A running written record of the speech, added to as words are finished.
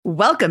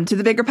Welcome to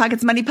the Bigger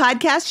Pockets Money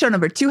Podcast, show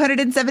number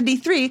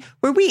 273,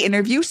 where we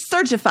interview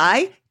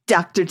Surgify,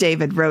 Dr.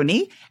 David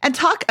Roney, and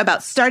talk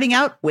about starting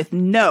out with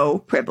no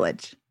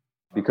privilege.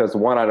 Because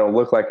one, I don't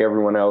look like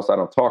everyone else. I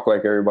don't talk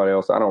like everybody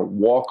else. I don't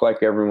walk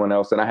like everyone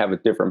else. And I have a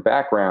different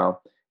background.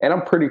 And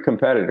I'm pretty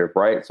competitive,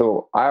 right?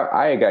 So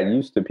I got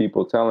used to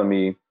people telling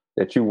me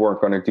that you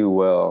weren't going to do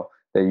well,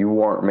 that you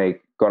weren't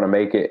going to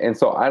make it. And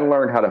so I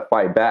learned how to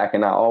fight back.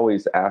 And I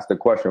always ask the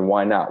question,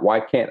 why not? Why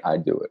can't I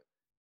do it?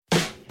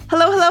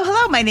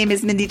 Hello. My name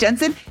is Mindy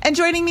Jensen, and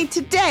joining me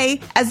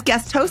today as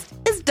guest host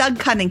is Doug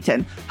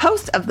Cunnington,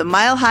 host of the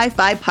Mile High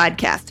Five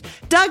podcast.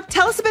 Doug,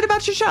 tell us a bit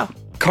about your show.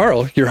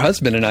 Carl, your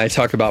husband, and I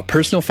talk about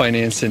personal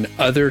finance and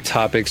other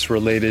topics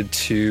related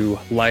to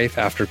life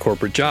after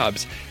corporate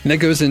jobs. And that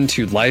goes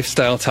into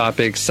lifestyle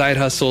topics, side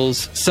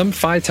hustles, some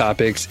FI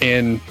topics,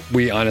 and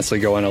we honestly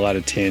go on a lot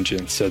of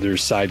tangents. So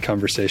there's side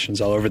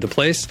conversations all over the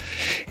place.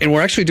 And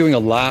we're actually doing a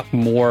lot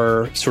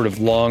more sort of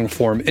long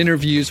form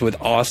interviews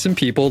with awesome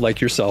people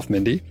like yourself,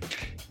 Mindy.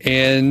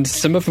 And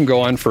some of them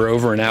go on for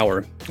over an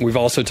hour. We've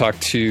also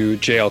talked to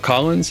JL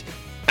Collins,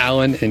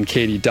 Alan and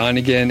Katie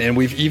Donegan, and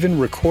we've even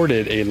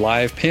recorded a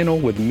live panel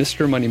with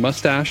Mr. Money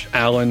Mustache,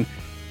 Alan,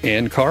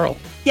 and Carl.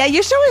 Yeah,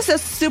 your show is a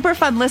super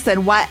fun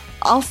listen while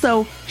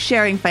also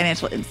sharing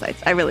financial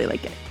insights. I really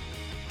like it.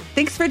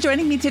 Thanks for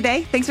joining me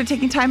today. Thanks for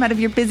taking time out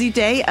of your busy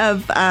day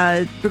of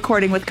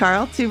recording with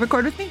Carl to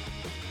record with me.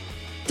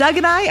 Doug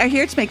and I are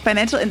here to make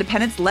financial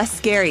independence less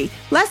scary,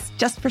 less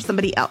just for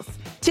somebody else,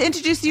 to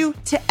introduce you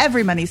to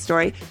every money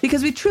story,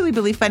 because we truly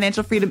believe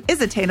financial freedom is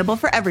attainable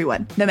for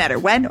everyone, no matter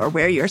when or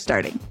where you're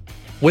starting.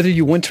 Whether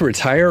you want to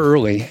retire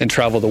early and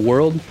travel the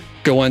world,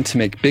 go on to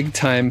make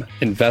big-time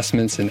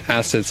investments in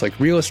assets like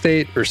real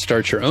estate, or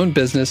start your own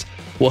business,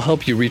 we'll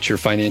help you reach your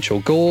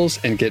financial goals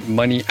and get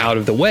money out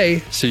of the way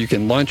so you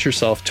can launch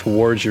yourself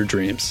towards your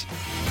dreams.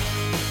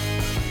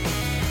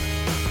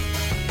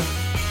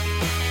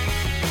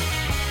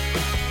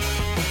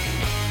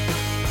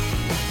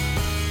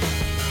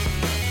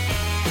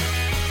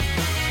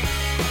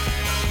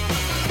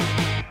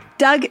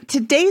 Doug,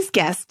 today's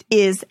guest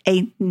is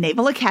a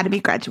Naval Academy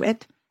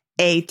graduate,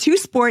 a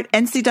two-sport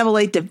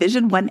NCAA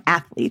Division I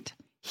athlete.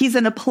 He's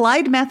an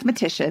applied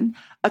mathematician,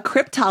 a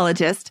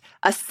cryptologist,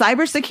 a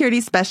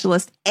cybersecurity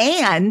specialist,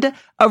 and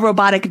a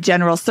robotic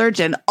general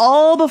surgeon,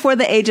 all before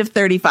the age of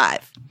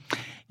 35.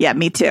 Yeah,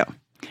 me too.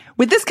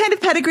 With this kind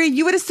of pedigree,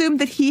 you would assume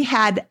that he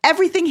had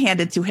everything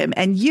handed to him,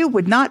 and you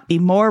would not be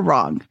more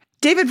wrong.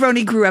 David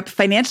Roney grew up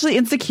financially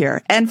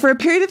insecure and for a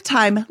period of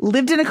time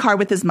lived in a car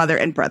with his mother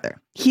and brother.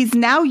 He's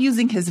now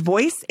using his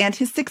voice and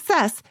his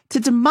success to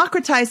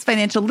democratize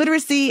financial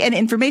literacy and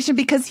information,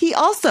 because he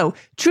also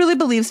truly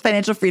believes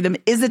financial freedom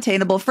is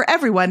attainable for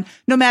everyone,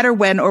 no matter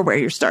when or where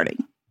you're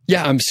starting.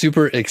 Yeah, I'm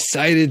super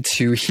excited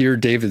to hear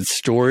David's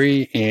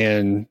story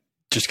and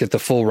just get the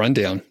full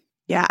rundown.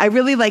 Yeah, I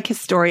really like his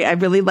story. I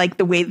really like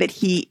the way that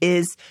he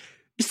is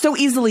so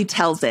easily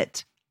tells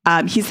it.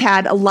 He's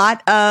had a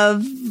lot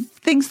of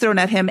things thrown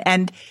at him,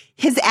 and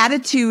his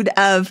attitude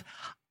of,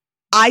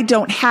 I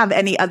don't have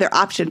any other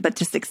option but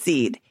to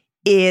succeed,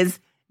 is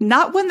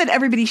not one that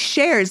everybody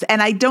shares.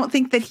 And I don't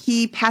think that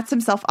he pats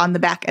himself on the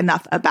back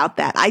enough about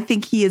that. I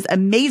think he is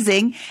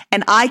amazing,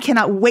 and I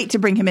cannot wait to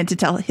bring him in to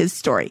tell his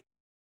story.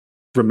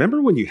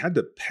 Remember when you had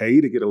to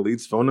pay to get a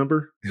lead's phone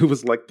number? It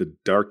was like the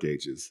dark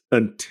ages,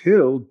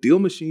 until Deal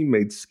Machine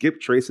made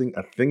skip tracing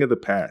a thing of the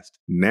past.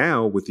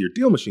 Now, with your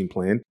Deal Machine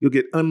plan, you'll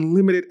get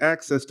unlimited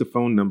access to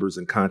phone numbers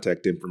and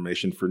contact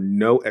information for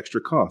no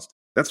extra cost.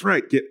 That's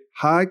right, get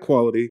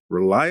high-quality,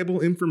 reliable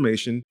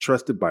information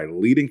trusted by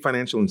leading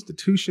financial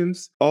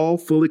institutions, all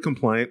fully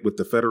compliant with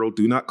the federal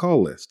Do Not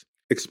Call list.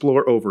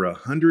 Explore over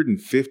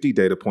 150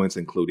 data points,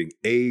 including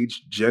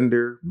age,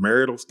 gender,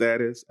 marital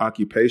status,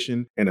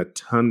 occupation, and a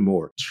ton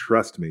more.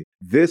 Trust me,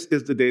 this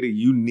is the data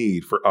you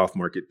need for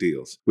off-market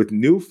deals. With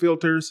new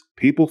filters,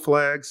 people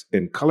flags,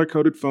 and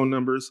color-coded phone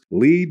numbers,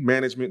 lead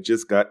management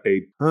just got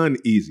a ton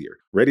easier.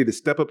 Ready to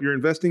step up your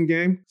investing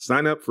game?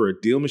 Sign up for a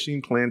Deal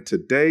Machine plan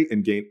today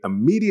and gain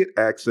immediate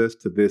access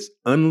to this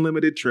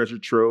unlimited treasure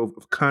trove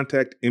of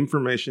contact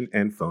information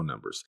and phone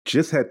numbers.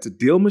 Just head to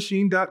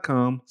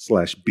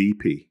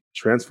DealMachine.com/BP.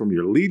 Transform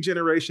your lead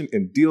generation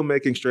and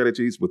deal-making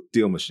strategies with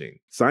Deal Machine.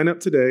 Sign up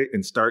today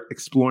and start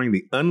exploring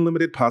the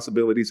unlimited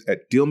possibilities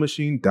at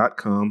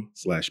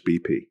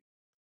DealMachine.com/BP.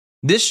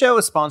 This show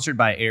is sponsored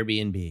by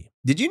Airbnb.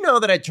 Did you know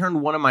that I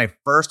turned one of my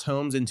first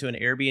homes into an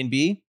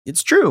Airbnb?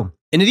 It's true.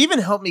 And it even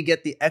helped me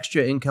get the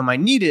extra income I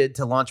needed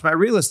to launch my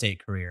real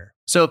estate career.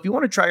 So if you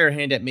want to try your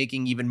hand at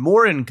making even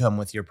more income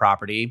with your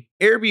property,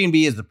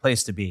 Airbnb is the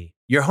place to be.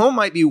 Your home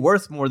might be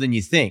worth more than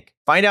you think.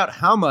 Find out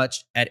how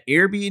much at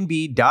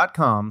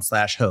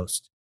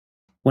airbnb.com/host.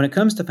 When it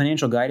comes to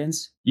financial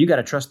guidance, you got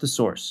to trust the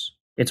source.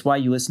 It's why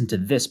you listen to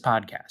this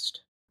podcast.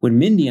 When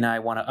Mindy and I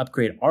want to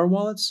upgrade our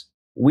wallets,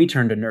 we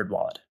turn to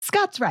NerdWallet.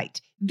 Scott's right.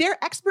 Their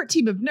expert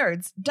team of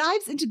nerds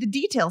dives into the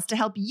details to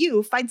help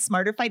you find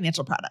smarter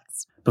financial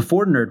products.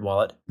 Before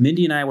NerdWallet,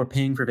 Mindy and I were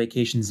paying for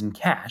vacations in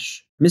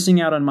cash,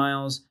 missing out on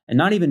miles, and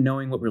not even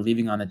knowing what we're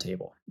leaving on the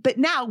table. But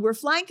now we're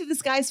flying through the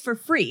skies for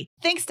free,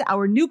 thanks to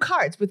our new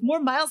cards with more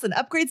miles and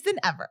upgrades than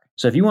ever.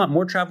 So if you want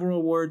more travel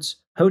rewards,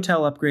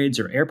 hotel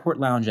upgrades, or airport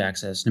lounge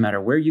access, no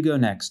matter where you go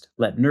next,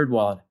 let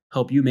NerdWallet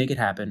help you make it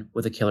happen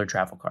with a killer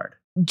travel card.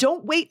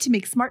 Don't wait to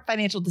make smart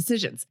financial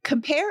decisions.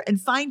 Compare and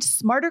find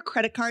smarter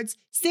credit cards,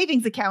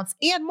 savings accounts,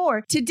 and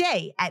more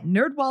today at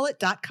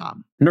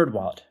nerdwallet.com.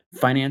 NerdWallet.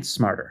 Finance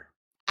smarter.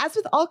 As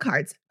with all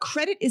cards,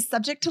 credit is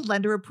subject to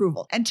lender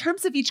approval, and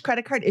terms of each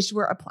credit card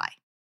issuer apply.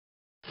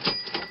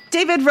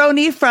 David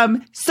Roney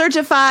from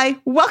Surgify,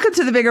 welcome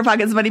to the Bigger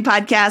Pockets Money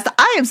Podcast.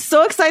 I am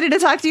so excited to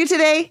talk to you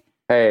today.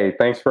 Hey,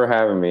 thanks for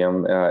having me.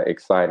 I'm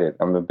excited.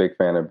 I'm a big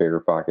fan of Bigger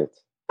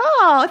Pockets.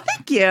 Oh,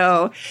 thank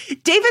you.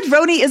 David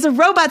Roney is a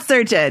robot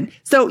surgeon.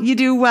 So you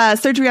do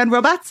surgery on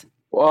robots?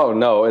 Oh,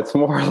 no, it's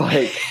more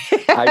like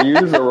I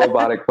use a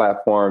robotic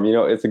platform. You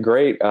know, it's a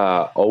great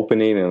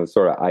opening and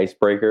sort of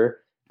icebreaker,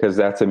 because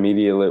that's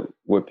immediately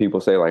what people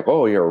say, like,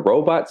 oh, you're a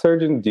robot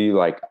surgeon? Do you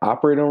like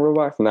operate on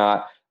robots?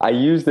 Nah, I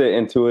use the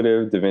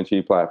Intuitive Da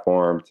Vinci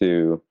platform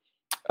to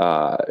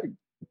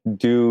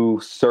do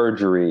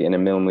surgery in a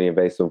minimally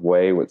invasive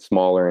way with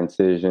smaller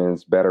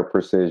incisions, better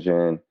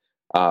precision,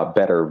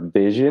 better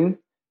vision,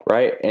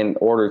 right? In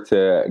order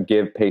to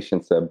give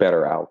patients a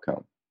better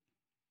outcome.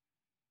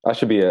 I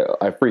should be a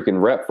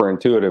freaking rep for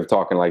Intuitive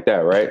talking like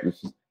that, right?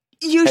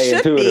 You hey, should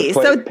Intuitive, be.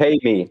 So pay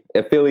me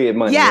affiliate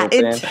money. Yeah,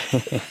 you know what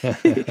I'm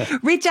saying?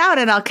 Reach out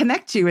and I'll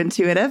connect you,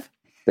 Intuitive.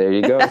 There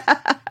you go.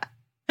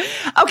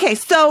 Okay,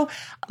 so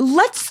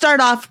let's start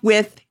off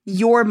with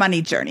your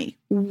money journey.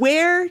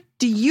 Where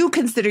do you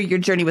consider your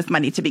journey with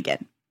money to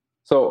begin?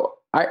 So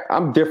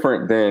I'm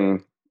different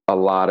than a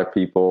lot of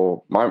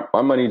people. My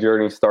money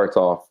journey starts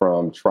off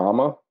from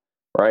trauma,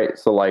 right?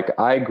 So like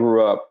I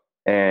grew up,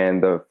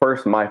 and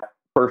my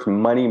first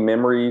money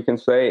memory, you can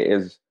say,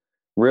 is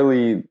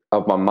really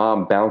of my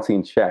mom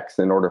bouncing checks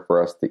in order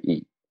for us to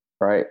eat,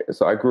 right?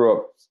 So I grew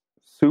up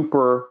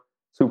super,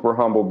 super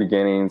humble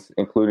beginnings,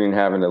 including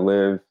having to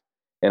live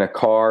in a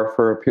car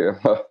for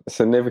a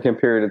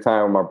significant period of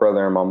time with my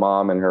brother and my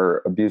mom and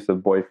her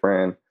abusive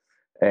boyfriend.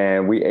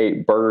 And we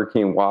ate Burger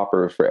King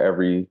Whoppers for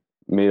every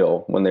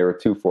meal when they were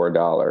 2 for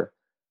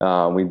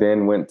 $1. We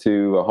then went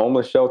to a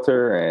homeless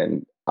shelter,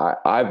 and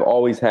I've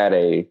always had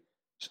a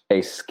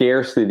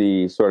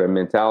scarcity sort of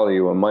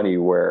mentality with money,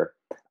 where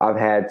I've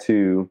had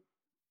to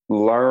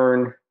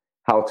learn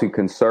how to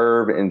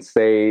conserve and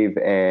save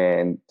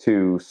and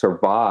to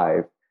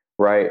survive,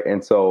 right?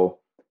 And so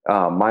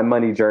my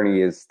money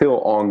journey is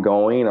still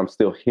ongoing. I'm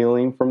still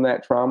healing from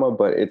that trauma,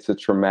 but it's a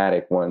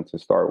traumatic one to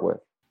start with.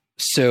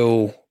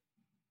 So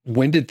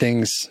when did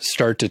things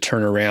start to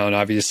turn around?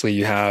 Obviously,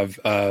 you have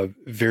a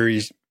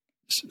very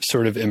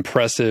sort of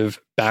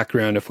impressive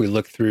background if we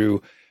look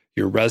through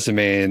your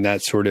resume and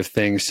that sort of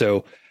thing.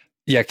 So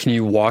yeah, can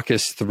you walk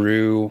us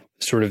through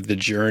sort of the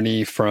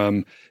journey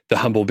from the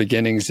humble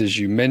beginnings, as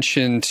you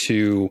mentioned,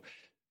 to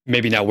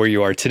maybe not where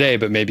you are today,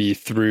 but maybe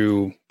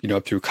through,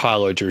 up through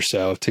college or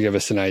so, to give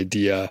us an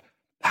idea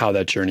how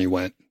that journey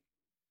went?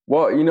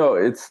 Well,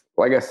 it's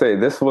like I say,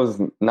 this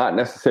was not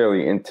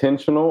necessarily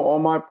intentional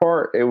on my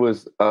part. It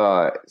was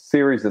a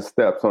series of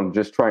steps on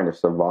just trying to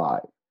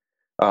survive.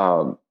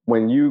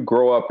 When you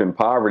grow up in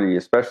poverty,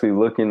 especially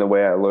looking the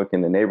way I look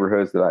in the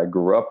neighborhoods that I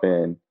grew up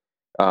in,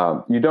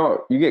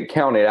 you get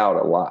counted out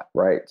a lot,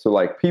 right? So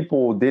like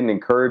people didn't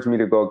encourage me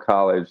to go to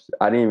college.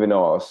 I didn't even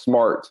know I was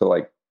smart till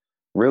like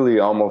really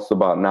almost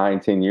about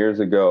 9-10 years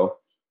ago.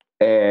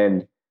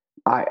 And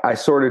I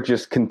sort of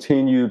just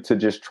continued to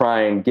just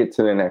try and get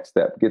to the next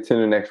step, get to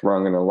the next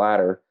rung in the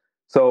ladder.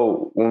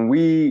 So when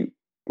we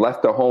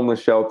left the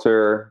homeless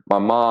shelter, my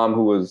mom,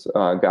 who was,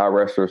 God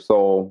rest her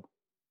soul,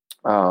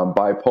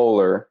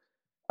 bipolar,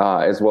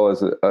 as well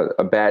as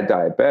a bad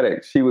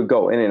diabetic, she would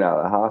go in and out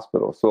of the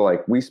hospital. So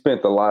like we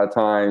spent a lot of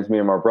times, me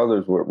and my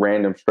brothers, with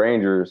random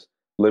strangers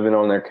living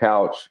on their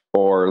couch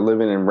or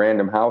living in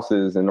random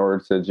houses in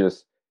order to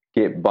just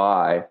get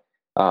by.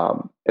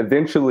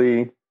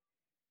 Eventually,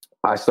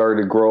 I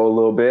started to grow a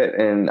little bit,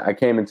 and I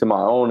came into my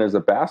own as a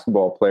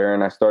basketball player,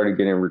 and I started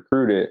getting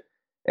recruited.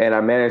 And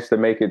I managed to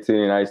make it to the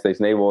United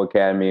States Naval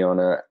Academy on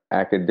an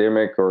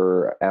academic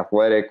or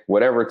athletic,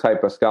 whatever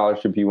type of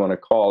scholarship you want to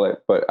call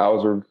it. But I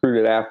was a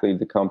recruited athlete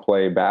to come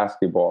play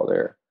basketball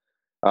there.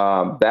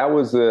 That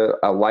was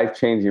a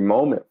life-changing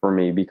moment for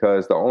me,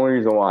 because the only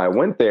reason why I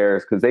went there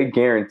is because they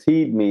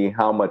guaranteed me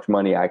how much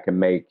money I could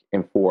make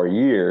in 4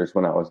 years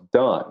when I was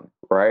done,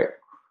 right?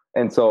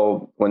 And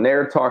so when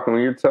you're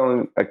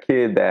telling a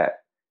kid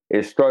that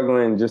is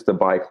struggling just to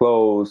buy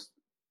clothes,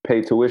 pay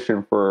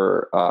tuition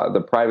for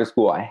the private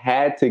school I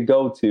had to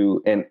go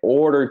to in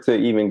order to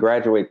even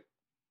graduate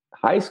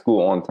high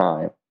school on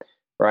time,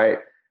 right?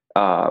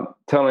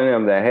 Telling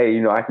them that,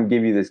 hey, I can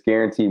give you this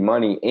guaranteed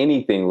money.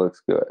 Anything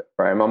looks good,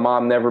 right? My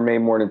mom never made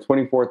more than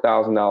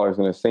 $24,000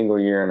 in a single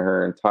year in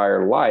her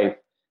entire life.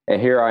 And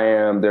here I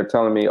am, they're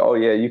telling me, oh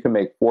yeah, you can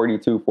make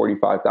 $42,000,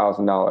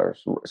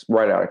 $45,000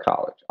 right out of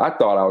college. I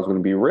thought I was going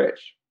to be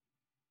rich.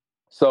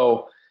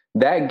 So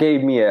that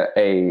gave me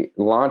a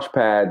launch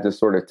pad to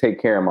sort of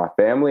take care of my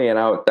family. And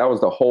that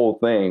was the whole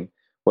thing.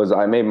 Was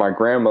I made my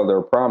grandmother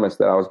a promise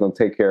that I was going to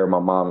take care of my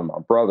mom and my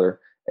brother.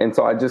 And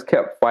so I just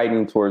kept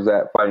fighting towards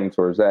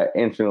that,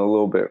 inching a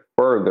little bit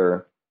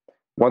further.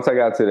 Once I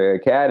got to the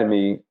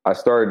academy, I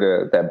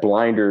started that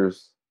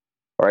blinders,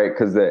 right?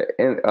 Because the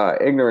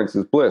ignorance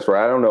is bliss,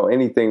 right? I don't know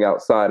anything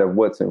outside of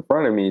what's in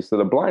front of me. So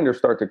the blinders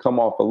start to come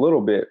off a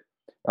little bit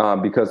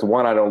because,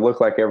 one, I don't look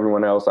like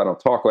everyone else. I don't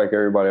talk like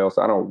everybody else.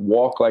 I don't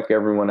walk like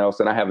everyone else.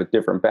 And I have a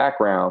different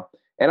background.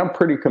 And I'm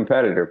pretty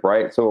competitive,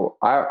 right? So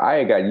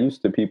I got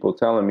used to people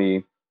telling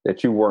me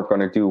that you weren't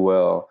going to do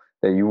well,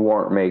 that you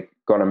weren't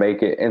going to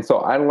make it. And so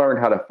I learned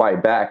how to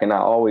fight back. And I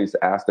always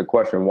ask the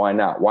question, why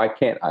not? Why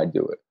can't I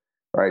do it?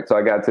 Right. So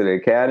I got to the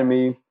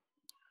academy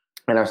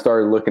and I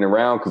started looking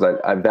around because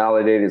I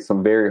validated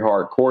some very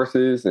hard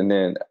courses. And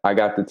then I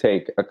got to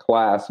take a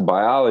class,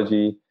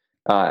 biology,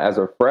 as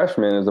a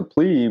freshman, as a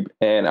plebe.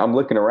 And I'm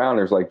looking around,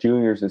 there's like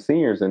juniors and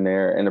seniors in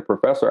there. And the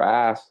professor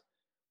asked,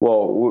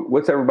 well,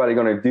 what's everybody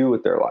going to do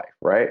with their life,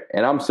 right?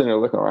 And I'm sitting there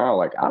looking around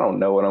like, I don't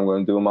know what I'm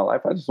going to do in my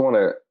life. I just want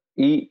to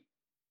eat,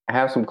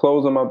 have some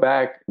clothes on my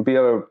back, be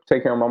able to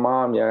take care of my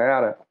mom, yada,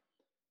 yada.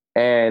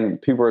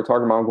 And people are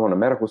talking about, I'm going to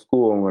medical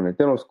school, I'm going to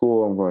dental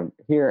school, I'm going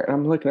here. And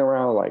I'm looking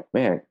around like,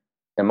 man,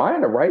 am I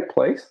in the right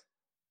place?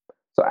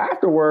 So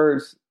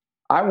afterwards,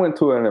 I went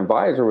to an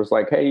advisor, was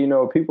like, hey,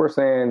 people are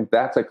saying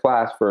that's a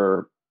class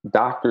for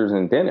doctors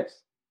and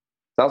dentists.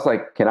 So I was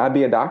like, can I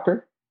be a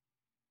doctor?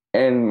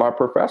 And my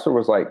professor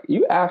was like,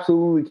 you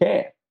absolutely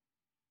can.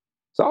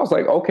 So I was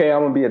like, okay,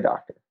 I'm going to be a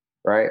doctor,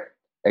 right?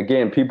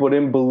 Again, people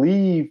didn't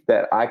believe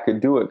that I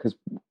could do it because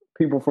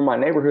people from my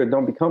neighborhood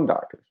don't become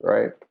doctors,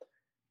 right?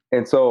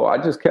 And so I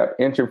just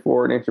kept inching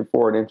forward.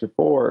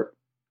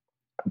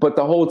 But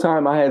the whole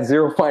time I had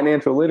zero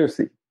financial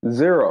literacy,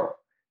 zero,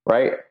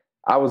 right?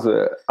 I was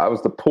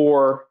the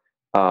poor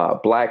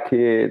Black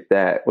kid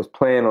that was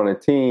playing on a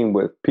team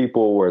with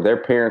people where their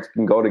parents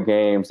can go to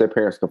games, their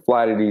parents can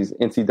fly to these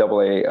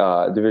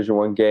NCAA Division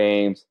I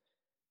games,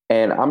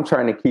 and I'm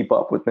trying to keep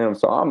up with them.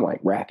 So I'm like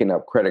racking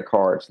up credit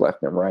cards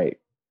left and right.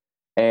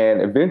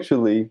 And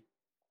eventually,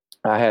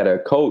 I had a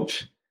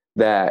coach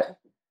that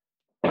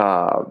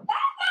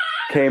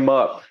came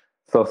up.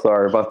 So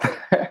sorry about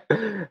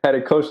that. Had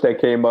a coach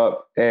that came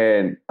up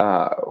and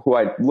who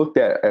I looked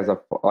at as a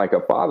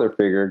father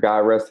figure. God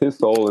rest his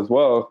soul as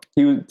well.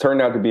 He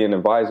turned out to be an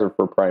advisor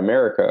for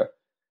Primerica.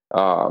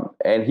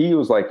 And he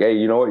was like, hey,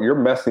 you know what? You're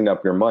messing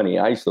up your money.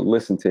 I used to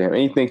listen to him.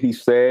 Anything he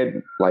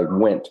said,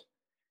 went.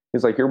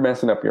 He's like, you're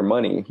messing up your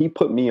money. He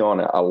put me on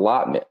an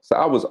allotment. So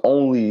I was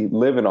only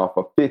living off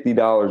of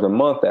 $50 a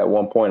month at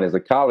one point as a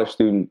college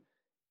student.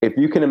 If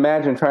you can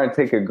imagine trying to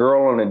take a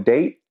girl on a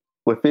date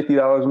with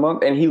 $50 a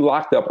month, and he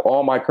locked up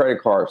all my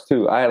credit cards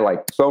too. I had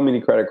so many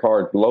credit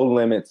cards, low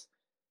limits,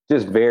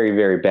 just very,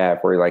 very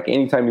bad for you. Like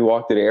anytime you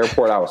walk to the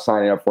airport, I was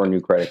signing up for a new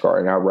credit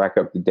card and I rack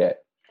up the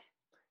debt.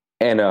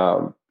 And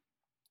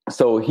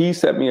so he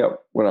set me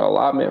up with an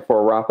allotment for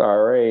a Roth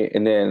IRA.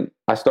 And then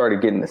I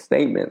started getting the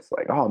statements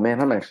like, oh man,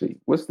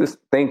 what's this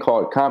thing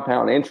called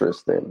compound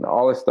interest and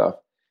all this stuff.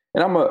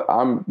 And I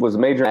was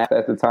majoring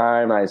at the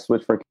time. I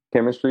switched from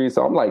chemistry.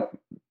 So I'm like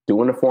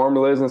doing the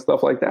formulas and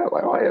stuff like that.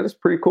 Like, oh yeah, that's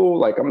pretty cool.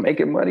 Like I'm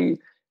making money.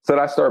 So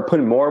I started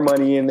putting more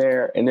money in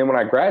there. And then when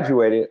I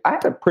graduated, I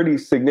had a pretty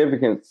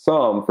significant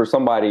sum for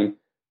somebody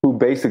who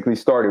basically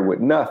started with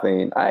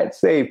nothing. I had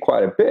saved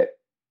quite a bit.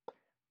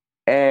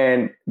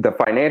 And the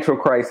financial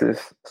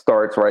crisis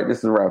starts, right? This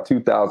is around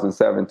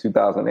 2007,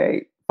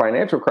 2008.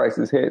 Financial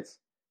crisis hits.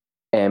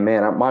 And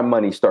man, my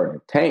money started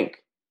to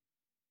tank.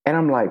 And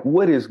I'm like,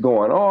 what is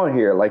going on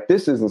here? Like,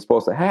 this isn't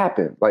supposed to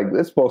happen. Like,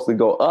 it's supposed to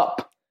go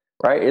up,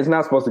 right? It's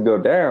not supposed to go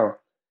down.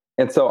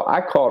 And so I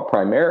called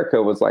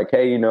Primerica, was like,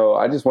 hey,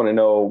 I just want to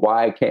know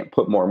why I can't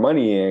put more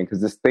money in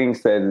because this thing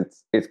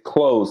says it's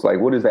closed.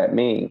 Like, what does that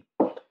mean?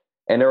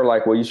 And they were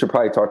like, well, you should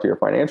probably talk to your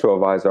financial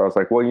advisor. I was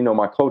like, well,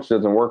 my coach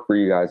doesn't work for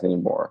you guys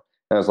anymore.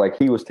 And I was like,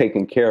 he was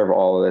taking care of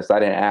all of this. I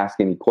didn't ask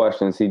any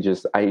questions. He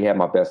had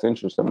my best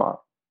interest in mind.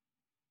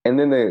 And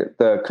then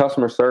the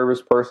customer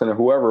service person or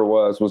whoever it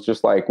was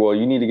just like, well,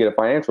 you need to get a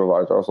financial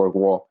advisor. I was like,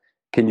 well,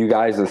 can you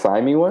guys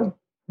assign me one?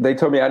 They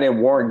told me I didn't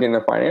warrant getting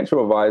a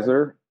financial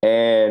advisor.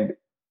 And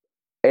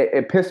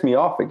it pissed me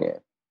off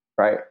again,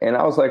 right? And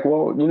I was like,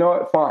 well, you know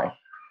what? Fine.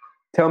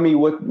 Tell me,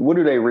 what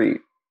do they read?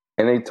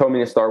 And they told me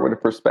to start with the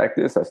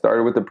prospectus. I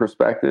started with the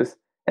prospectus.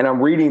 And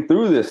I'm reading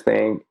through this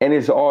thing, and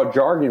it's all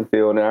jargon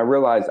filled. And I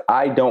realized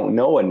I don't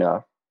know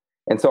enough.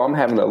 And so I'm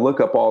having to look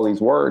up all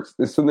these words.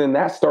 And so then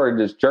that started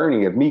this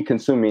journey of me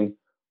consuming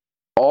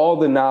all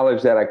the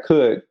knowledge that I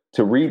could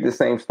to read the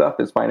same stuff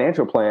as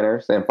financial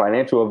planners and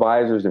financial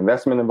advisors,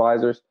 investment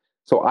advisors,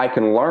 so I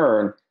can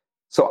learn,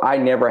 so I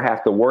never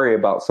have to worry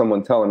about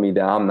someone telling me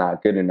that I'm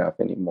not good enough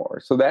anymore.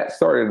 So that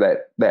started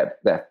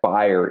that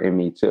fire in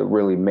me to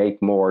really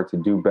make more, to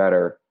do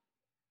better.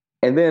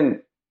 And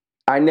then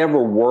I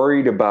never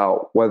worried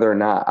about whether or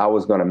not I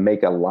was going to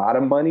make a lot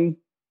of money.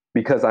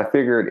 because I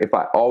figured if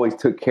I always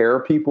took care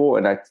of people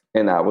and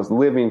I was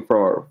living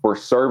for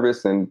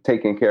service and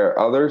taking care of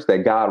others, that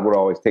God would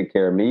always take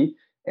care of me.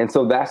 And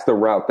so that's the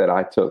route that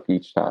I took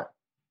each time.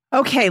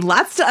 Okay,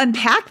 lots to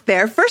unpack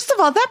there. First of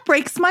all, that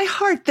breaks my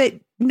heart that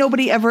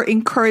nobody ever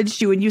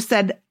encouraged you. And you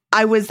said,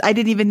 I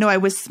didn't even know I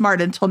was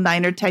smart until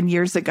 9 or 10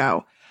 years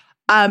ago.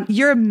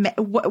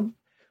 What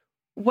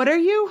are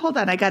you? Hold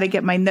on, I got to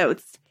get my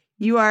notes.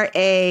 You are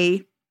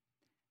a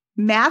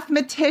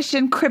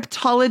mathematician,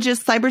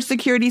 cryptologist,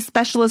 cybersecurity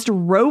specialist,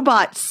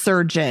 robot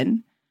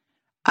surgeon.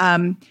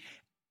 I'm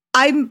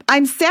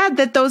sad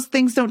that those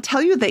things don't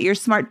tell you that you're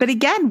smart. But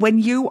again, when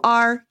you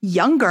are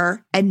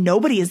younger and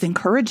nobody is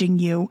encouraging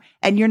you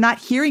and you're not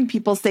hearing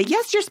people say,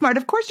 yes, you're smart.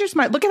 Of course you're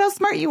smart. Look at how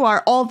smart you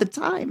are all the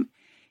time.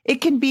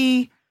 It can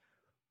be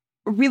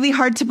really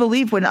hard to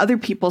believe when other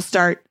people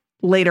start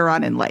later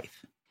on in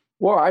life.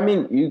 Well, I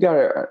mean, you got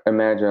to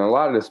imagine a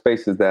lot of the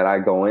spaces that I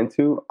go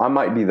into, I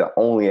might be the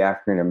only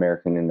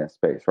African-American in that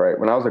space, right?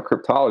 When I was a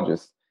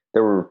cryptologist,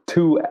 there were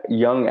 2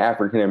 young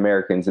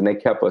African-Americans and they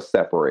kept us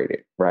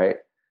separated, right?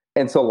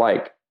 And so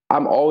like,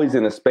 I'm always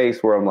in a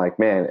space where I'm like,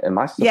 man, am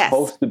I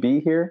supposed to be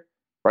here?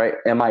 Right?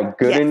 Am I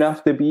good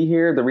enough to be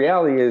here? The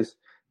reality is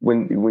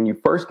when you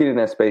first get in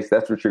that space,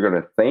 that's what you're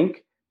going to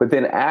think. But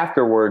then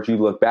afterwards, you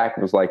look back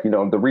and it was like,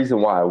 the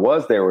reason why I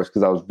was there was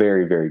because I was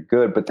very, very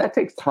good. But that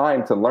takes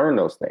time to learn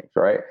those things,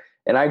 right?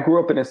 And I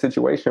grew up in a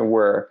situation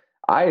where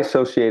I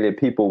associated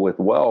people with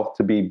wealth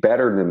to be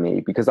better than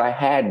me because I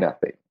had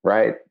nothing,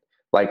 right?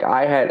 Like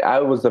I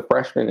was a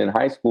freshman in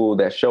high school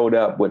that showed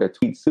up with a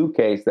tweed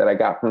suitcase that I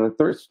got from the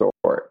thrift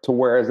store to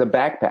wear as a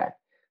backpack.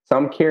 So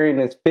I'm carrying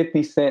this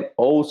 50-cent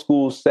old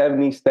school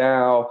 70s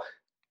style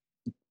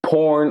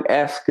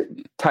porn-esque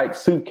type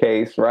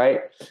suitcase,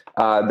 right?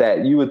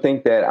 That you would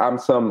think that I'm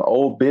some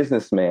old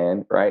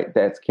businessman, right?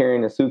 That's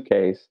carrying a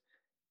suitcase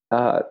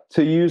to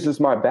use as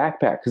my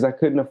backpack because I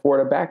couldn't afford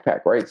a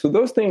backpack, right? So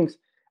those things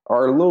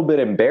are a little bit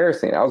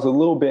embarrassing. I was a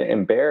little bit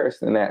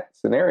embarrassed in that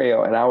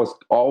scenario, and I was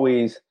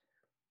always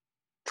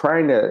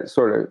trying to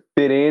sort of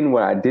fit in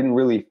when I didn't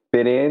really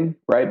fit in,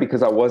 right?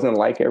 Because I wasn't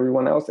like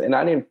everyone else. And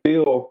I didn't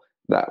feel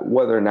that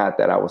whether or not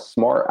that I was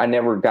smart, I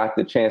never got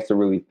the chance to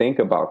really think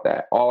about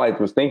that. All I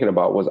was thinking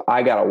about was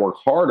I got to work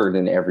harder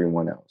than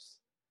everyone else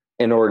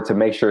in order to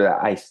make sure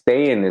that I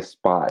stay in this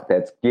spot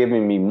that's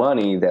giving me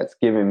money, that's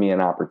giving me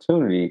an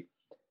opportunity.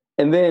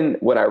 And then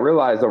what I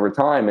realized over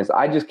time is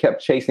I just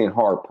kept chasing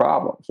hard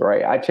problems,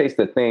 right? I chased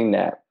the thing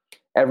that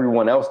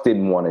everyone else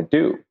didn't want to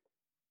do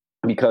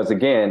because,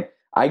 again,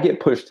 I get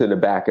pushed to the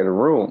back of the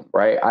room,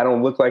 right? I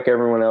don't look like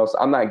everyone else.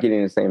 I'm not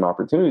getting the same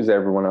opportunities as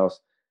everyone else.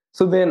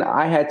 So then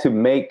I had to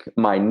make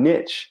my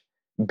niche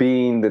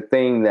being the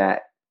thing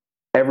that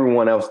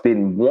everyone else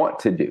didn't want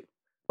to do,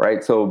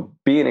 right? So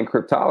being in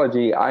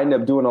cryptology, I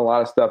ended up doing a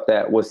lot of stuff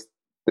that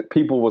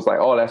people was like,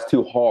 oh, that's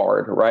too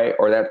hard, right?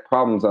 Or that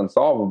problem's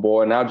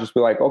unsolvable. And I'll just be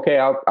like, okay,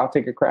 I'll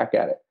take a crack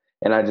at it.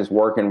 And I just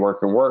work and work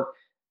and work.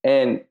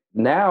 And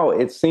now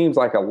it seems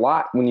like a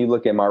lot when you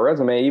look at my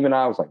resume. Even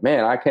I was like,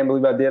 man, I can't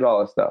believe I did all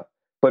this stuff.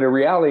 But in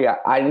reality,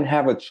 I didn't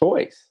have a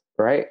choice,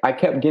 right? I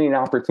kept getting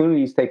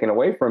opportunities taken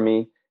away from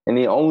me. And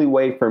the only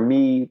way for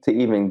me to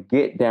even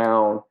get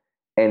down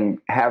and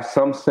have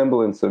some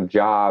semblance of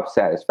job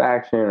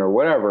satisfaction or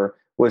whatever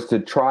was to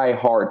try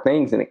hard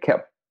things. And it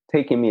kept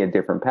taking me a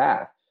different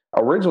path.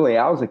 Originally,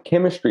 I was a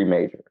chemistry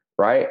major,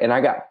 right? And I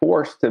got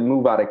forced to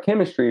move out of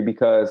chemistry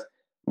because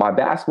my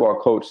basketball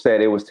coach said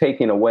it was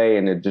taking away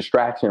and a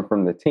distraction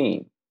from the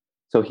team.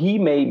 So he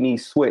made me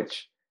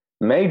switch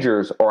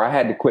majors or I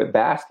had to quit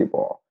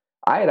basketball.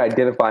 I had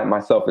identified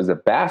myself as a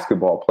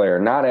basketball player,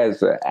 not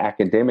as an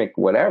academic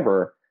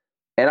whatever.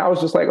 And I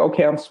was just like,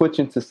 okay, I'm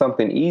switching to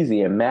something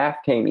easy. And math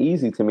came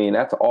easy to me. And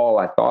that's all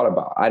I thought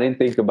about. I didn't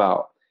think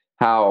about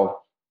how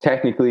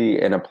technically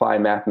an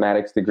applied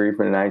mathematics degree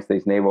from the United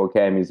States Naval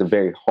Academy is a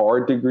very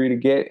hard degree to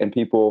get. And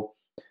people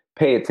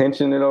pay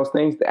attention to those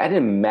things. That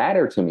didn't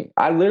matter to me.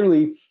 I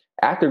literally,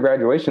 after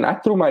graduation, I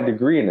threw my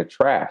degree in the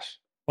trash.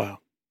 Wow.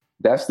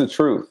 That's the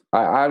truth.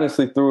 I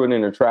honestly threw it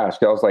in the trash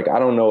because I was like, I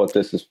don't know what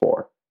this is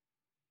for.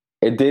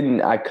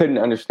 I couldn't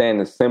understand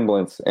the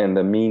semblance and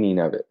the meaning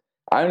of it.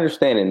 I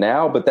understand it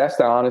now, but that's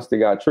the honest to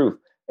God truth.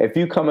 If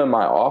you come in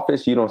my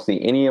office, you don't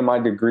see any of my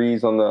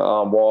degrees on the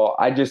wall.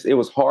 It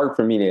was hard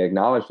for me to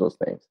acknowledge those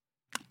things.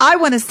 I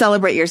want to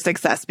celebrate your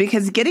success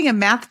because getting a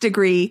math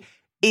degree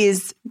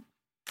is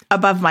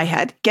above my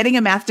head. Getting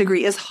a math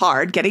degree is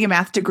hard. Getting a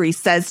math degree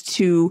says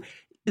to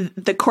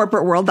the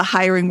corporate world, the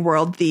hiring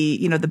world,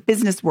 the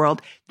business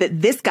world,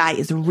 that this guy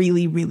is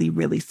really, really,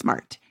 really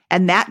smart.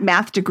 And that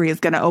math degree is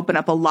going to open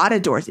up a lot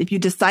of doors. If you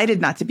decided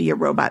not to be a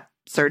robot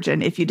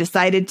surgeon, if you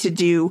decided to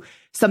do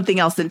something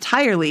else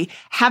entirely,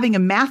 having a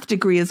math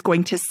degree is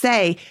going to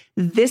say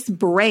this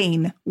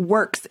brain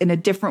works in a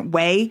different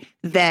way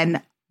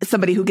than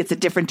somebody who gets a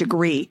different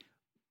degree,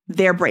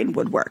 their brain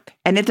would work.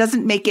 And it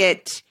doesn't make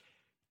it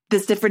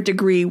this different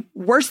degree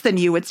worse than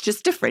you. It's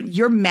just different.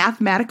 Your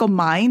mathematical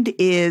mind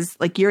is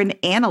like you're an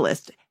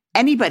analyst.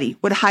 anybody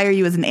would hire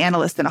you as an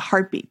analyst in a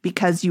heartbeat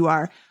because you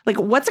are like,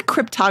 what's a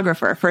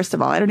cryptographer? First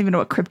of all, I don't even know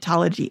what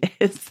cryptology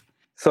is.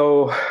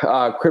 So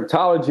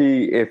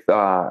cryptology, if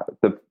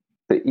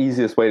the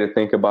easiest way to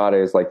think about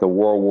it is like the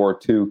World War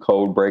II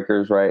code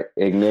breakers, right?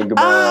 Enigma.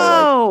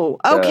 Oh,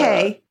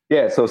 okay.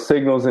 Yeah. So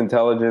signals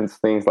intelligence,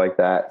 things like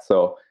that.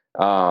 So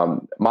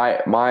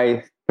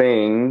my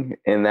thing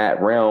in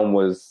that realm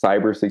was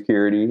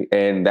cybersecurity.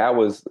 And that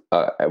was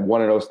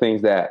one of those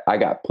things that I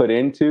got put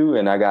into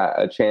and I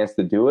got a chance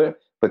to do it,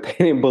 but they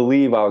didn't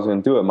believe I was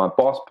going to do it. My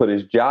boss put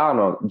his job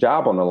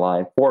on the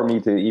line for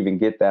me to even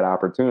get that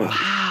opportunity.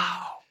 Wow.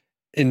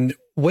 And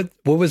what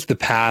was the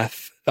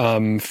path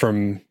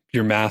from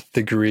your math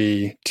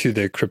degree to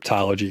the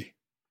cryptology?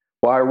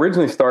 Well, I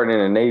originally started in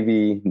a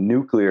Navy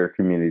nuclear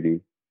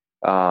community.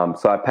 So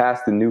I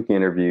passed the nuke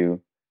interview,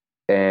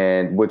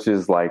 and which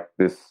is like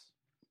this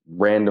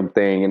random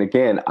thing. And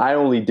again, I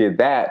only did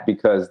that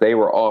because they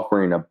were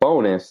offering a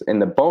bonus,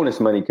 and the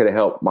bonus money could have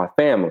helped my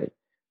family,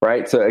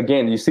 right? So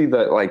again, you see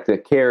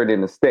the carrot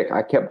and the stick.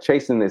 I kept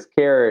chasing this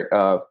carrot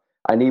of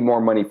I need more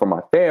money for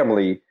my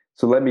family,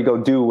 so let me go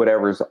do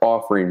whatever's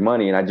offering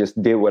money. And I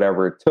just did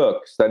whatever it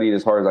took, studied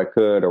as hard as I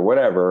could or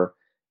whatever.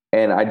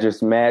 And I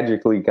just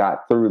magically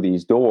got through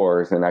these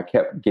doors and I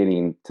kept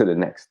getting to the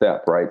next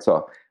step, right?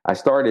 So I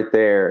started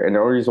there. And the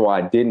only reason why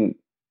I didn't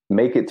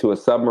make it to a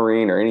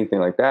submarine or anything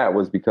like that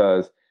was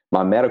because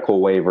my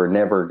medical waiver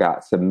never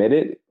got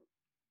submitted.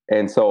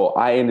 And so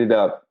I ended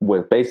up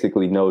with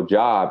basically no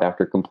job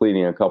after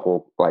completing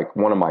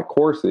one of my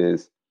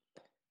courses.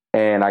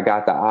 And I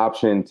got the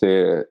option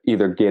to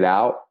either get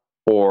out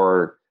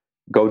or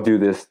go do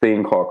this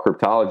thing called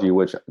cryptology,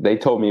 which they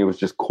told me it was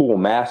just cool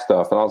math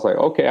stuff. And I was like,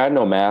 okay, I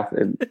know math.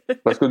 And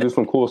let's go do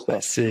some cool stuff. I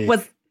see.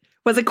 Was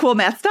it cool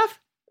math stuff?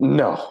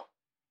 No,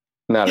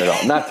 not at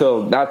all. Not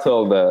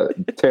till the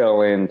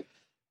tail end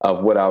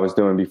of what I was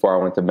doing before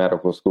I went to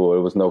medical school.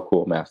 It was no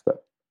cool math stuff.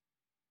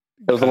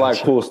 There was a lot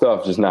of cool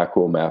stuff, just not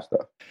cool math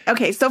stuff.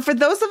 Okay. So for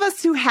those of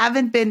us who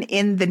haven't been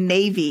in the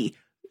Navy,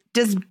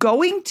 does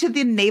going to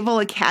the Naval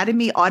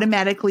Academy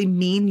automatically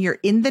mean you're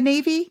in the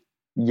Navy?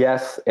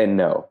 Yes and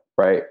no,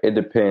 right? It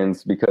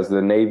depends because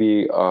the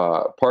Navy,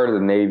 part of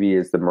the Navy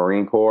is the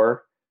Marine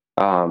Corps.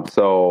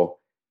 So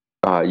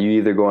you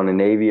either go in the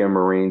Navy or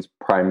Marines.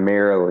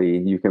 Primarily,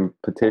 you can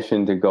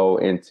petition to go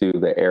into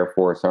the Air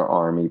Force or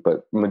Army,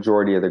 but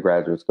majority of the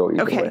graduates go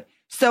either way.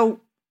 So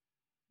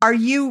are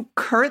you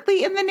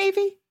currently in the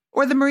Navy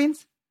or the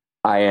Marines?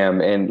 I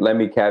am. And let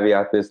me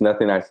caveat this.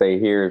 Nothing I say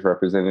here is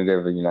representative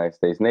of the United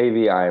States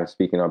Navy. I am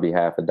speaking on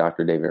behalf of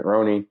Dr. David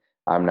Roney.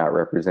 I'm not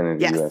representing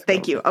the U.S. Yes,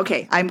 thank you.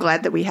 Okay. I'm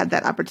glad that we had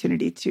that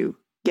opportunity to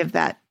give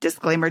that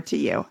disclaimer to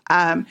you.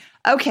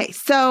 Okay.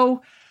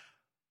 So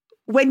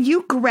when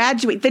you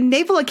graduate, the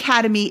Naval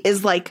Academy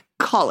is like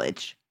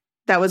college.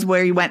 That was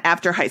where you went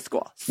after high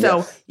school.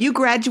 So you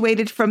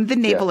graduated from the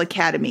Naval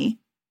Academy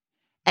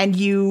and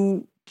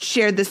you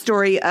shared the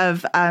story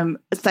of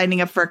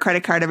signing up for a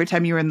credit card every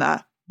time you were in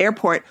the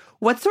airport.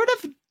 What sort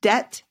of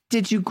debt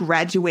did you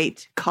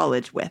graduate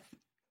college with?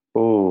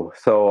 Oh,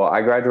 so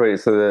I graduated.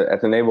 So at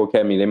the Naval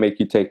Academy, they make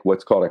you take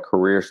what's called a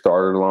career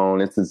starter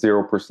loan. It's a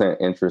 0%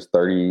 interest,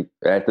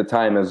 at the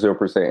time, it was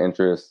 0%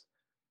 interest,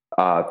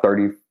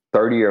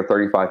 30 or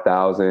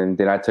 35,000.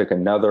 Then I took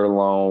another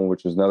loan,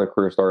 which was another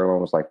career starter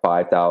loan, was like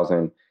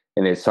 5,000.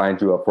 And it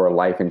signed you up for a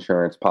life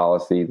insurance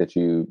policy that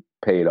you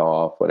paid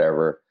off,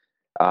 whatever.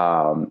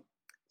 So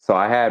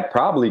I had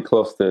probably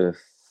close to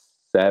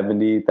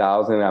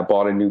 70,000. I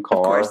bought a new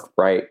car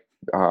right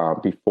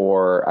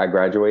before I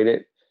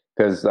graduated.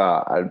 Because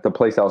the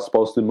place I was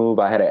supposed to move,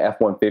 I had an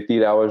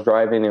F-150 that I was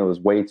driving. It was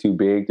way too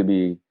big to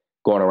be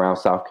going around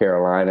South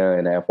Carolina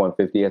in an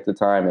F-150 at the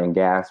time, and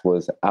gas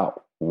was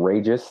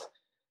outrageous.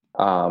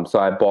 So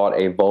I bought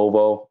a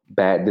Volvo.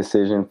 Bad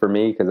decision for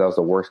me because that was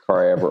the worst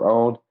car I ever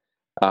owned.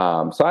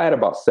 So I had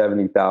about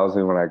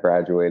 70,000 when I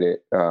graduated.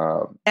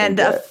 And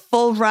a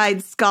full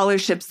ride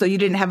scholarship, so you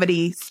didn't have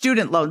any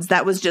student loans.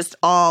 That was just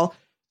all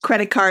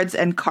credit cards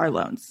and car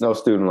loans. No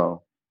student loan.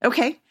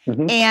 Okay.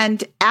 Mm-hmm.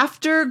 And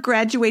after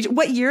graduation,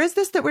 what year is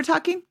this that we're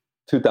talking?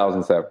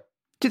 2007.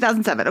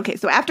 2007. Okay.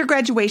 So after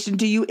graduation,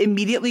 do you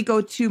immediately go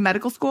to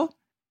medical school?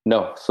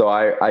 No. So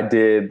I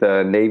did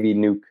the Navy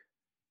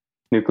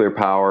nuclear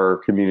power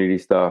community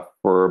stuff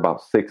for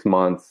about 6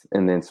 months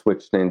and then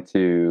switched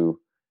into,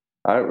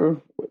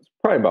 probably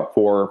about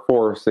 4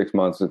 or 6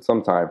 months at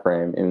some time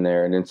frame in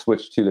there, and then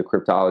switched to the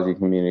cryptology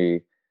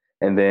community.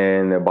 And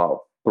then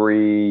about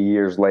 3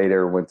 years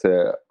later, went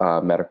to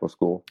medical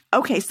school.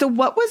 Okay. So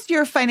what was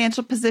your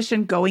financial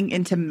position going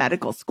into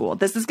medical school?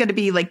 This is going to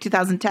be like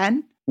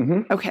 2010?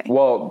 Mm-hmm. Okay.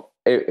 Well,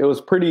 it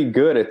was pretty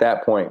good at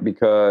that point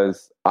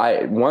because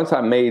once I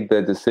made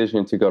the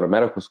decision to go to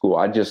medical school,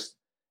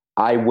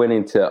 I went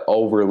into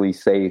overly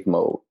save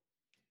mode.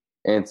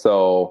 And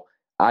so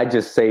I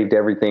just saved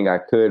everything I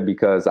could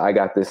because I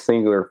got this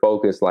singular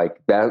focus.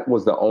 Like that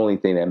was the only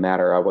thing that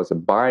mattered. I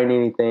wasn't buying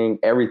anything.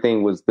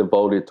 Everything was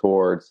devoted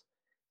towards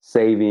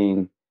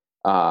saving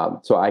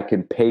so I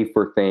could pay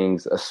for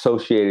things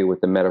associated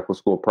with the medical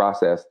school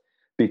process.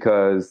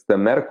 because the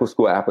medical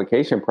school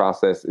application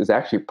process is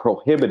actually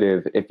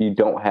prohibitive if you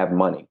don't have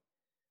money.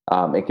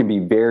 It can be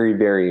very,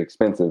 very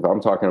expensive. I'm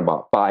talking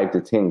about 5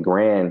 to 10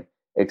 grand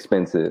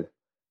expensive.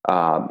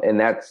 And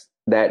that's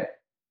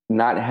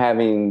not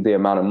having the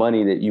amount of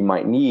money that you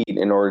might need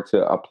in order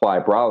to apply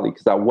broadly,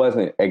 because I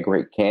wasn't a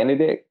great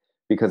candidate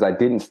because I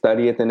didn't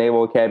study at the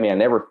Naval Academy. I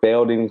never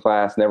failed any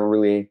class, never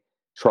really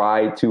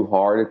tried too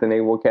hard at the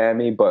Naval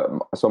Academy. But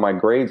so my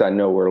grades I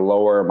know were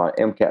lower. My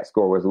MCAT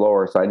score was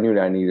lower. So I knew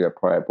that I needed to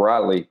apply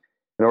broadly.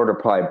 In order to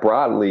apply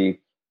broadly,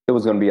 it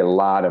was going to be a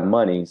lot of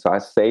money. So I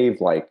saved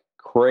like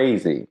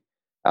crazy.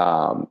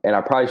 And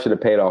I probably should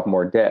have paid off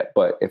more debt.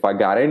 But if I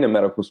got into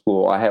medical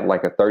school, I had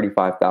like a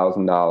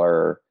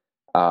 $35,000,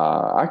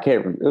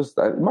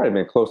 it might have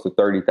been close to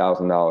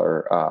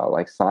 $30,000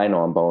 like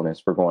sign-on bonus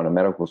for going to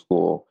medical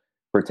school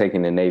for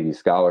taking the Navy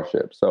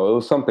scholarship. So it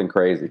was something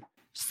crazy.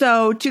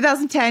 So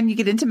 2010, you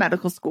get into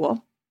medical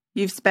school.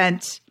 You've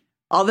spent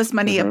all this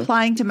money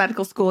applying to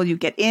medical school. You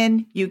get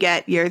in, you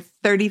get your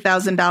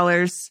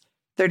 $30,000,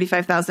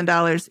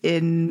 $35,000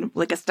 in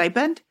like a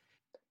stipend.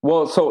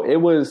 Well, so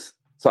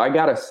I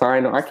got a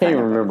sign. I can't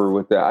even remember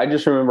with that. I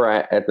just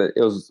remember it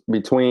was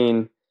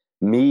between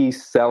me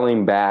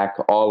selling back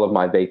all of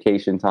my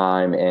vacation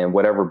time and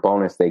whatever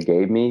bonus they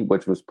gave me,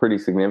 which was pretty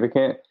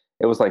significant.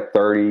 It was like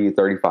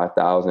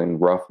 35,000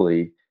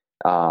 roughly.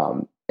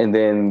 And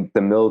then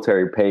the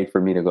military paid for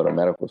me to go to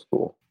medical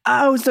school.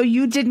 Oh, so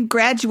you didn't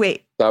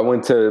graduate. So I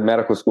went to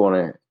medical school on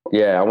an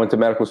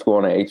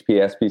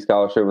HPSP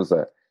scholarship. It was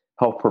a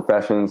health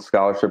professions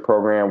scholarship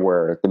program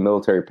where the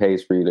military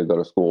pays for you to go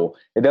to school.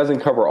 It doesn't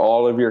cover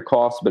all of your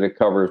costs, but it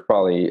covers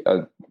probably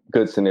a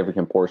good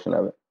significant portion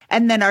of it.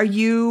 And then are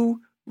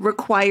you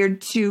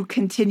required to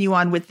continue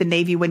on with the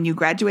Navy when you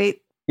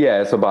graduate?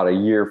 Yeah, it's about a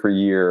year for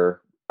year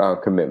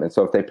commitment.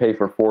 So if they pay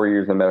for 4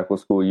 years in medical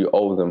school, you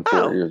owe them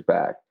 4 years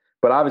back.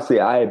 But obviously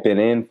I had been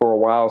in for a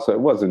while, so it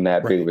wasn't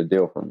that big of a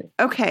deal for me.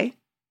 Okay.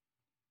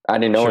 I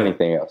didn't know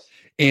anything else.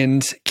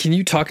 And can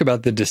you talk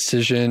about the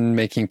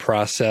decision-making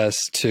process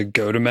to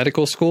go to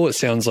medical school? It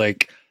sounds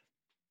like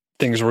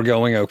things were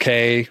going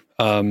okay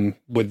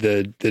with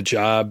the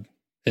job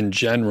in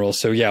general.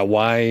 So yeah,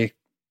 why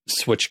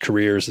switch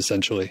careers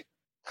essentially?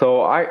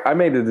 So I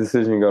made the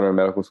decision to go to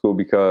medical school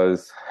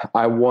because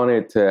I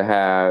wanted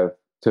to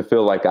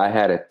feel like I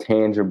had a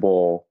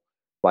tangible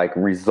like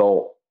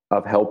result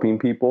of helping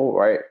people,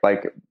 right?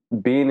 Like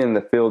being in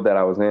the field that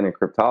I was in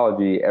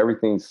cryptology,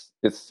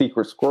 it's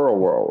secret squirrel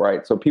world,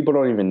 right? So people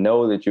don't even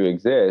know that you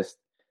exist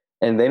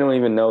and they don't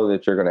even know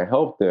that you're going to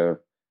help them.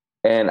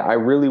 And I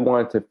really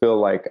wanted to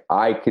feel like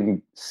I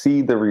can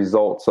see the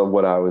results of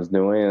what I was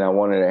doing, and I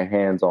wanted a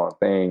hands-on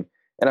thing.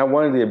 And I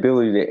wanted the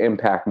ability to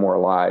impact more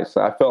lives.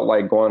 So I felt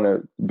like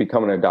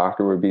becoming a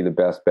doctor would be the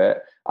best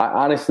bet. I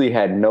honestly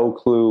had no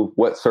clue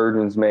what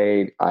surgeons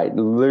made. I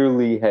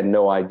literally had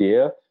no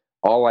idea.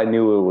 All I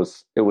knew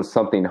it was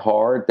something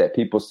hard that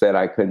people said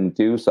I couldn't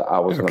do, so I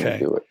was going to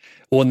do it.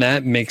 Well, and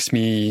that makes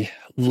me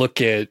look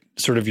at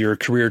sort of your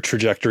career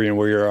trajectory and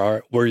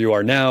where you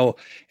are now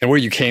and where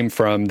you came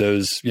from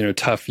those,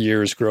 tough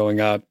years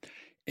growing up.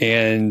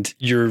 And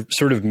you're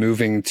sort of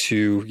moving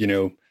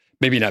to,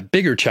 maybe not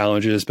bigger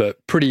challenges,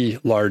 but pretty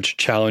large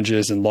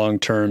challenges and long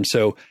term.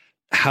 So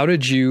how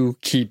did you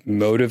keep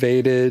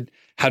motivated?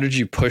 How did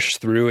you push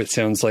through? It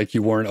sounds like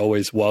you weren't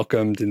always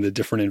welcomed in the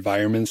different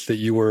environments that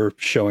you were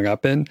showing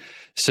up in.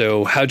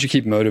 So how'd you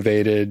keep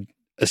motivated,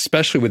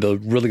 especially with the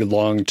really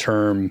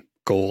long-term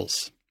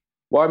goals?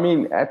 Well, I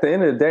mean, at the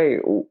end of the day,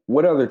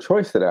 what other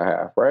choice did I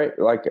have, right?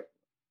 Like,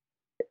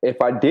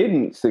 if I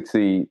didn't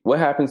succeed, what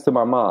happens to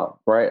my mom,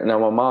 right? Now,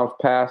 my mom's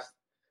passed,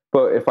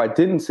 but if I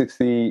didn't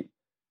succeed,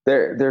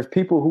 there's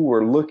people who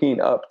were looking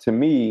up to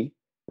me,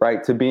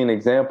 right, to be an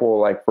example.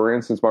 Like, for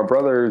instance, my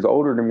brother who's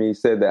older than me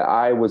said that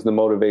I was the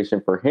motivation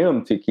for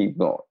him to keep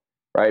going,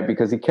 right?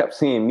 Because he kept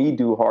seeing me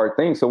do hard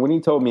things. So when he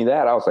told me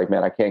that, I was like,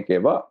 man, I can't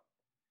give up.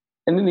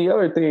 And then the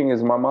other thing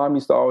is my mom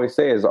used to always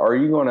say is, are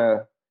you going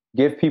to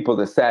give people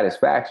the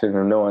satisfaction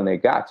of knowing they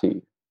got to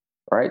you,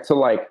 right? So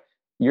like,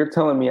 you're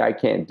telling me I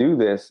can't do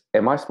this.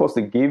 Am I supposed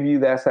to give you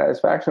that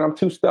satisfaction? I'm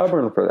too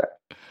stubborn for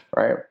that,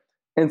 right?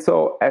 And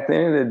so at the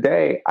end of the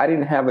day, I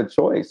didn't have a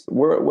choice.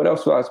 What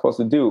else was I supposed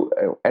to do?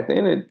 At the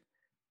end of it,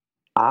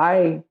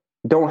 I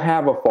don't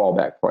have a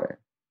fallback plan,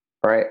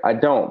 right? I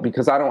don't,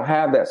 because I don't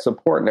have that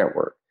support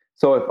network.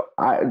 So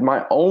if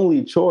my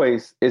only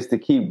choice is to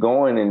keep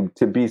going and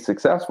to be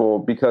successful,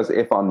 because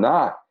if I'm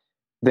not,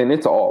 then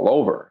it's all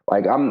over.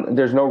 Like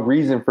there's no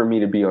reason for me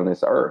to be on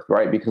this earth,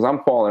 right? Because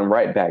I'm falling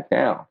right back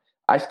down.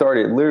 I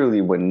started literally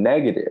with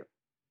negative.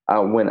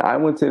 When I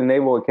went to the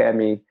Naval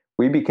Academy,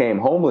 we became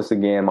homeless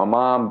again. My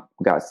mom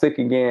got sick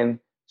again.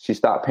 She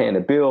stopped paying the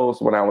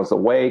bills when I was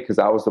away because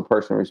I was the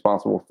person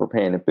responsible for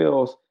paying the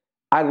bills.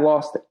 I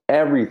lost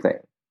everything.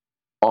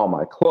 All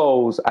my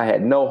clothes. I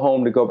had no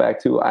home to go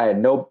back to. I had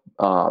no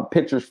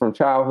pictures from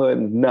childhood,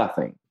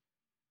 nothing.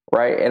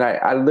 Right. And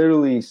I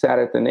literally sat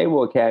at the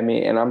Naval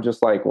Academy and I'm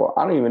just like, well,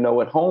 I don't even know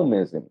what home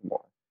is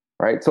anymore.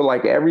 Right. So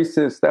like every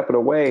step of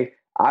the way,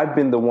 I've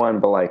been the one,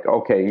 but like,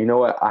 okay, you know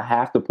what? I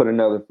have to put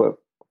another foot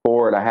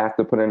forward. I have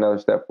to put another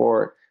step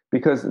forward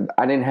because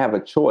I didn't have a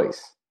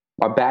choice.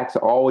 My back's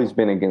always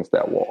been against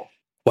that wall.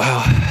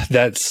 Wow,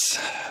 that's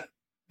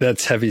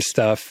heavy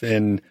stuff.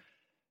 And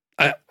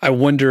I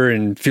wonder,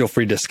 and feel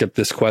free to skip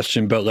this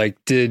question, but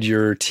like, did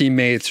your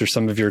teammates or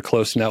some of your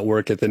close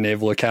network at the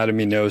Naval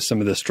Academy know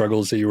some of the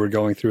struggles that you were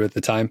going through at the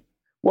time?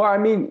 Well, I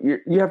mean,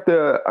 you have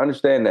to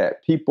understand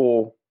that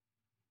people,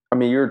 I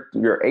mean,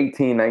 you're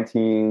 18,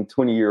 19,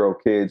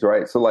 20-year-old kids,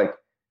 right? So like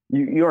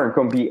you aren't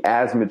going to be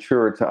as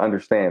mature to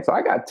understand. So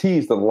I got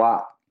teased a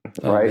lot,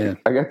 right? Man.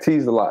 I got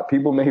teased a lot.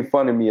 People made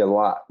fun of me a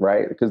lot,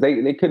 right? Because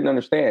they couldn't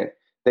understand.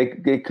 They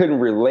couldn't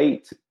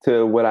relate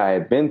to what I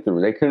had been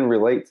through. They couldn't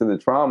relate to the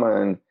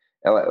trauma. And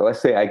let's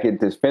say I get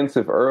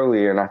defensive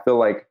earlier and I feel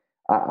like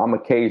I'm a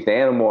caged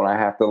animal and I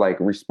have to like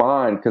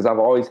respond because I've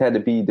always had to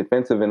be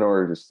defensive in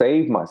order to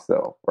save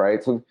myself,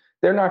 right? So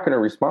they're not going to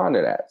respond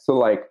to that. So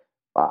like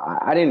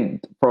I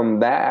didn't,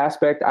 from that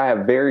aspect, I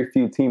have very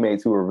few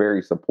teammates who are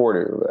very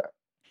supportive of that.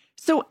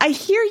 So I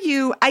hear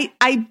you.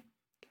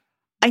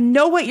 I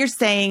know what you're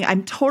saying.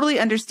 I'm totally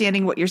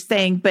understanding what you're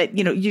saying, but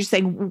you're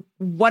saying,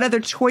 what other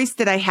choice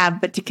did I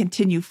have but to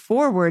continue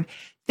forward?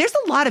 There's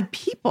a lot of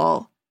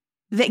people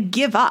that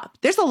give up.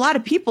 There's a lot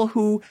of people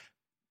who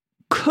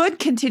could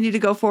continue to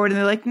go forward and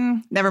they're like,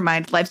 never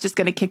mind. Life's just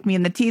going to kick me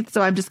in the teeth.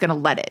 So I'm just going to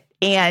let it.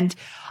 And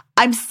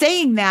I'm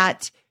saying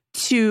that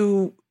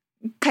to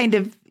kind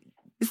of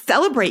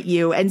celebrate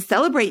you and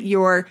celebrate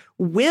your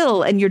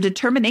will and your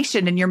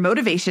determination and your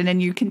motivation,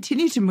 and you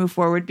continue to move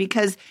forward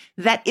because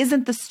that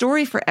isn't the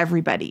story for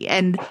everybody.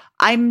 And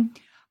I'm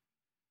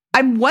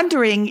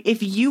wondering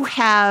if you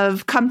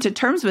have come to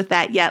terms with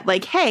that yet.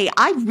 Like, hey,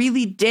 I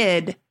really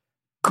did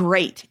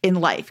great in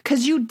life,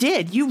 because you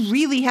did. You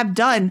really have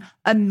done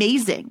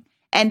amazing.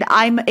 And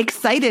I'm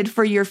excited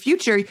for your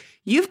future.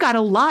 You've got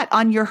a lot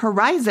on your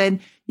horizon.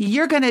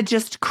 You're going to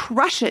just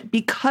crush it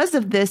because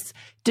of this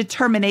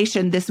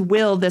determination, this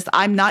will, this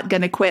I'm not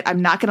going to quit.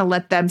 I'm not going to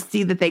let them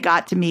see that they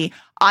got to me.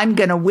 I'm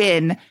going to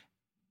win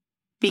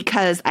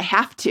because I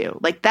have to.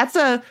 Like that's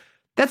a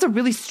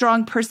really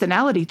strong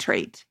personality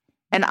trait.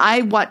 And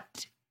I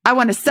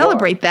want to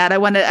celebrate that. I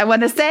want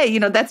to say,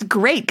 that's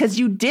great because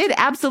you did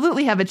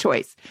absolutely have a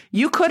choice.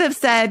 You could have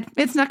said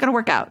it's not going to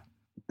work out.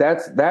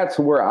 That's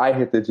where I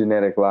hit the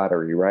genetic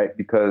lottery, right?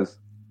 Because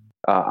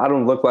I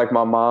don't look like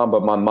my mom,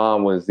 but my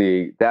mom was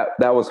that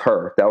was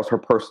her. That was her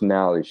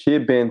personality. She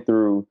had been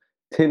through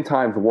 10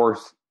 times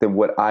worse than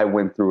what I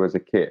went through as a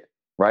kid,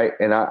 right?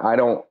 And I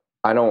don't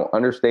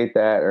understate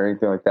that or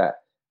anything like that.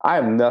 I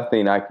have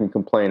nothing I can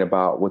complain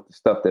about with the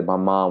stuff that my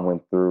mom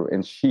went through,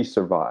 and she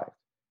survived.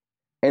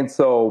 And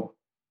so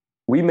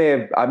I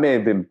may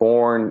have been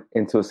born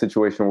into a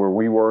situation where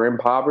we were in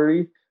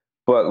poverty,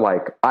 but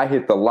like I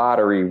hit the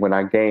lottery when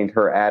I gained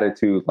her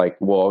attitude, like,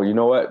 well, you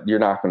know what? You're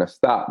not going to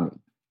stop me,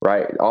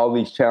 right? All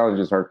these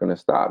challenges aren't going to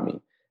stop me.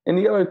 And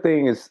the other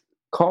thing is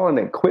calling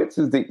it quits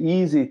is the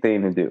easy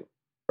thing to do,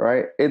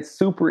 right? It's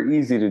super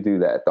easy to do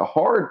that. The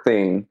hard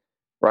thing,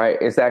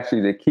 right, is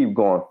actually to keep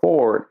going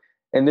forward.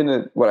 And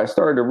then what I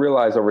started to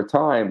realize over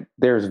time,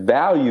 there's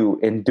value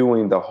in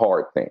doing the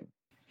hard thing.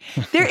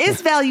 There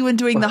is value in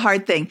doing the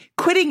hard thing.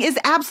 Quitting is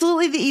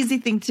absolutely the easy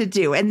thing to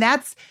do. And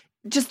that's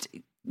just,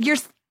 you're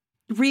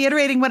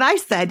reiterating what I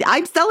said.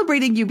 I'm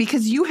celebrating you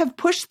because you have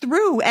pushed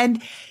through.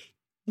 And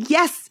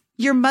yes,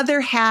 your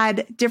mother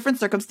had different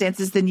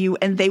circumstances than you,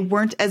 and they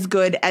weren't as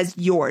good as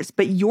yours.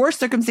 But your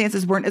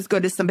circumstances weren't as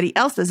good as somebody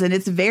else's. And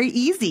it's very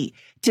easy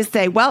to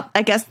say, well,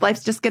 I guess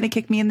life's just going to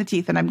kick me in the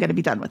teeth and I'm going to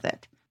be done with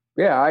it.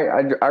 Yeah,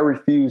 I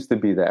refuse to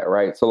be that,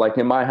 right? So like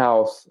in my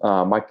house,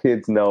 my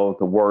kids know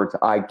the words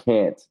 "I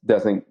can't"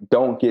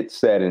 don't get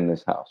said in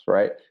this house,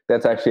 right?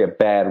 That's actually a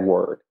bad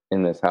word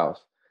in this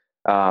house.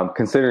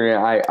 Considering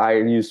I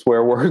use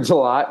swear words a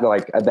lot,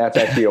 like that's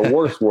actually a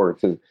worse word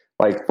to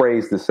like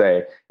phrase to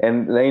say.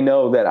 And they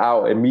know that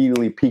I'll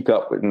immediately peek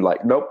up and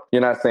like, nope,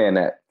 you're not saying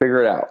that.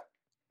 Figure it out,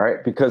 right?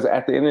 Because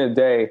at the end of the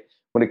day,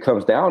 when it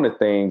comes down to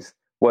things,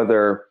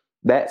 whether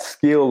that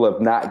skill of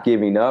not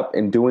giving up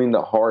and doing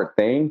the hard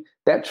thing,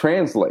 that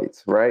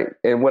translates, right?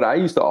 And what I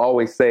used to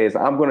always say is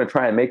I'm going to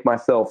try and make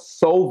myself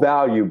so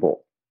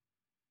valuable,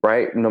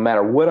 right? No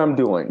matter what I'm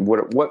doing,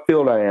 what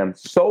field I am,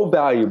 so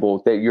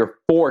valuable that you're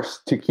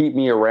forced to keep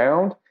me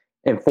around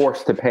and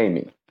forced to pay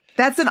me.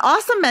 That's an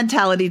awesome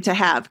mentality to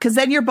have, because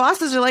then your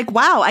bosses are like,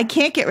 wow, I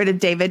can't get rid of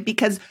David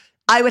because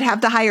I would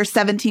have to hire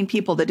 17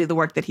 people to do the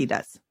work that he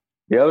does.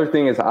 The other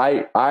thing is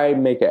I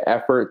make an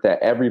effort that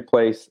every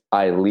place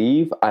I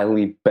leave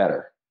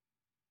better.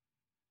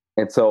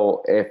 And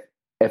so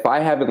if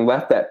I haven't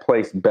left that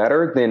place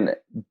better,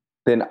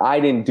 then I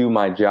didn't do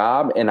my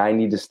job and I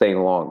need to stay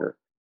longer.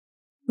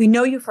 We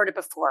know you've heard it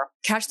before.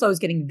 Cash flow is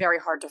getting very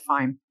hard to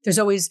find. There's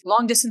always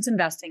long distance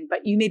investing,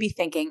 but you may be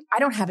thinking, I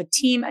don't have a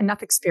team,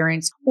 enough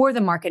experience, or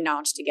the market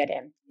knowledge to get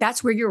in.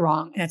 That's where you're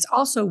wrong. And it's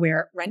also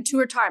where Rent to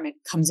Retirement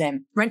comes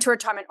in. Rent to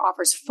Retirement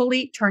offers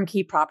fully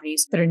turnkey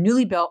properties that are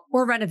newly built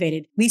or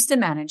renovated, leased and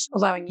managed,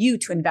 allowing you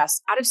to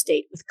invest out of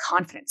state with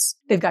confidence.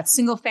 They've got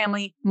single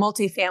family,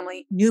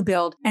 multifamily, new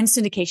build, and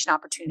syndication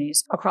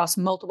opportunities across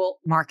multiple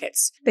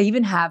markets. They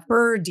even have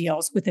BRRRR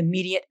deals with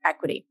immediate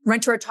equity.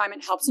 Rent to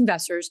Retirement helps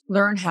investors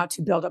learn how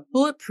to build a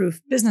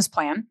bulletproof business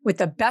plan with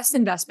the best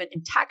investment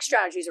and tax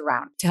strategies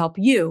around to help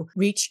you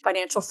reach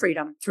financial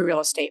freedom through real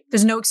estate.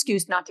 There's no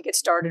excuse not to get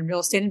started in real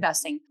estate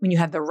investing when you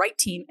have the right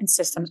team and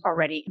systems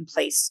already in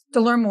place. To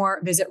learn more,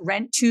 visit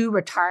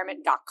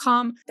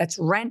rent2retirement.com. That's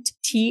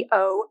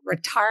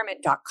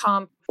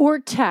rent2retirement.com. Or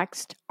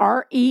text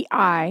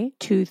REI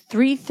to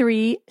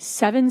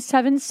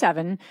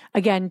 33777.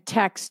 Again,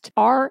 text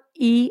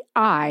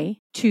REI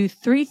to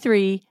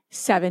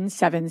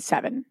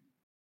 33777.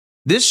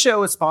 This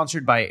show is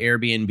sponsored by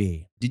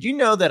Airbnb. Did you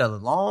know that a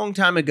long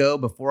time ago,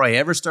 before I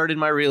ever started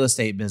my real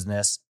estate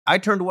business, I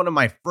turned one of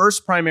my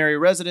first primary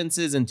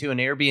residences into an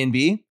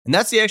Airbnb? And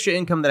that's the extra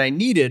income that I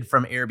needed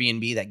from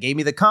Airbnb that gave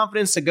me the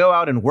confidence to go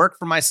out and work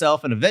for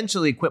myself and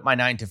eventually quit my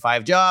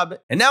 9-to-5 job.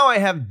 And now I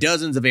have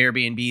dozens of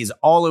Airbnbs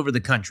all over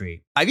the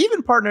country. I've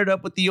even partnered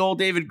up with the old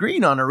David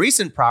Green on a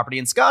recent property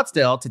in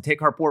Scottsdale to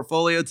take our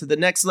portfolio to the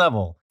next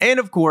level. And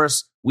of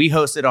course, we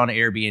host it on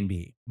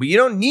Airbnb. But you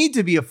don't need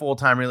to be a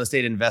full-time real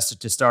estate investor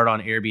to start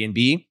on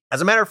Airbnb. As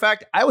a matter of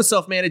fact, I was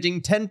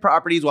self-managing 10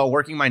 properties while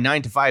working my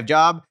 9-to-5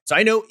 job, so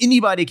I know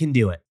anybody can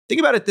do it. Think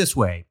about it this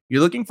way.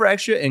 You're looking for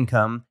extra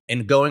income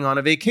and going on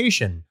a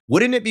vacation.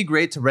 Wouldn't it be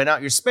great to rent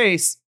out your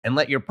space and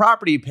let your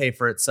property pay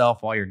for itself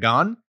while you're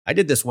gone? I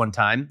did this one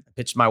time. I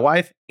pitched my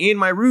wife and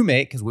my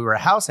roommate, because we were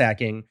house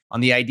hacking, on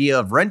the idea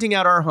of renting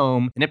out our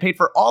home, and it paid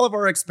for all of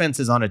our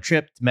expenses on a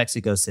trip to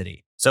Mexico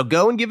City. So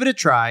go and give it a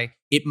try.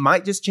 It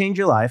might just change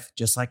your life,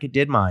 just like it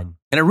did mine.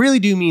 And I really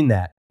do mean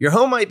that. Your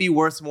home might be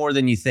worth more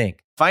than you think.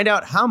 Find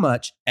out how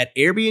much at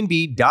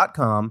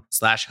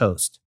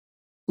airbnb.com/host.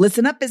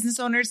 Listen up, business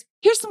owners.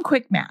 Here's some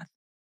quick math.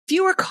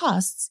 Fewer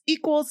costs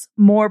equals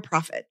more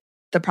profit.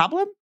 The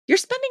problem? You're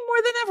spending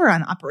more than ever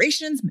on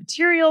operations,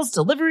 materials,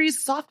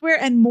 deliveries,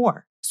 software, and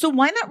more. So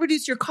why not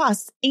reduce your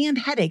costs and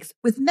headaches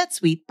with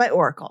NetSuite by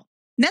Oracle?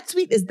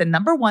 NetSuite is the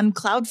 #1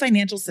 cloud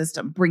financial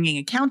system, bringing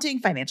accounting,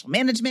 financial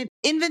management,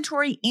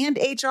 inventory, and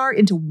HR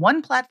into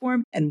one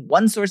platform and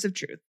one source of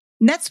truth.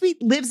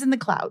 NetSuite lives in the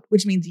cloud,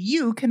 which means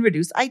you can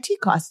reduce IT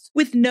costs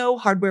with no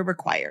hardware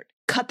required.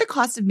 Cut the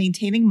cost of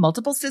maintaining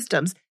multiple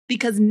systems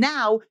because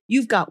now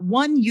you've got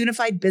one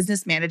unified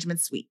business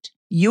management suite.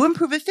 You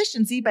improve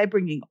efficiency by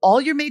bringing all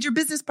your major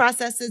business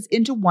processes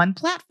into one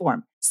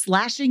platform,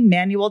 slashing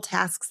manual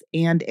tasks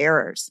and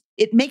errors.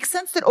 It makes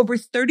sense that over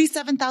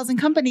 37,000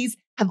 companies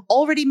have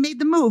already made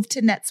the move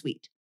to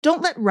NetSuite.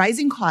 Don't let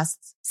rising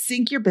costs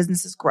sink your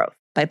business's growth.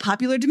 By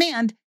popular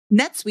demand,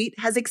 NetSuite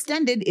has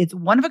extended its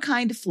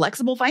one-of-a-kind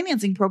flexible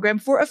financing program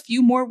for a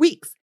few more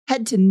weeks.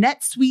 Head to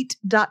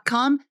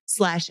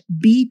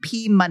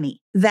netsuite.com/BPmoney.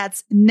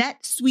 That's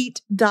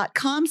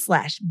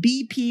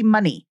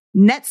netsuite.com/BPmoney.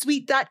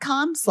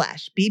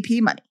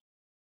 netsuite.com/BPmoney.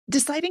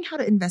 Deciding how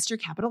to invest your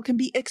capital can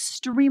be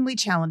extremely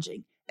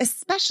challenging,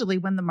 especially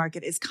when the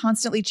market is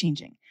constantly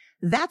changing.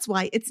 That's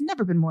why it's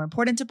never been more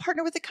important to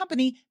partner with a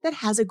company that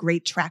has a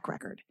great track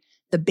record.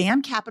 The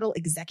BAM Capital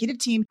executive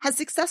team has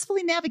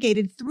successfully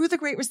navigated through the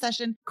Great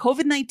Recession,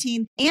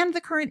 COVID-19, and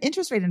the current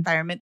interest rate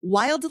environment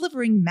while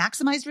delivering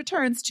maximized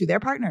returns to their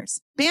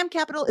partners. BAM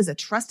Capital is a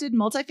trusted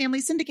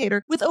multifamily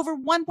syndicator with over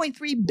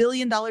 $1.3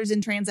 billion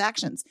in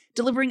transactions,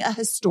 delivering a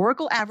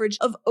historical average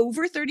of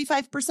over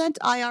 35%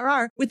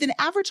 IRR with an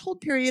average hold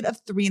period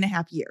of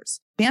 3.5 years.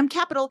 BAM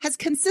Capital has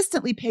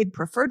consistently paid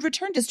preferred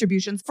return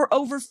distributions for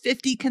over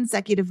 50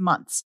 consecutive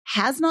months,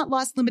 has not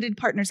lost limited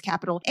partners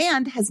capital,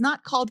 and has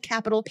not called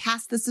capital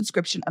past the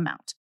subscription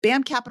amount.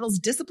 BAM Capital's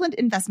disciplined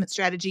investment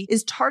strategy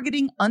is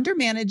targeting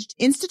undermanaged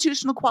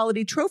institutional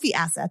quality trophy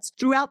assets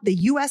throughout the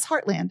U.S.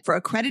 heartland for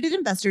accredited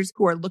investors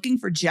who are looking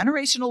for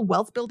generational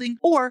wealth building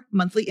or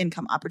monthly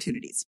income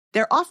opportunities.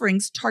 Their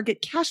offerings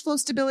target cash flow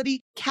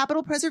stability,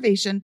 capital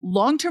preservation,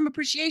 long-term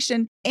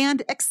appreciation,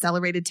 and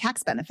accelerated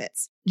tax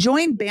benefits.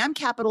 Join BAM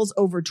Capital's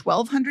over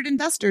 1,200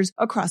 investors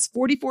across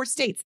 44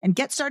 states and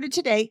get started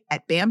today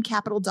at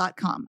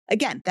bamcapital.com.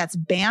 Again, that's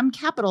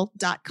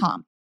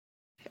bamcapital.com.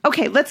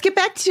 Okay, let's get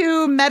back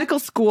to medical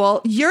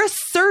school. You're a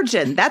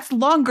surgeon. That's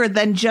longer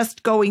than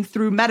just going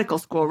through medical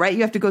school, right?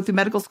 You have to go through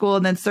medical school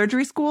and then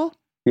surgery school?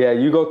 Yeah,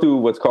 you go through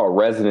what's called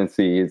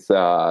residency. It's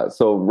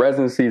so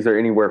residencies are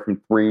anywhere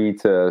from 3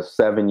 to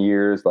 7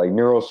 years. Like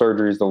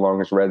neurosurgery is the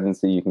longest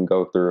residency you can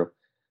go through.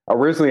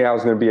 Originally, I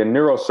was going to be a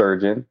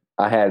neurosurgeon.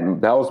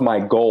 That was my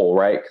goal,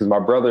 right? Because my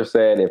brother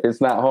said, if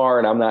it's not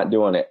hard, I'm not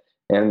doing it.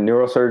 And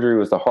neurosurgery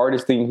was the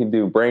hardest thing you can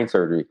do, brain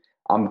surgery.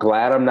 I'm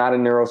glad I'm not a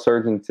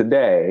neurosurgeon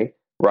today,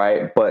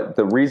 right? But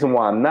the reason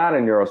why I'm not a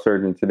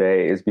neurosurgeon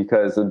today is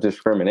because of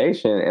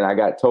discrimination. And I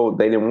got told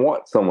they didn't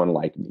want someone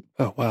like me.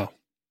 Oh, wow.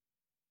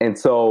 And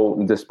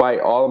so despite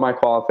all of my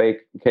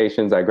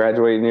qualifications, I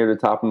graduated near the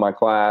top of my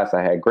class.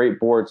 I had great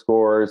board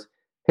scores.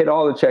 hit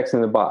all the checks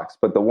in the box.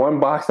 But the one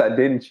box I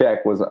didn't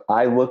check was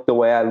I looked the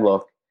way I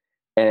look,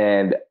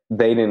 and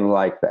they didn't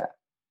like that.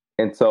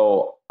 And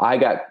so I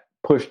got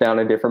pushed down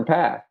a different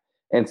path.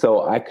 And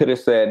so I could have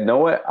said, know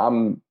what,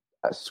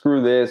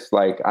 screw this.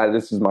 Like,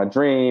 this is my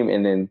dream.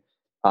 And then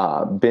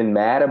been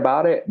mad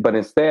about it. But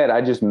instead,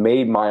 I just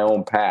made my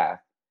own path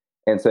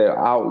and said,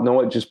 know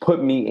what, just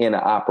put me in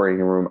an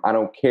operating room. I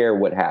don't care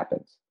what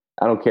happens.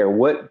 I don't care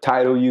what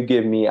title you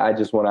give me. I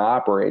just want to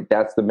operate.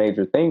 That's the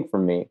major thing for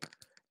me.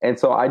 And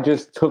so I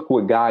just took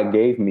what God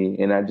gave me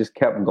and I just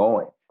kept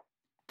going.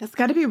 That's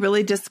got to be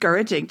really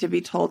discouraging to be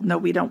told, no,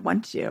 we don't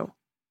want you.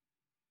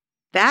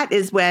 That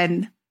is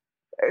when...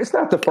 It's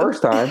not the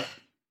first time.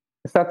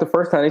 It's not the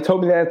first time. They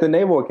told me that at the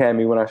Naval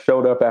Academy when I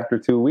showed up after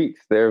 2 weeks.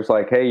 They was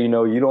like, hey, you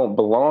don't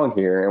belong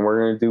here, and we're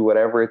going to do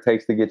whatever it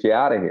takes to get you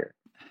out of here.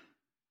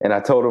 And I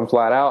told them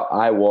flat out,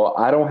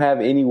 I don't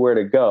have anywhere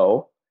to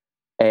go,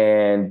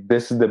 and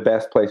this is the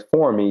best place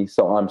for me,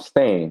 so I'm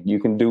staying. You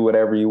can do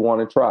whatever you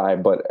want to try,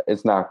 but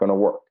it's not going to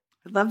work.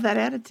 I love that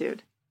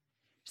attitude.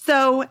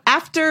 So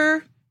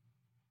after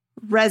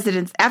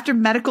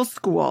medical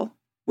school,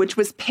 which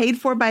was paid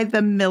for by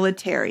the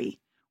military,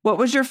 what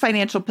was your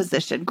financial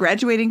position?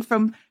 Graduating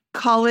from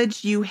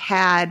college, you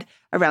had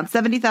around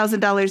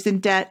 $70,000 in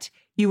debt.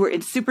 You were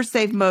in super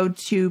save mode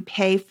to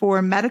pay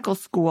for medical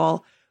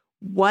school.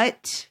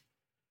 What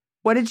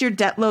did your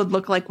debt load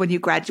look like when you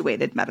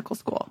graduated medical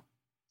school?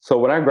 So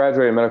when I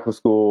graduated medical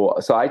school,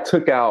 so I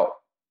took out,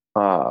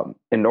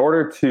 in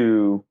order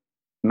to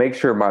make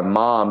sure my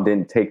mom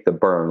didn't take the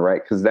burn,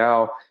 right? Because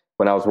now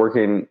when I was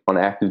working on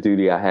active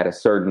duty, I had a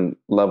certain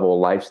level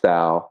of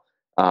lifestyle.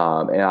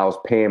 And I was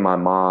paying my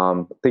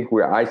mom,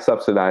 I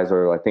subsidized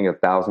her, I think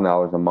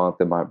 $1,000 a month,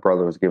 and my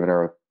brother was giving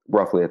her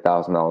roughly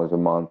 $1,000 a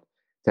month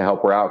to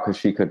help her out because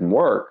she couldn't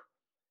work.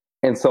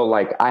 And so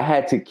like I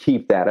had to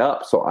keep that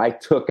up. So I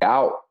took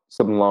out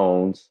some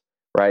loans,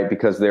 right?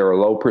 Because they were a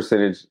low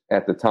percentage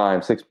at the time,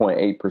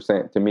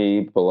 6.8% to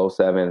me, below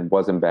 7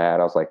 wasn't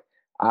bad. I was like,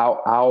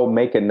 I'll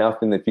make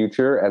enough in the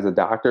future as a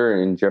doctor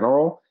in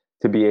general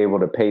to be able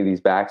to pay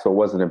these back. So it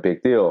wasn't a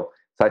big deal.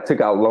 So I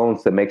took out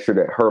loans to make sure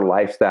that her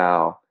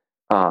lifestyle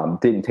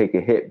didn't take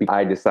a hit.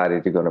 I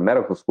decided to go to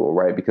medical school,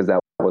 right? Because that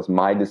was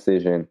my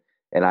decision.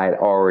 And I had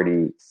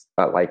already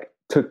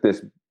took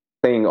this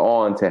thing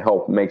on to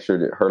help make sure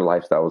that her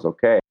lifestyle was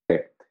okay.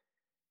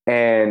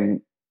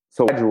 And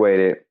so I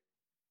graduated,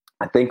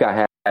 I think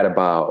I had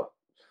about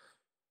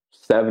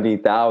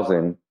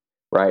 70,000,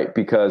 right?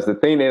 Because the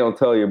thing they don't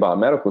tell you about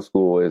medical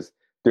school is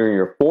during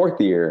your fourth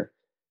year,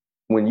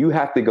 when you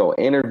have to go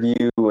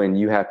interview and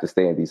you have to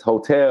stay in these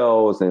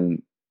hotels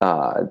and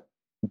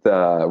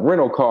the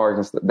rental cars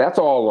and stuff, that's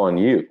all on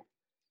you,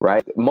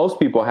 right? Most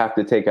people have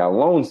to take out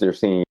loans their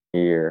senior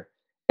year,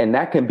 and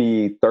that can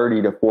be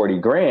 30 to 40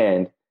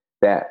 grand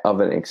of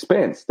an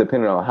expense,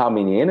 depending on how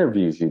many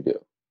interviews you do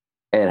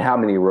and how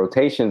many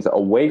rotations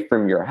away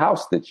from your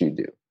house that you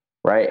do,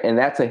 right? And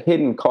that's a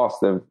hidden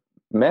cost of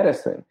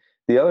medicine.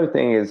 The other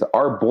thing is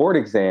our board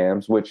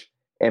exams, which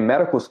in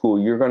medical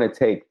school, you're going to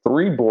take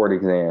 3 board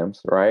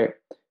exams, right?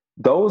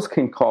 Those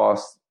can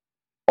cost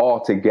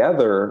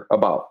altogether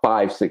about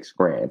 5-6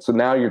 grand. So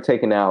now you're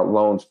taking out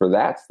loans for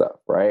that stuff,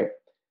 right?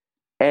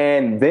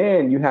 And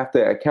then you have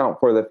to account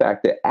for the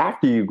fact that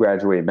after you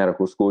graduate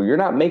medical school, you're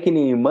not making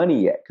any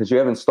money yet because you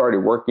haven't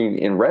started working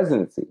in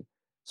residency.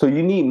 So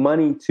you need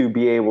money to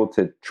be able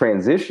to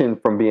transition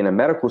from being a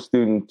medical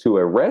student to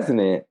a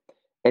resident,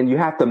 and you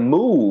have to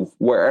move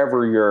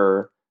wherever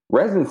your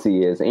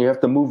residency is, and you have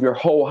to move your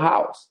whole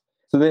house.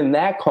 So then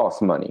that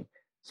costs money.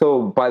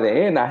 So by the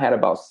end, I had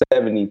about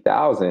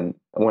 70,000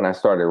 when I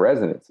started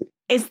residency.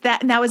 Is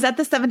that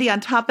the 70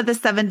 on top of the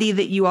 70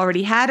 that you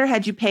already had, or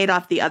had you paid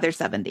off the other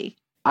 70?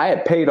 I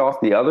had paid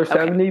off the other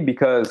 70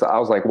 because I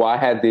was like, well, I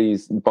had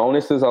these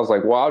bonuses. I was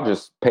like, well, I'll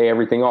just pay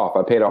everything off.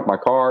 I paid off my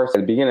cars.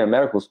 At the beginning of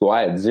medical school,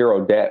 I had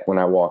 0 debt when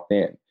I walked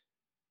in.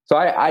 So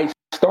I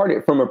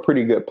started from a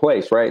pretty good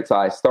place, right? So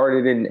I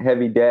started in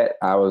heavy debt.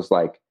 I was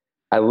like,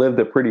 I lived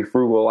a pretty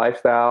frugal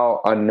lifestyle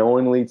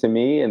unknowingly to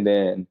me. And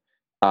then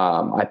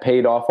I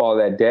paid off all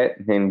that debt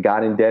and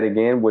got in debt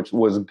again, which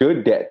was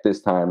good debt this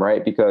time,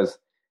 right? Because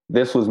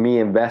this was me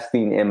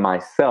investing in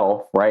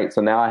myself, right?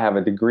 So now I have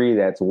a degree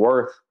that's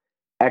worth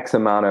X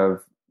amount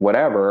of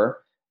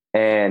whatever.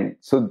 And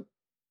so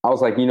I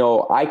was like,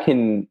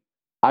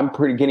 I'm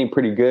getting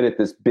pretty good at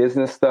this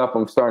business stuff.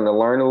 I'm starting to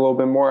learn a little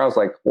bit more. I was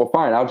like, well,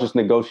 fine, I'll just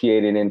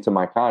negotiate it into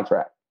my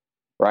contract,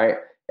 right?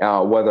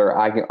 Whether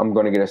I'm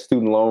going to get a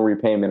student loan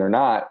repayment or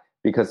not.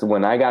 Because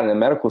when I got into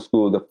medical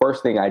school, the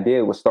first thing I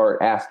did was start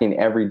asking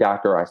every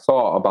doctor I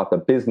saw about the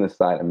business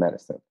side of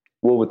medicine.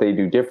 What would they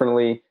do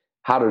differently?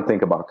 How to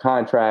think about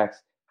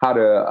contracts? How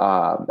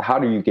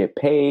do you get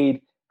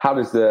paid? How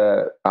does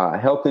the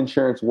health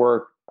insurance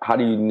work? How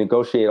do you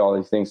negotiate all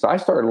these things? So I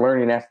started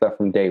learning that stuff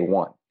from day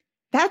one.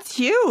 That's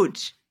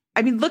huge.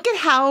 I mean, look at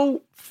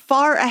how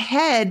far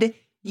ahead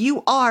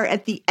you are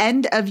at the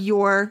end of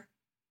your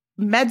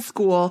med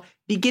school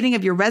beginning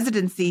of your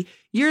residency,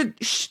 you're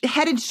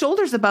head and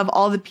shoulders above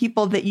all the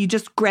people that you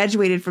just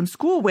graduated from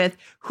school with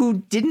who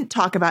didn't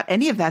talk about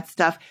any of that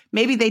stuff.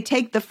 Maybe they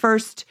take the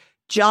first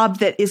job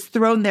that is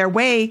thrown their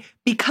way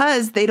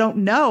because they don't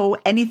know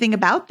anything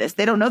about this.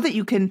 They don't know that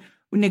you can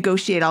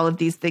negotiate all of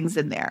these things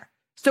in there.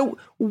 So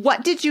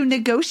what did you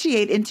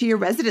negotiate into your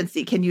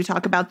residency? Can you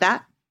talk about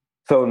that?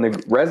 So in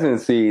the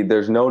residency,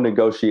 there's no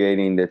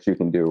negotiating that you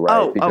can do,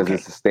 right? Because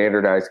it's a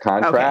standardized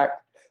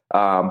contract.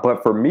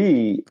 But for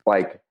me,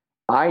 like,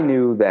 I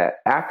knew that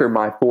after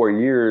my 4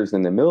 years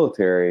in the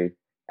military,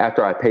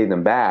 after I paid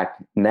them back,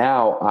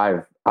 now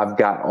I've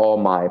got all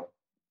my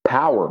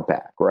power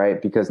back,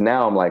 right? Because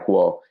now I'm like,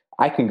 well,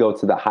 I can go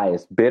to the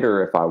highest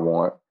bidder if I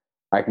want.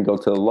 I can go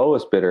to the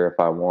lowest bidder if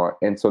I want.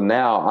 And so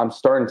now I'm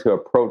starting to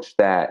approach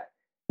that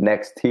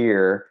next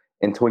tier.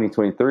 In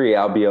 2023,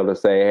 I'll be able to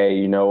say, hey,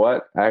 you know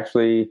what?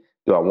 Actually,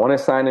 do I want to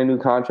sign a new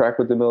contract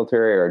with the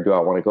military, or do I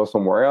want to go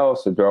somewhere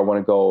else, or do I want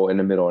to go in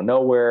the middle of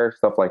nowhere,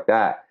 stuff like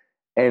that.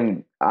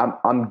 And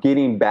I'm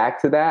getting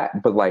back to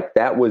that, but like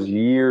that was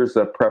years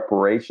of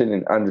preparation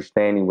and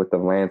understanding what the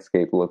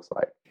landscape looks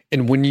like.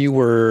 And when you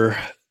were,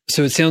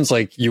 so it sounds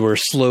like you were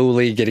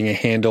slowly getting a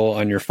handle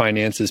on your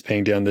finances,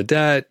 paying down the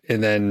debt,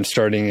 and then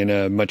starting in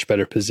a much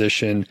better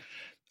position.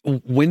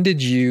 When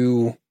did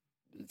you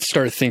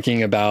start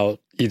thinking about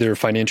either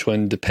financial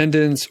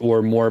independence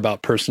or more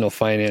about personal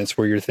finance,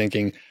 where you're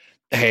thinking,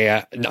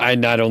 hey, I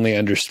not only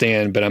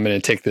understand, but I'm going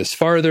to take this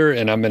farther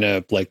and I'm going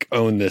to like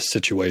own this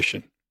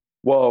situation?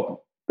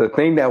 Well, the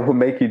thing that will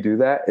make you do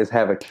that is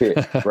have a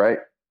kid, right?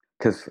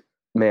 Because,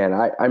 man,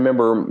 I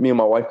remember me and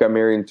my wife got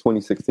married in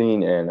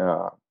 2016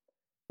 and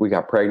we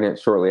got pregnant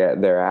shortly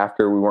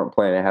thereafter. We weren't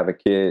planning to have a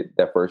kid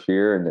that first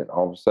year. And then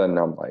all of a sudden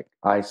I'm like,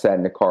 I sat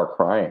in the car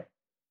crying,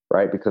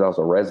 right? Because I was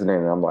a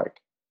resident and I'm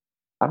like,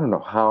 I don't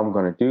know how I'm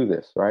going to do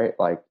this, right?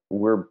 Like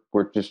we're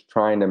just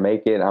trying to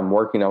make it. I'm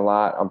working a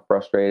lot. I'm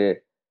frustrated.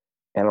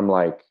 And I'm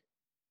like,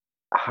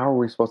 how are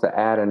we supposed to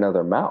add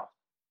another mouth?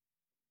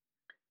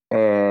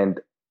 And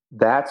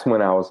that's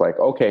when I was like,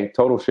 okay,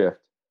 total shift.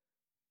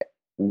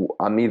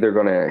 I'm either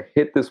going to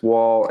hit this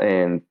wall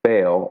and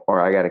fail,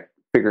 or I got to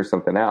figure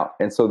something out.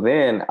 And so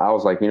then I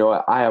was like, you know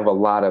what? I have a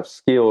lot of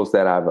skills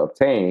that I've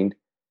obtained.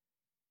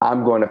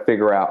 I'm going to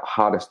figure out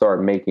how to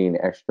start making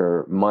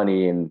extra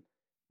money. And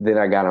then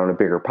I got on a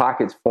Bigger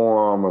Pockets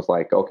forum. I was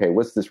like, okay,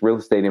 what's this real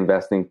estate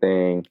investing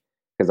thing?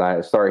 Because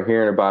I started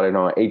hearing about it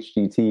on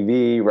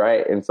HGTV,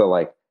 right? And so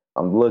like,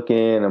 I'm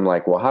looking, I'm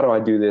like, well, how do I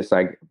do this?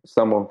 I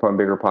stumbled upon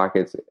Bigger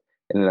Pockets.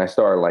 And then I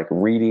started like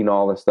reading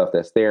all the stuff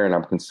that's there, and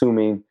I'm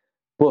consuming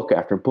book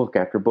after book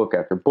after book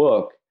after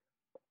book.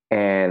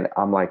 And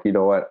I'm like, you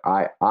know what?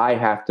 I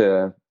have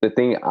to, the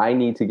thing I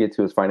need to get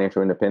to is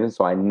financial independence.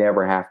 So I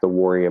never have to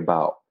worry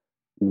about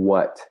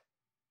what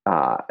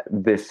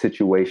this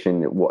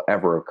situation will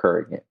ever occur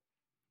again.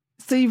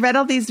 So you read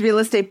all these real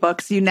estate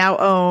books. You now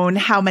own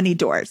how many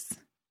doors?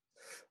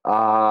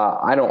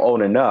 I don't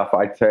own enough,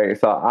 I tell you.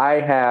 So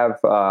I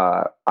have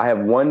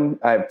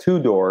two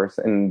doors,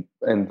 and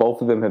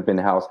both of them have been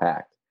house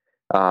hacked.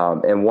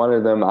 And one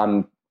of them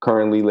I'm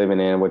currently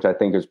living in, which I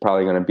think is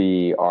probably going to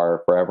be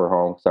our forever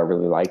home because I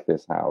really like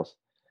this house.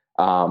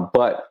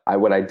 But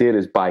what I did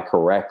is buy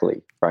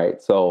correctly, right?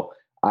 So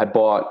I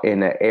bought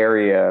in an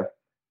area.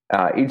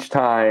 Each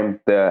time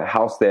the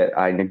house that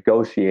I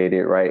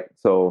negotiated, right?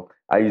 So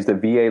I used a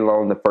VA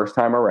loan the first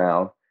time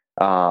around,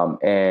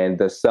 and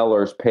the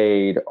sellers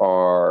paid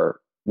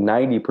our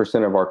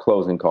 90% of our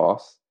closing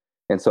costs.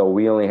 And so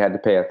we only had to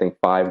pay, I think,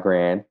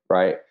 $5,000,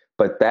 right?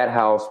 But that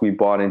house we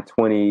bought in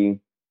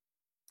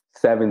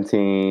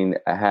 2017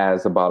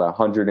 has about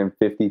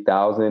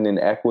 150,000 in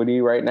equity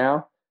right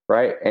now,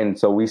 right? And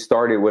so we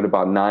started with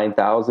about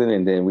 9,000,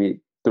 and then we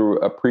through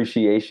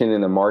appreciation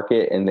in the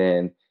market, and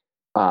then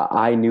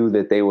I knew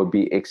that they would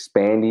be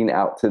expanding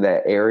out to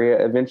that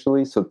area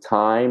eventually. So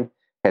time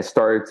has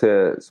started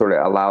to sort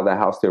of allow that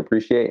house to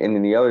appreciate. And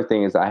then the other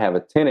thing is I have a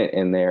tenant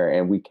in there,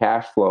 and we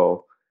cash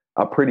flow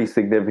a pretty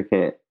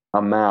significant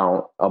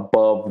amount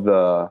above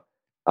the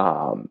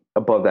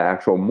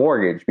actual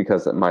mortgage,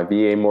 because my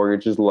VA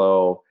mortgage is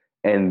low,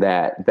 and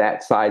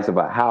that size of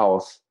a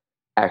house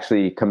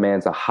actually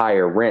commands a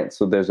higher rent.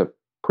 So there's a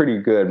pretty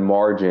good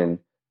margin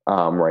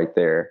right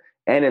there.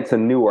 And it's a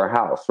newer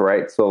house,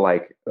 right? So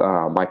like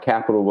my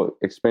capital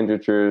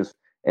expenditures,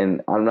 and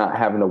I'm not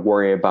having to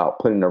worry about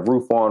putting a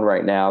roof on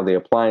right now. The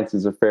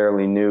appliances are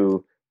fairly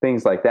new,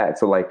 things like that.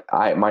 So like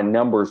my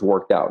numbers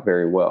worked out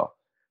very well.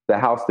 The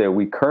house that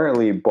we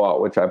currently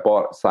bought, which I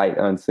bought sight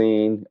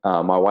unseen,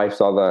 my wife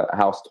saw the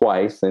house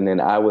twice, and then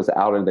I was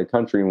out of the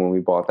country when we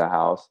bought the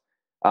house.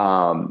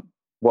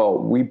 Well,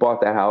 we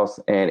bought the house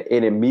and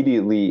it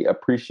immediately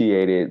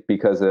appreciated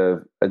because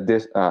of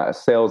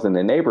sales in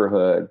the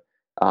neighborhood.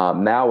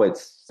 Now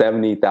it's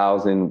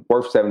 $70,000,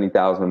 worth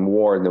 $70,000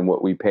 more than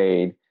what we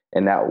paid,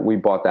 and that we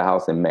bought the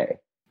house in May.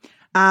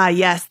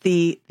 Yes,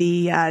 the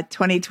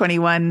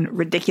 2021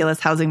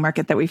 ridiculous housing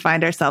market that we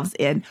find ourselves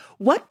in.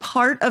 What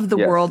part of the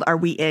world are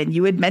we in?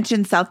 You had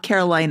mentioned South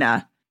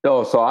Carolina.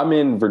 No, so I'm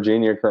in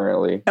Virginia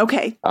currently.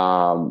 Okay.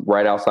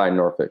 Right outside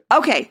Norfolk.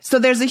 Okay. So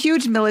there's a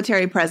huge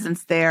military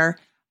presence there.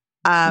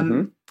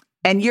 And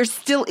you're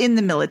still in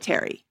the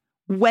military.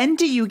 When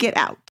do you get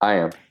out? I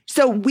am.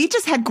 So we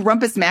just had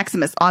Grumpus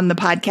Maximus on the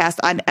podcast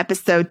on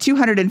episode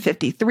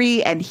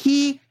 253, and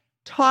he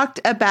talked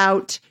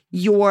about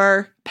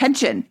your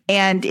pension.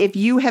 And if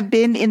you have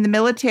been in the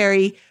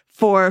military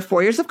for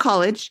 4 years of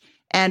college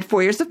and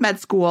 4 years of med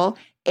school,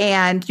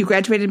 and you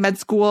graduated med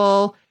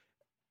school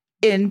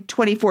in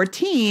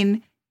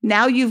 2014,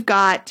 now you've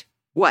got,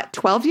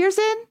 12 years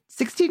in?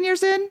 16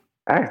 years in?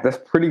 That's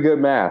pretty good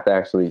math,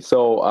 actually.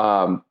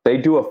 So they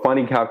do a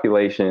funny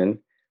calculation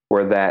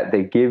where that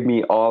they give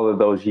me all of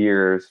those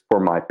years for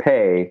my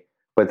pay,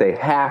 but they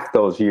half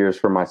those years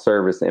for my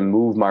service and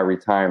move my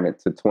retirement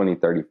to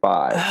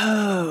 2035.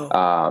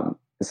 Oh.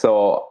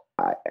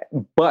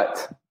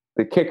 But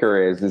the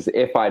kicker is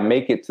if I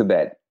make it to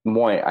that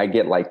point, I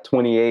get like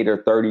 28 or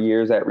 30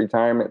 years at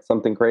retirement,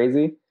 something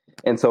crazy.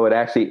 And so it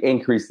actually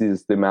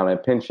increases the amount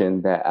of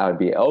pension that I would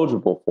be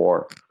eligible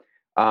for.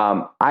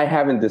 I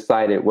haven't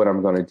decided what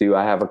I'm going to do.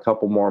 I have a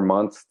couple more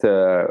months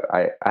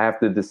I have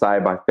to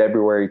decide by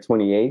February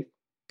 28th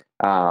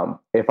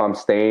if I'm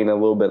staying a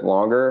little bit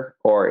longer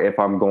or if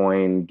I'm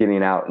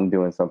getting out and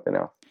doing something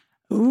else.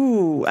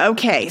 Ooh,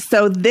 okay.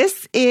 So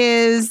this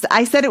is,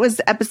 I said it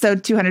was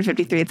episode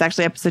 253. It's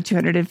actually episode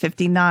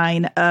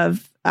 259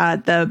 of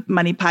the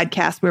Money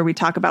Podcast, where we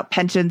talk about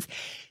pensions.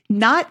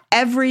 Not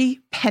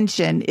every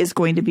pension is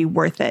going to be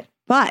worth it.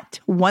 But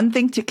one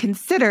thing to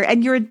consider,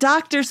 and you're a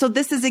doctor, so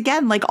this is,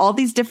 again, like all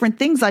these different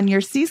things on your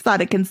seesaw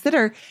to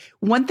consider.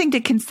 One thing to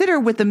consider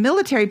with the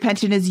military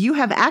pension is you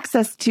have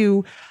access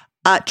to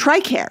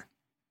TRICARE,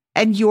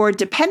 and your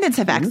dependents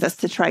have access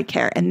to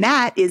TRICARE. And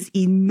that is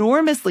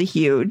enormously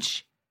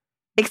huge,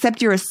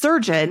 except you're a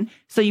surgeon,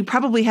 so you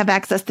probably have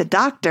access to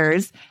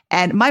doctors.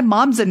 And my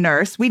mom's a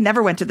nurse. We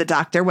never went to the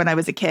doctor when I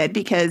was a kid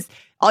because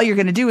all you're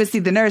going to do is see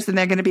the nurse and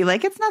they're going to be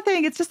like, it's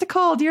nothing. It's just a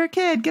cold. You're a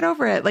kid. Get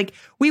over it. Like,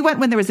 we went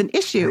when there was an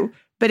issue,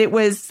 but it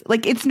was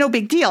like, it's no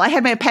big deal. I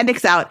had my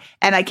appendix out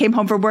and I came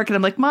home from work and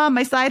I'm like, Mom,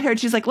 my side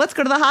hurts. She's like, let's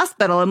go to the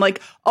hospital. I'm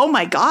like, oh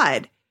my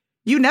God,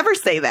 you never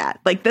say that.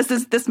 Like,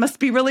 this must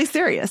be really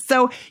serious.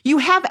 So you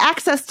have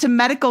access to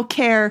medical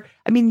care.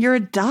 I mean, you're a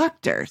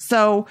doctor.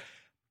 So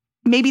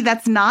maybe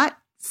that's not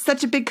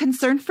such a big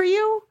concern for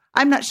you.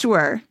 I'm not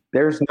sure.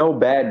 There's no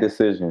bad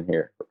decision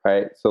here,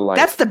 right? So like,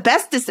 that's the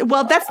best.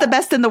 Well, that's the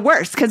best and the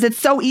worst, because it's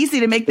so easy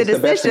to make the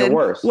decision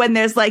when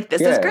there's like,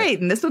 this is great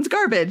and this one's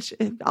garbage.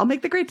 I'll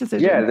make the great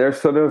decision. Yeah,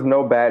 there's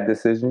no bad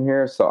decision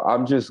here. So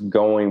I'm just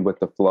going with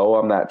the flow.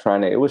 I'm not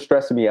trying to. It was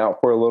stressing me out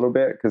for a little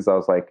bit because I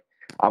was like,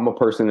 I'm a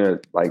person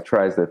that like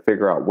tries to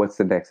figure out what's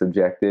the next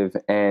objective,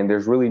 and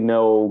there's really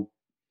no.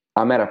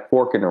 I'm at a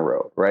fork in the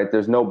road, right?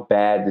 There's no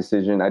bad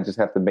decision. I just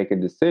have to make a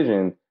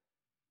decision.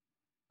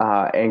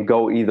 And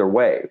go either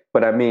way.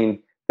 But I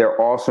mean,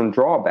 there are some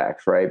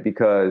drawbacks, right?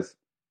 Because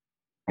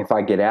if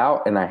I get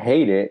out and I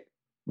hate it,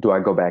 do I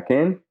go back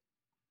in?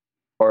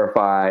 Or if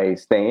I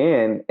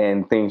stay in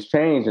and things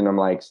change and I'm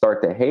like,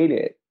 start to hate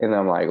it. And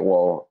I'm like,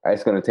 well,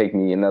 it's going to take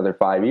me another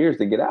 5 years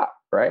to get out,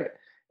 right?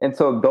 And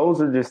so those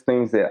are just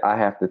things that I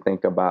have to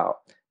think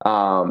about.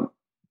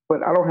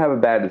 But I don't have a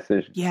bad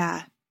decision.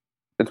 Yeah.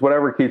 It's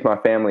whatever keeps my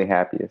family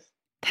happiest.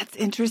 That's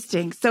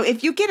interesting. So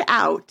if you get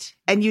out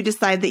and you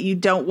decide that you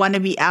don't want to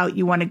be out,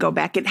 you want to go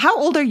back in. How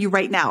old are you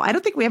right now? I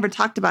don't think we ever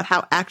talked about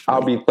how actually.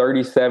 I'll be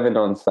 37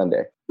 on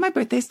Sunday. My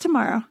birthday's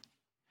tomorrow.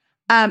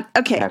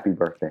 Okay. Happy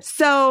birthday.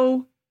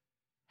 So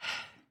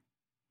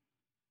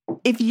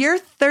if you're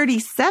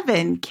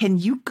 37, can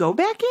you go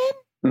back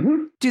in?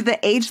 Mm-hmm. Do the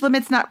age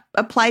limits not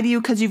apply to you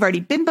because you've already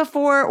been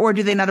before, or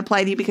do they not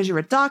apply to you because you're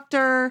a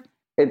doctor?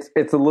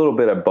 It's a little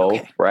bit of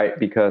both, right?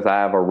 Because I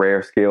have a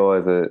rare skill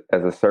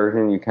as a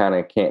surgeon. You kind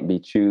of can't be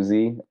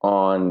choosy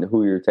on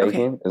who you're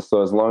taking. Okay.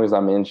 So as long as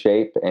I'm in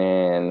shape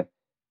and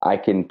I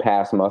can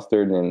pass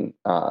muster, then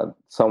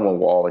someone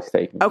will always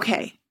take me.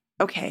 Okay.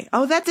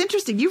 Oh, that's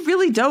interesting. You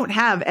really don't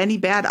have any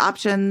bad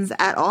options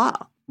at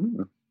all.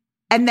 Mm.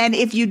 And then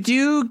if you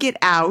do get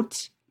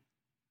out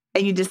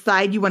and you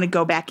decide you want to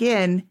go back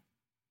in,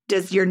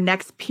 does your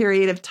next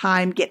period of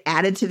time get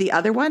added to the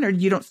other one, or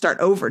you don't start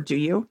over, do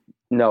you?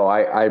 No,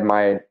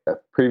 my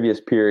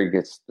previous period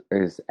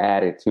is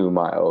added to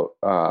my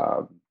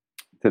to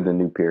the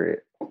new period.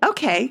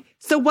 Okay,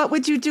 so what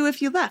would you do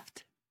if you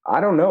left? I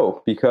don't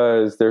know,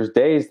 because there's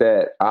days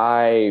that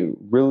I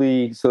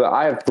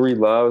have 3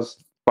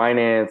 loves: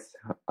 finance,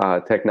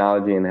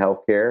 technology, and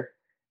healthcare,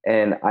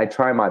 and I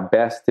try my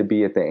best to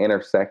be at the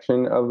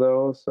intersection of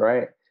those,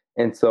 right?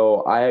 And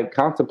so I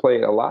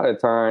contemplate a lot of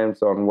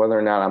times on whether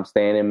or not I'm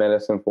staying in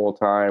medicine full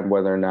time,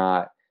 whether or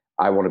not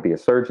I want to be a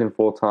surgeon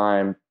full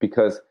time,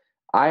 because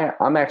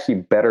I'm actually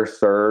better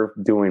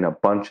served doing a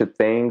bunch of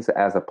things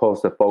as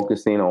opposed to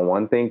focusing on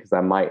one thing, because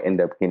I might end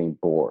up getting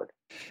bored.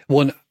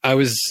 Well, I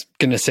was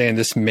going to say, and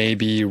this may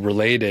be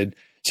related.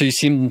 So you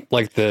seem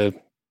like the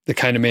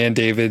kind of man,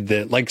 David,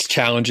 that likes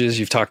challenges.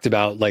 You've talked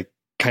about like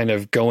kind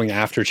of going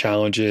after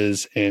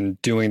challenges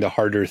and doing the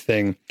harder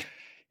thing.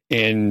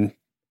 And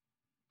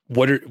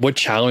what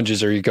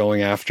challenges are you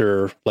going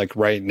after? Like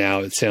right now,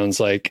 it sounds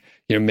like,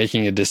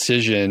 making a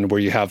decision where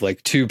you have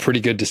like two pretty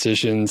good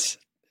decisions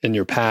in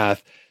your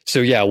path. So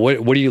yeah, what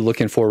are you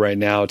looking for right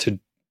now to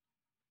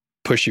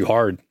push you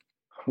hard?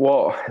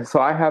 Well,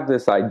 so I have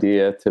this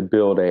idea to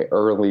build a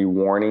early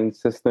warning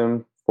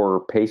system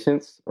for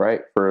patients, right?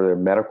 For their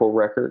medical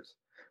records,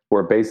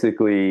 where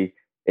basically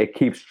it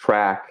keeps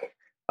track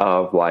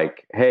of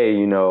like, hey,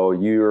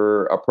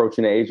 you're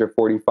approaching the age of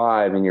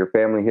 45 and your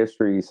family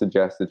history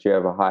suggests that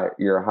you're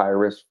a high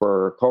risk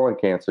for colon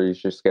cancer. You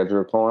should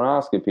schedule a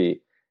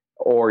colonoscopy.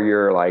 Or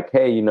you're like,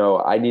 hey,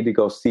 I need to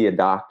go see a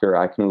doctor.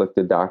 I can look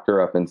the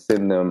doctor up and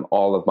send them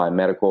all of my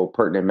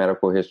pertinent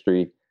medical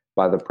history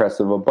by the press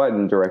of a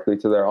button directly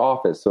to their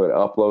office. So it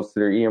uploads to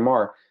their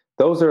EMR.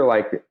 Those are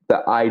like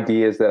the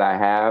ideas that I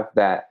have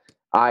that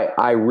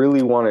I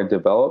really want to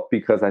develop,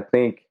 because I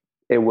think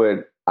it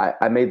would,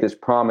 I made this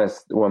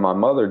promise when my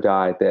mother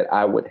died that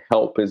I would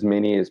help as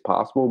many as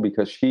possible,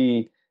 because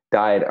she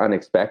died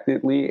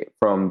unexpectedly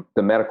from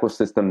the medical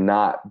system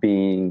not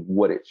being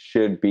what it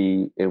should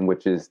be, in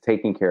which is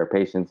taking care of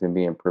patients and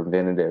being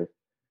preventative.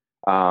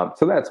 So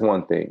that's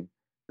one thing.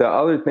 The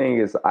other thing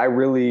is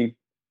I'm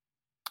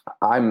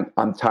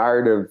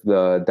tired of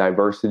the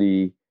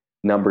diversity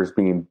numbers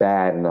being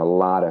bad in a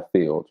lot of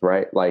fields,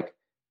 right? Like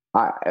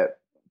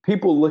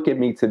people look at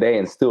me today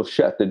and still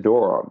shut the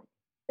door on me.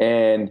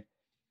 And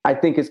I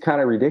think it's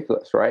kind of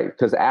ridiculous, right?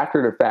 Because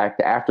after the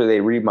fact, after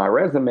they read my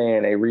resume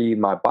and they read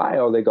my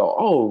bio, they go,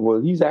 oh, well,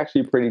 he's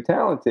actually pretty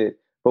talented.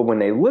 But when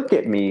they look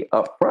at me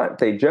up front,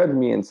 they judge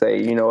me and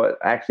say, you know what,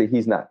 actually,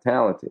 he's not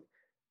talented.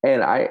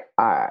 And I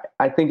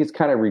think it's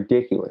kind of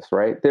ridiculous,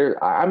 right?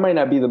 I might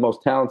not be the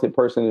most talented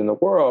person in the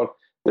world.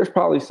 There's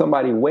probably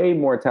somebody way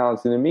more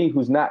talented than me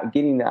who's not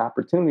getting the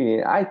opportunity.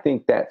 And I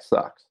think that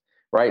sucks.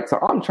 Right. So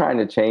I'm trying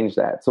to change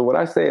that. So what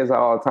I say is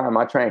all the time,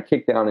 I try and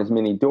kick down as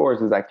many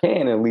doors as I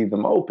can and leave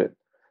them open.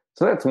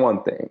 So that's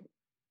one thing.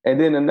 And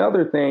then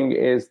another thing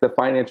is the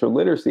financial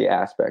literacy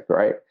aspect,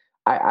 right?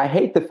 I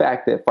hate the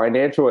fact that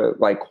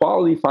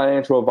quality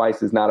financial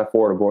advice is not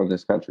affordable in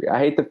this country. I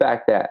hate the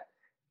fact that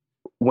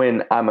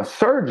when I'm a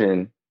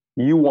surgeon,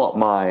 you want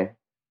my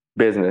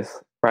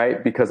business,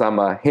 right? Because I'm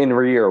a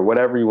Henry or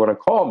whatever you want to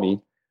call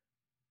me.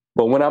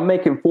 But when I'm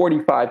making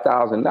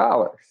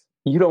 $45,000,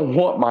 you don't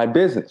want my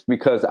business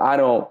because I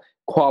don't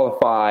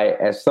qualify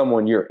as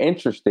someone you're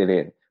interested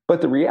in.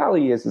 But the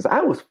reality is I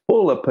was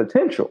full of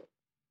potential,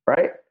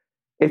 right?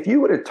 If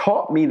you would have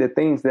taught me the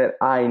things that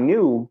I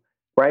knew,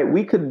 right,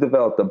 we could have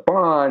developed a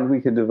bond,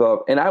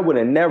 and I would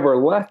have never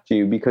left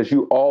you because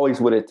you always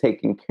would have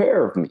taken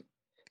care of me.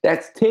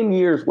 That's 10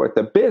 years worth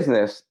of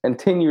business and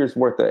 10 years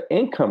worth of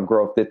income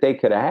growth that they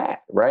could have had,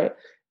 right?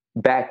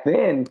 Back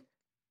then,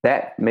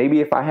 that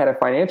maybe if I had a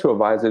financial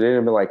advisor,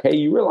 they'd be like, hey,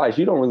 you realize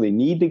you don't really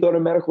need to go to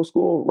medical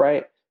school,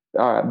 right?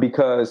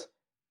 Because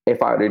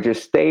if I would have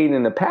just stayed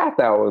in the path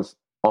I was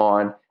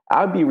on,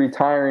 I'd be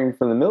retiring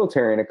from the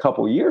military in a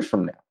couple of years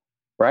from now,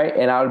 right?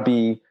 And I would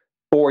be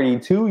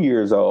 42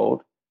 years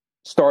old,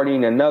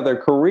 starting another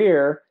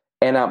career,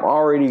 and I'm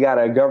already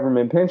got a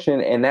government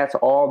pension, and that's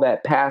all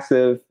that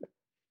passive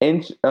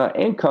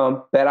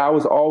income that I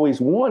was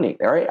always wanting,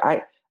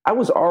 right? I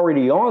was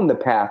already on the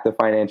path to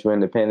financial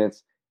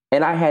independence,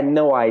 and I had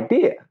no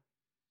idea,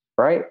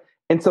 right?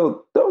 And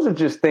so those are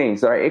just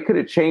things, right? It could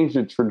have changed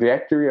the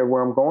trajectory of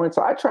where I'm going.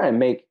 So I try and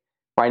make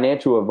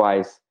financial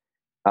advice,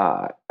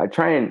 I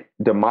try and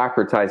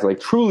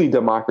truly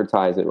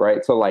democratize it,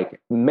 right? So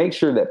like make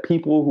sure that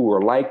people who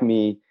are like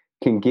me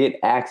can get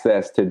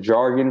access to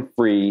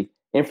jargon-free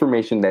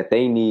information that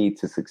they need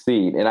to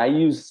succeed. And I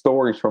use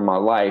stories from my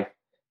life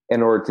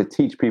in order to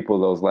teach people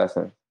those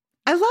lessons.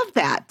 I love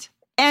that.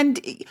 And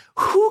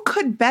who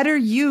could better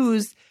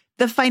use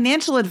the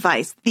financial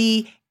advice,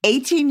 the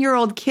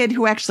 18-year-old kid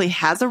who actually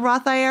has a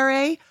Roth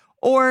IRA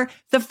or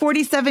the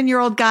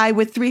 47-year-old guy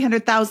with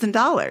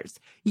 $300,000?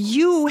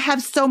 You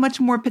have so much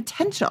more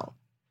potential.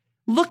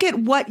 Look at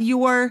what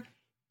your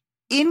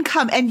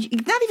income, and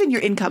not even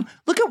your income,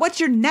 look at what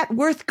your net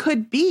worth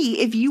could be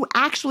if you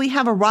actually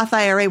have a Roth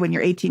IRA when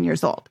you're 18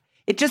 years old.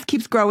 It just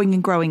keeps growing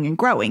and growing and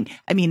growing.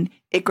 I mean,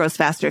 it grows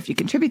faster if you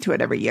contribute to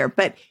it every year,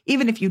 but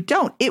even if you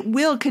don't, it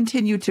will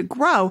continue to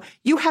grow.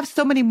 You have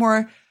so many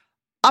more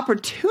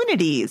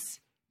opportunities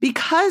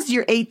because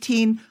you're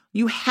 18,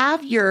 you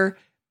have your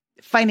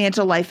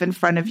financial life in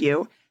front of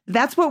you.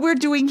 That's what we're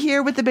doing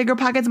here with the Bigger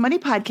Pockets Money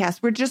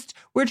Podcast.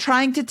 We're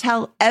trying to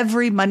tell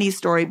every money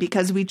story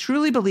because we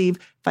truly believe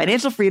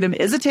financial freedom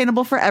is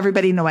attainable for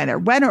everybody, no matter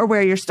when or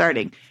where you're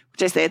starting,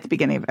 which I say at the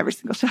beginning of every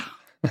single show.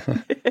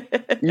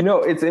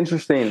 It's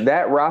interesting.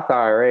 That Roth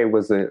IRA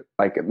was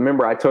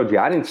remember I told you,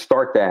 I didn't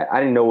start that. I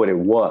didn't know what it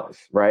was,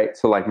 right?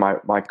 So like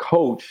my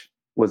coach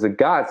was a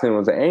godsend,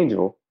 was an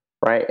angel,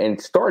 right?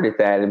 And started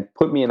that and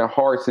put me in a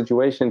hard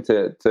situation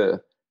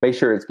to make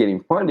sure it's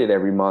getting funded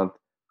every month.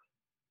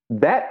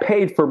 That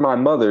paid for my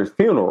mother's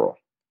funeral,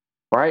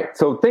 right?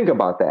 So think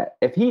about that.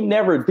 If he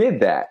never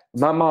did that,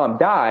 my mom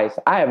dies,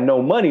 I have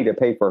no money to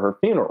pay for her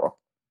funeral.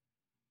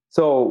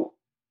 So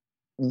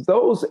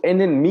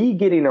and then me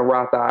getting a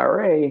Roth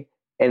IRA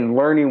And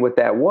learning what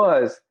that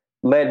was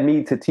led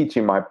me to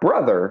teaching my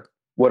brother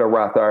what a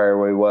Roth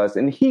IRA was.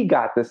 And he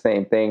got the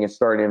same thing and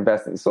started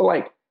investing. So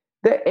like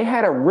that, it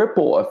had a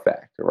ripple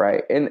effect,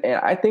 right? And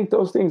I think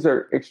those things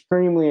are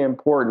extremely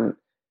important.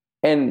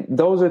 And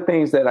those are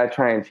things that I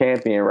try and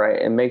champion,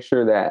 right? And make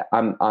sure that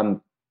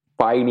I'm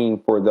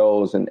fighting for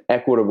those and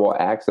equitable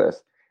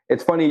access.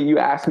 It's funny, you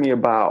asked me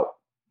about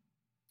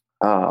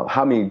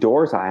how many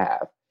doors I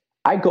have.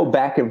 I go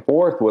back and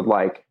forth with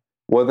like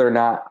whether or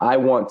not I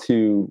want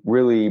to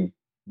really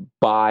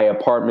buy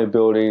apartment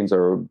buildings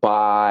or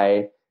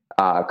buy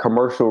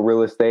commercial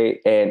real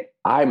estate. And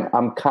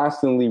I'm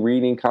constantly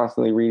reading.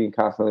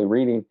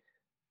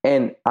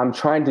 And I'm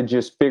trying to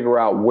just figure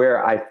out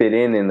where I fit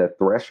in the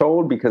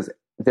threshold, because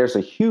there's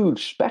a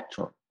huge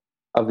spectrum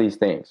of these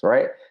things,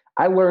 right?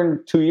 I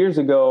learned 2 years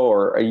ago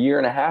or a year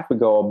and a half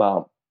ago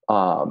about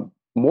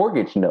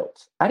mortgage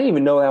notes. I didn't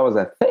even know that was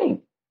a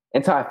thing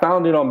until I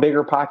found it on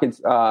Bigger Pockets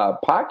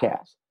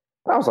podcast.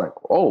 I was like,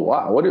 oh,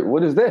 wow,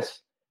 what is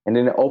this? And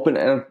then it opened,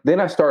 and then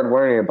I started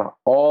learning about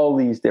all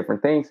these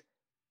different things.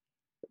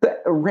 The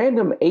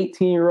random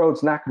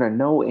 18-year-old's not going to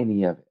know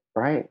any of it,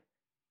 right?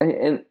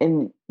 And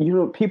you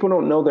know, people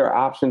don't know their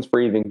options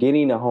for even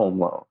getting a home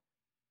loan,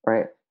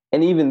 right?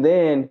 And even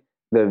then,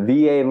 the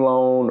VA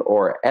loan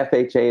or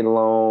FHA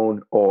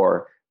loan,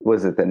 or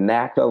was it the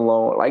NACA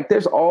loan? Like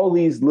there's all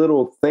these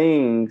little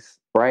things,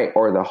 right?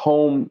 Or the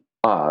home,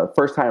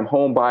 first-time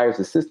home buyers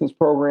assistance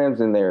programs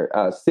in their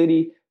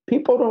city.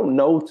 People don't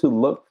know to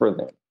look for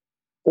them.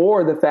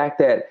 Or the fact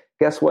that,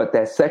 guess what,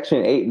 that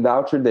Section 8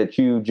 voucher that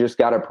you just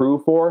got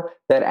approved for,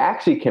 that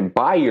actually can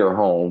buy your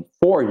home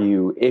for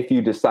you if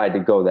you decide to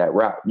go that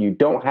route. You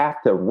don't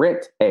have to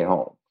rent a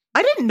home.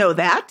 I didn't know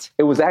that.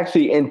 It was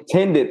actually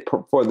intended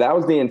for, that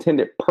was the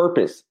intended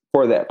purpose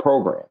for that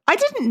program. I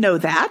didn't know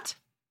that.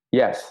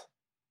 Yes.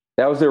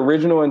 That was the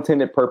original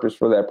intended purpose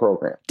for that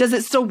program. Does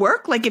it still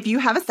work? Like if you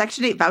have a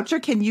Section 8 voucher,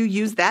 can you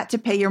use that to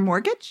pay your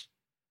mortgage?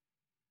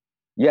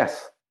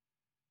 Yes.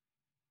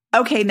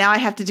 Okay, now I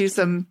have to do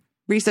some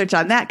research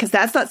on that, because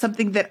that's not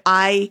something that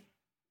I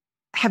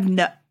have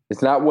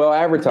It's not well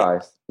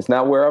advertised. It's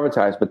not well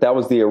advertised, but that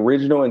was the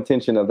original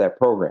intention of that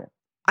program.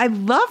 I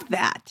love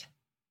that.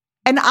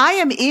 And I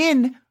am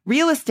in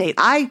real estate.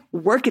 I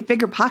work at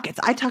Bigger Pockets.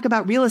 I talk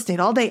about real estate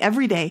all day,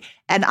 every day.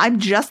 And I'm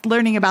just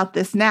learning about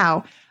this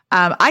now.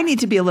 I need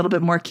to be a little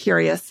bit more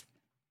curious,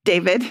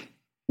 David.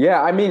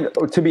 Yeah, I mean,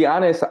 to be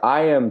honest,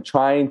 I'm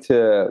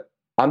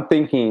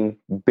thinking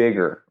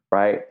bigger,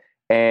 right?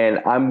 And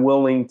I'm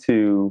willing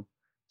to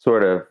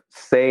sort of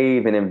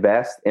save and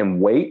invest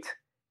and wait,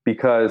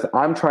 because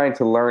I'm trying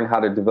to learn how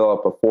to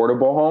develop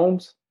affordable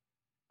homes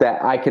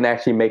that I can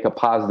actually make a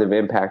positive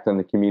impact on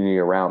the community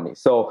around me.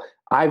 So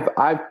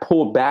I've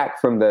pulled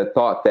back from the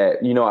thought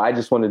that, you know, I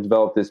just want to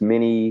develop this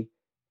mini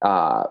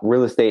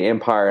real estate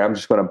empire. I'm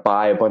just going to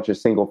buy a bunch of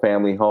single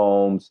family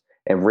homes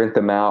and rent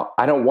them out.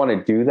 I don't want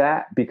to do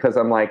that, because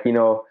I'm like, you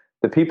know,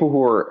 the people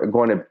who are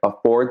going to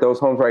afford those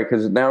homes, right?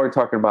 Because now we're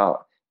talking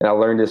about, and I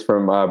learned this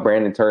from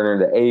Brandon Turner,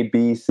 the A,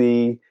 B,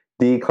 C,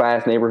 D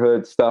class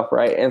neighborhood stuff,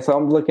 right? And so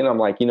I'm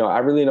like, you know, I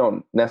really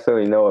don't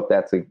necessarily know if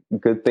that's a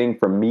good thing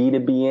for me to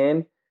be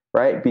in,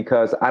 right?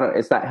 Because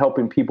it's not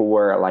helping people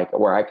where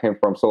I came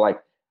from. So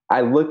like,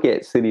 I look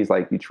at cities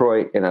like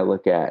Detroit, and I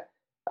look at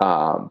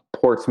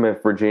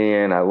Portsmouth, Virginia,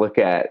 and I look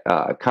at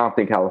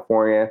Compton,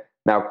 California.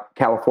 Now,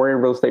 California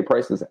real estate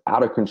prices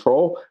out of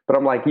control, but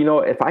I'm like, you know,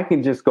 if I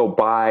can just go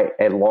buy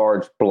a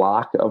large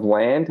block of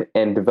land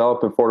and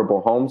develop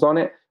affordable homes on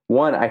it,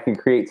 one, I can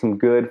create some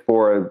good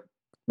for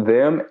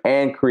them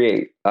and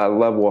create a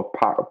level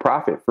of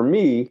profit for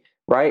me,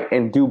 right?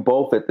 And do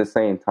both at the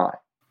same time.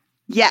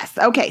 Yes.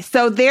 Okay.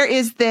 So there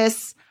is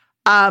this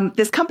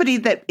company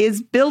that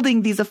is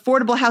building these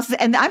affordable houses,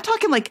 and I'm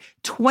talking like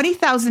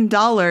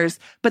 $20,000,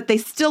 but they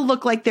still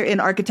look like they're in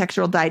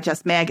Architectural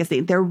Digest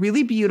magazine. They're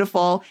really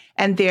beautiful,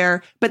 and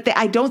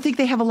I don't think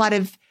they have a lot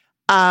of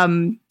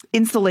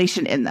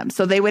insulation in them.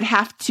 So they would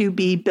have to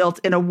be built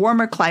in a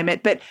warmer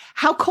climate. But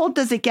how cold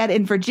does it get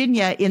in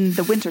Virginia in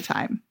the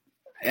wintertime?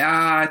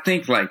 I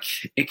think like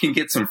it can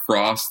get some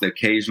frost, the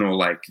occasional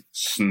like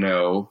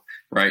snow,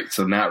 right?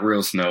 So not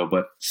real snow,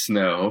 but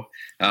snow.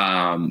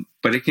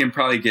 But it can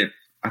probably get,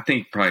 I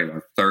think probably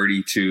like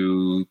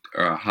 32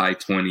 or high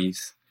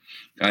 20s.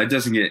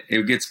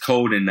 It gets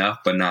cold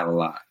enough, but not a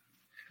lot.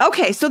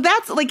 Okay, so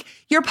that's like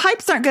your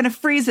pipes aren't going to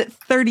freeze at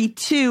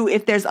 32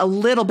 if there's a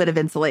little bit of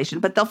insulation,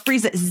 but they'll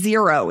freeze at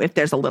 0 if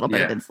there's a little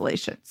bit of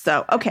insulation.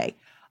 So, okay.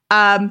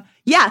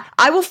 Yeah,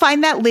 I will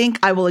find that link.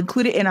 I will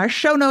include it in our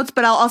show notes,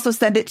 but I'll also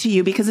send it to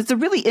you because it's a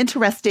really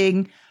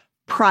interesting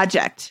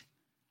project.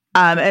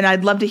 And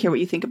I'd love to hear what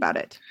you think about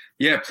it.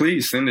 Yeah,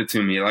 please send it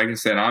to me. Like I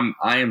said,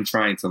 I am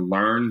trying to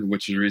learn,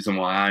 which is the reason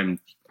why I'm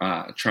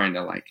trying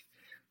to like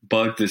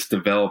bug this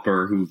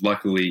developer who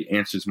luckily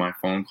answers my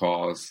phone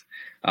calls.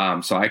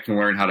 So I can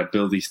learn how to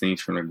build these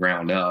things from the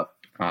ground up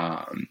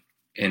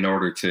in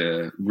order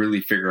to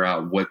really figure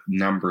out what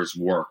numbers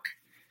work.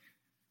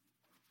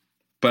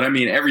 But I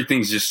mean,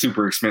 everything's just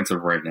super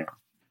expensive right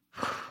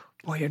now.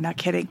 Boy, you're not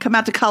kidding. Come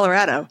out to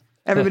Colorado.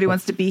 Everybody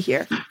wants to be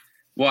here.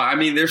 Well, I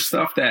mean, there's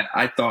stuff that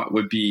I thought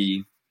would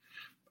be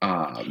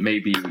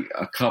maybe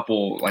a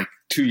couple, like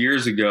 2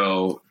 years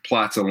ago,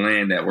 plots of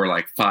land that were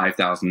like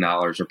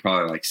 $5,000 are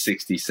probably like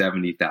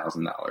 $60,000,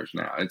 $70,000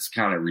 now. It's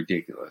kind of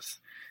ridiculous.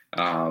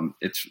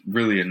 It's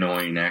really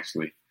annoying,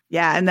 actually.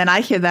 Yeah, and then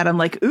I hear that, I'm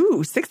like,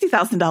 ooh,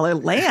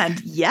 $60,000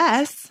 land,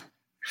 yes.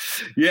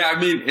 Yeah, I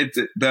mean, it's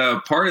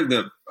the part of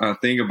the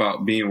thing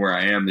about being where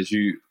I am is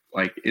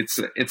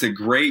it's a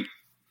great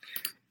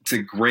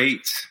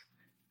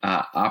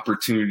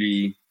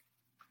opportunity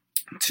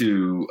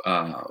to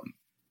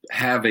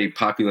have a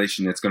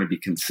population that's going to be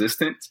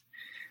consistent,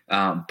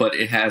 but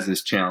it has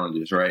its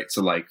challenges, right?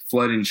 So like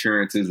flood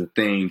insurance is a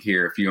thing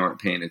here if you aren't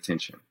paying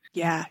attention.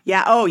 Yeah.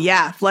 Oh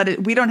yeah.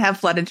 Flooded. We don't have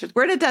flood insurance.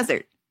 We're in a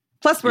desert.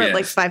 Plus we're at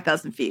like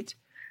 5,000 feet.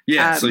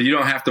 Yeah. So you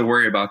don't have to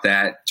worry about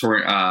that.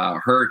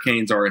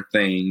 Hurricanes are a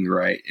thing,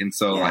 right? And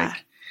so like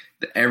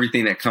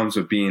everything that comes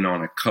with being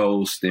on a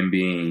coast and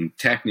being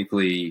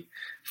technically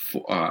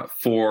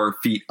 4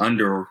 feet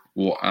under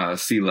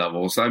sea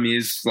level. So I mean,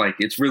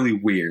 it's really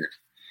weird.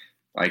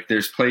 Like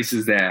there's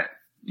places that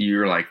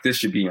you're like, this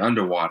should be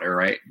underwater,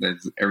 right?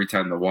 That's every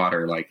time the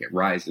water it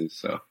rises.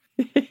 So.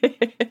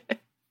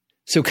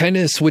 So kind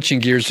of switching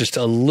gears just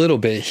a little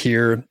bit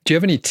here, do you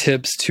have any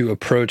tips to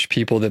approach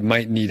people that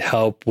might need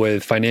help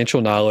with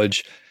financial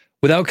knowledge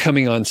without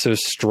coming on so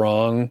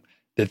strong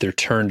that they're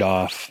turned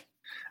off?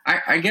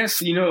 I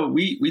guess,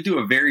 we do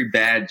a very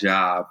bad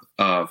job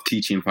of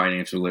teaching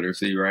financial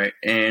literacy, right?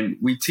 And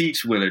we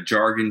teach with a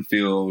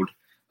jargon-filled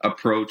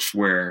approach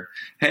where,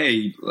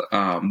 hey,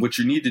 what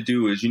you need to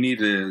do is you need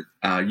to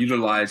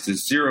utilize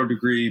this 0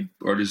 degree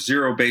or the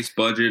zero-based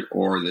budget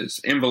or this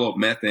envelope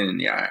method.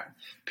 And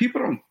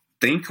people don't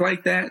think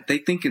like that. They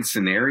think in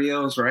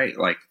scenarios, right?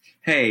 Like,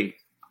 hey,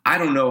 I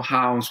don't know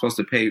how I'm supposed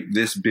to pay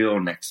this bill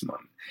next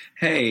month.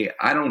 Hey,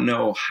 I don't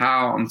know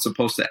how I'm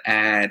supposed to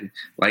add,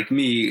 like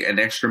me, an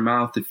extra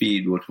mouth to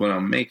feed with what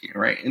I'm making,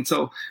 right? And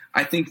so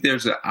I think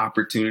there's an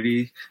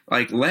opportunity,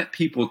 let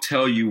people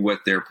tell you what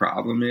their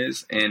problem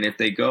is. And if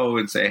they go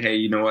and say, hey,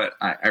 you know what,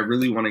 I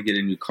really want to get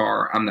a new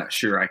car. I'm not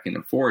sure I can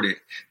afford it.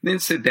 Then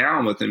sit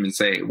down with them and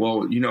say,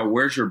 well,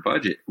 where's your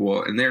budget?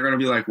 Well, and they're going to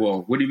be like,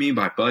 well, what do you mean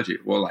by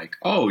budget? Well,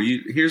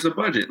 here's a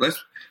budget.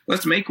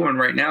 Let's make one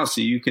right now so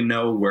you can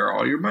know where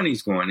all your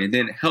money's going, and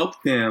then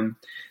help them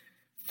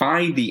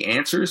find the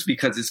answers,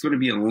 because it's going to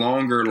be a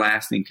longer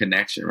lasting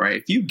connection, right?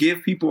 If you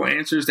give people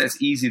answers,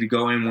 that's easy to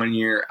go in one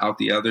year, out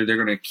the other.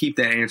 They're going to keep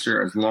that answer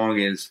as long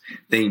as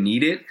they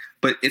need it,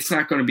 but it's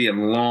not going to be a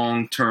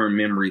long-term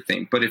memory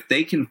thing. But if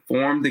they can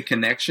form the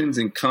connections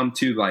and come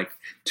to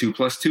 2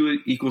 +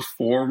 2 =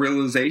 4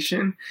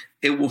 realization,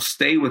 it will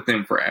stay with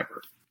them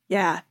forever.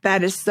 Yeah,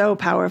 that is so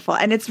powerful.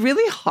 And it's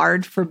really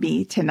hard for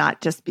me to not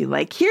just be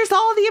like, here's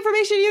all the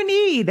information you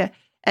need,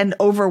 and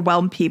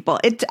overwhelm people.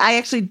 I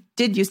actually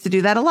did used to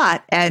do that a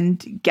lot.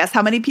 And guess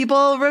how many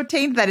people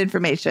retained that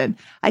information?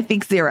 I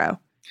think 0.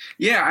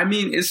 Yeah, I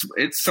mean, it's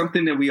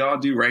something that we all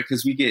do, right?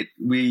 Because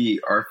we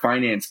are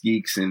finance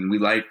geeks and we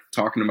like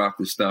talking about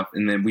this stuff,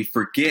 and then we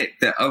forget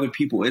that other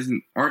people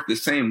aren't the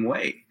same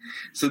way.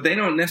 So they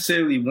don't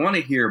necessarily want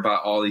to hear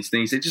about all these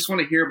things. They just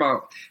want to hear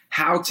about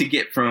how to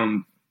get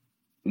from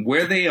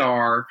where they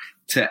are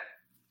to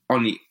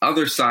on the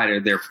other side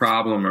of their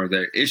problem or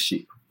their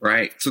issue.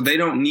 Right. So they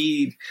don't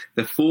need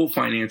the full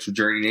financial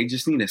journey. They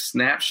just need a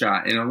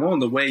snapshot. And along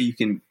the way, you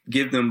can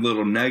give them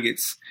little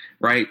nuggets,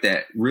 right,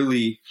 that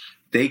really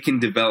they can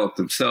develop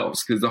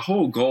themselves. Because the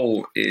whole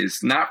goal is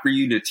not for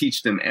you to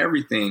teach them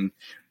everything,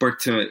 but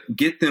to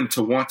get them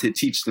to want to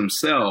teach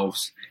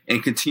themselves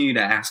and continue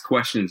to ask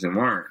questions and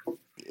learn.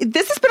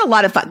 This has been a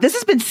lot of fun. This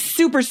has been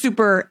super,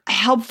 super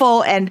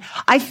helpful. And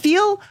I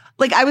feel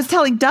like I was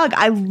telling Doug,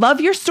 I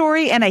love your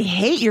story and I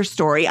hate your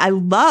story. I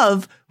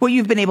love what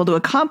you've been able to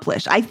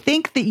accomplish. I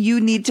think that you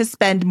need to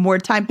spend more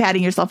time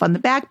patting yourself on the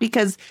back,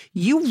 because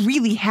you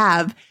really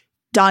have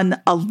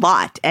done a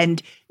lot.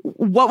 And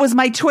what was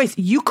my choice?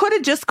 You could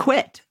have just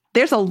quit.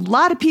 There's a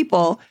lot of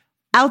people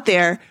out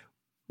there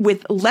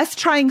with less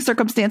trying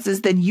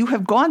circumstances than you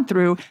have gone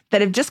through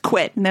that have just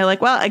quit. And they're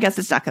like, well, I guess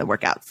it's not going to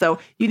work out. So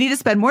you need to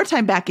spend more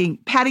time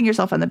patting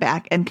yourself on the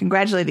back and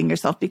congratulating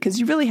yourself, because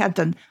you really have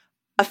done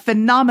a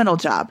phenomenal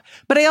job.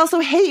 But I also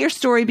hate your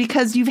story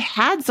because you've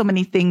had so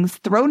many things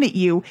thrown at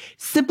you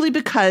simply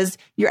because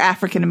you're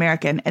African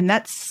American, and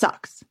that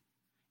sucks.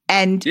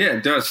 And yeah,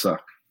 it does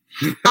suck.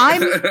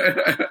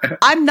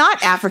 I'm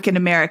not African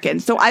American,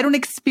 so I don't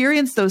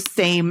experience those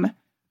same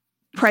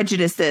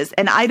prejudices,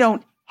 and I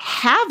don't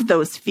have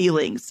those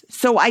feelings.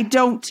 So I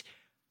don't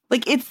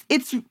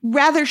it's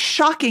rather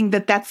shocking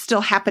that that's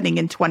still happening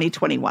in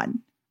 2021.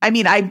 I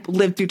mean, I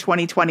lived through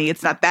 2020.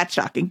 It's not that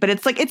shocking, but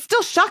it's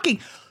still shocking.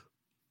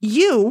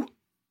 You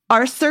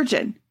are a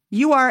surgeon.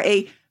 You are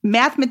a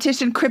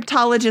mathematician,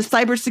 cryptologist,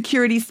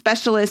 cybersecurity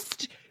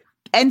specialist,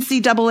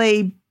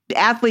 NCAA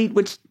athlete,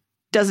 which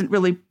doesn't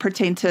really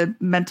pertain to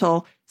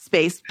mental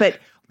space, but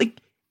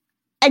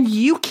and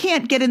you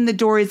can't get in the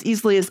door as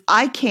easily as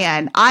I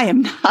can. I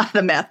am not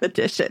a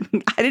mathematician.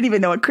 I didn't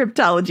even know what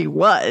cryptology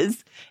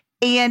was.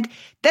 And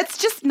that's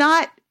just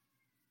not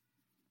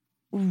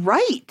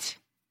Right.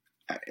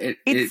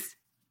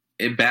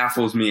 It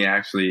baffles me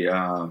actually,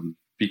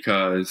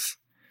 because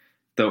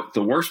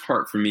the worst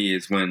part for me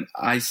is when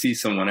I see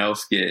someone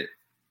else get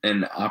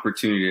an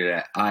opportunity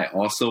that I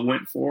also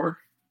went for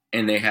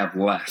and they have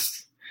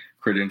less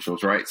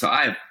credentials, right? So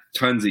I have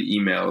tons of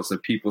emails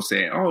of people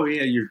saying, oh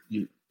yeah,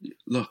 you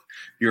look,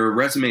 your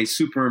resume is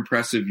super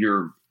impressive.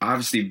 You're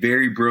obviously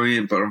very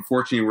brilliant, but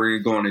unfortunately we're going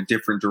to go in a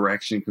different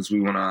direction because we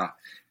want to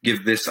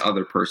give this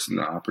other person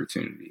the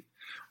opportunity.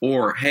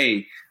 Or,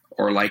 hey,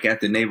 or like at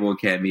the Naval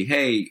Academy,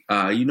 hey,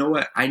 you know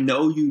what? I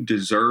know you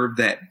deserve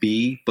that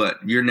B, but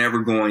you're never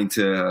going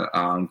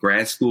to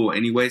grad school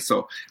anyway.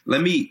 So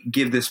let me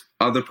give this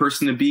other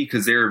person a B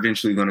because they're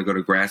eventually going to go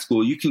to grad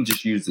school. You can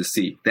just use the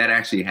C. That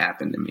actually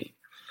happened to me.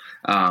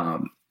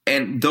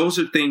 And those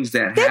are things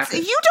that happen.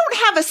 You don't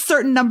have a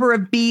certain number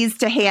of Bs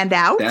to hand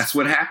out. That's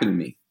what happened to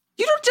me.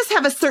 You don't just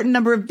have a certain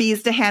number of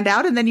Bs to hand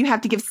out and then you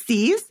have to give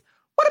Cs.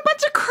 What a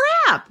bunch of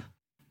crap.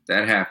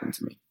 That happened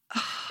to me.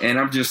 And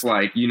I'm just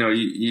like,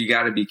 you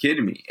got to be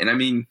kidding me. And I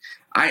mean,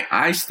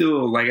 I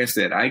still, like I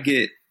said, I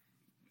get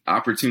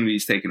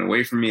opportunities taken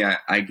away from me.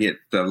 I get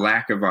the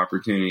lack of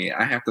opportunity.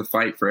 I have to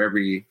fight for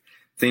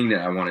everything that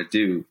I want to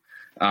do.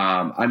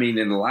 I mean,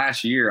 in the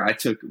last year, I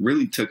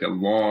really took a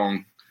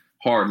long,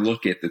 hard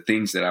look at the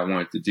things that I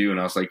wanted to do. And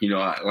I was like,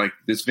 like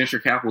this venture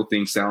capital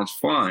thing sounds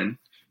fun,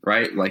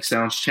 right? Like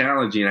sounds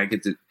challenging.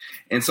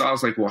 And so I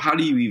was like, well, how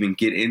do you even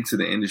get into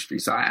the industry?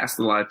 So I asked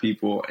a lot of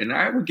people and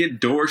I would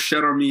get doors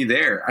shut on me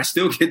there. I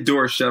still get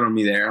doors shut on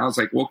me there. And I was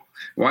like, well,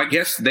 I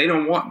guess they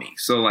don't want me.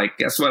 So like,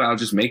 guess what? I'll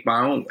just make my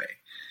own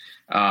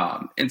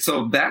way. And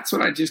so that's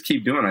what I just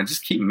keep doing. I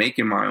just keep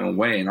making my own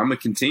way and I'm going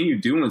to continue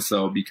doing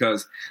so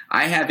because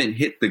I haven't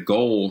hit the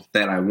goal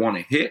that I want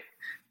to hit.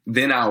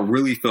 Then I'll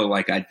really feel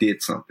like I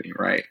did something,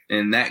 right?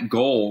 And that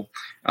goal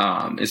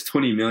is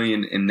 20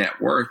 million in net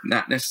worth,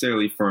 not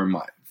necessarily for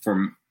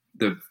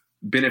the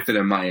benefit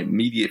of my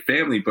immediate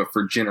family, but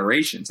for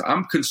generations.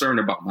 I'm concerned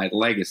about my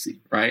legacy,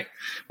 right?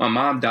 My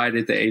mom died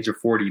at the age of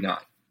 49.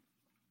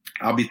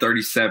 I'll be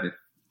 37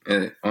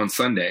 on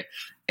Sunday.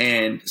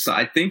 And so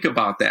I think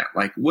about that.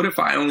 Like, what if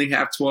I only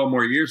have 12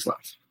 more years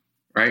left,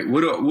 right?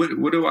 What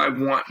do I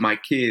want my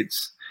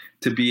kids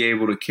to be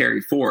able to carry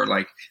forward?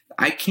 Like,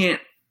 I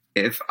can't,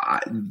 if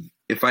I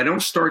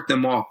don't start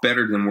them off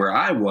better than where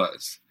I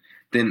was,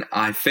 then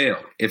I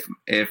failed.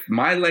 If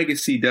my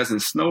legacy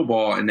doesn't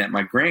snowball and that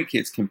my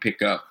grandkids can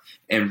pick up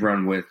and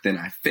run with, then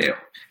I failed.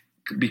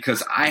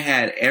 Because I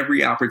had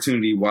every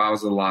opportunity while I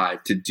was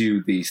alive to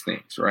do these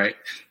things, right?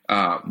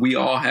 We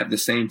all have the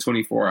same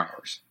 24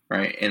 hours,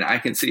 right? And I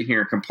can sit here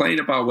and complain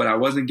about what I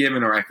wasn't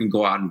given, or I can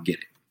go out and get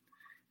it.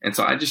 And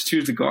so I just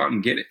choose to go out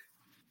and get it.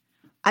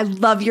 I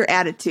love your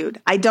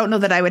attitude. I don't know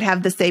that I would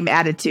have the same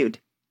attitude.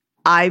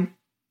 I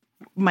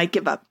might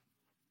give up.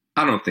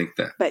 I don't think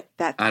that. But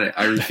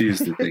I refuse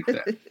to think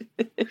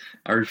that.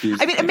 I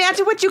refuse. I mean,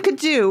 imagine what you could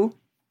do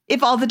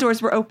if all the doors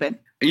were open.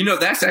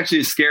 That's actually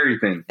a scary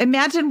thing.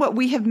 Imagine what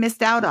we have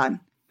missed out on.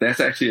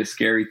 That's actually a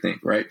scary thing,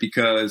 right?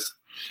 Because,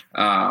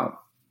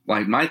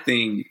 like, my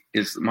thing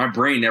is my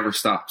brain never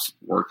stops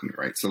working,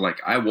 right? So, like,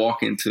 I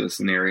walk into a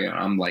scenario and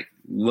I'm like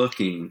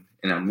looking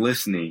and I'm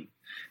listening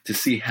to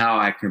see how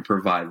I can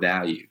provide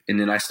value, and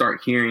then I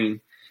start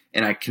hearing.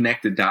 And I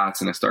connect the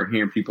dots and I start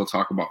hearing people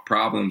talk about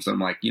problems.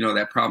 I'm like,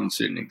 that problem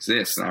shouldn't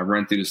exist. And I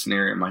run through the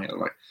scenario in my head,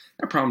 like,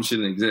 that problem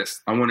shouldn't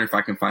exist. I wonder if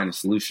I can find a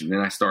solution.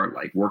 Then I start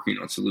like working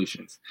on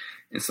solutions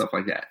and stuff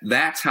like that.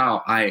 That's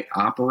how I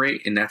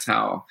operate. And that's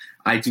how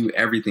I do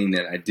everything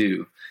that I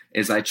do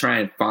is I try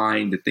and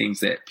find the things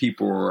that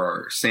people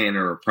are saying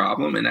are a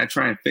problem and I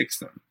try and fix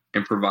them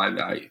and provide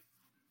value.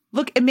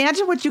 Look,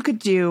 imagine what you could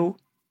do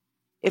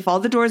if all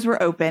the doors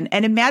were open,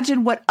 and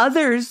imagine what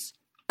others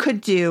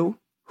could do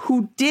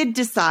who did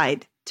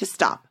decide to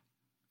stop.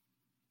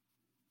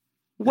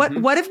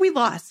 What if we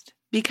lost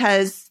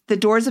because the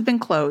doors have been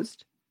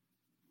closed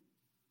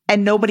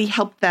and nobody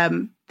helped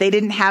them? They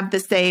didn't have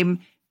the same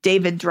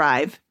David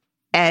drive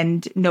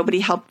and nobody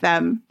helped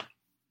them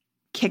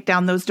kick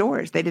down those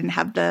doors. They didn't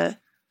have the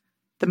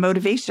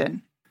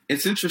motivation.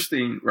 It's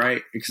interesting,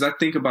 right? Because I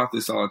think about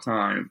this all the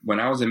time. When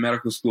I was in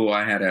medical school,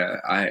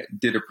 I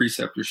did a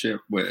preceptorship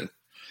with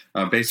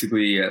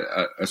basically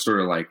a sort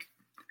of like,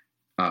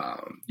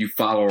 you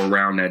follow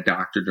around that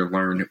doctor to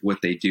learn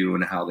what they do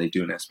and how they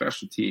do in that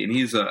specialty. And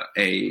he's a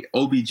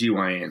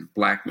OBGYN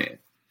black man.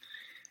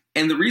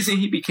 And the reason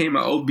he became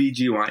an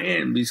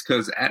OBGYN is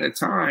because at a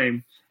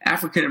time,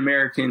 African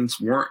Americans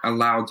weren't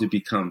allowed to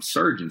become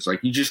surgeons.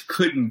 Like, you just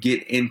couldn't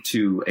get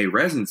into a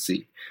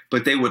residency,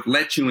 but they would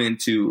let you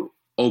into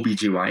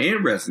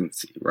OBGYN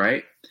residency,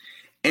 right?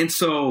 And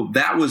so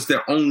that was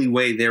the only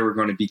way they were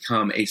going to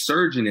become a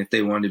surgeon. If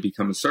they wanted to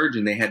become a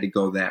surgeon, they had to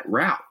go that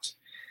route.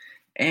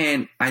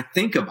 And I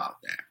think about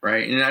that,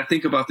 right? And I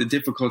think about the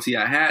difficulty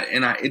I had,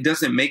 and it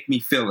doesn't make me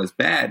feel as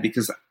bad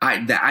because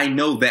I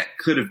know that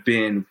could have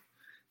been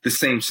the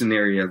same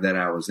scenario that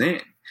I was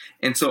in.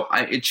 And so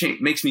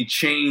it makes me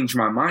change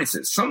my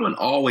mindset. Someone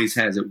always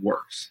has it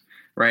worse,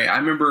 right? I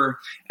remember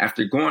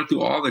after going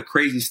through all the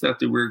crazy stuff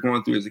that we were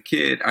going through as a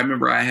kid, I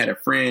remember I had a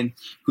friend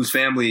whose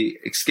family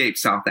escaped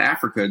South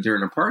Africa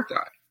during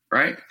apartheid,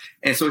 right?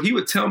 And so he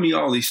would tell me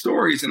all these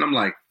stories, and I'm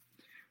like,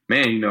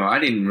 man, I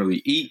didn't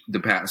really eat the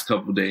past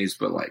couple of days,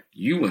 but like,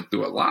 you went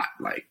through a lot.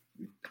 Like,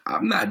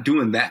 I'm not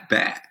doing that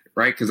bad,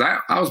 right? Because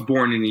I was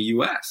born in the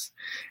U.S.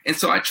 And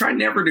so I try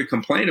never to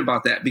complain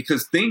about that,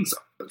 because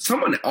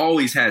someone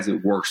always has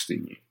it worse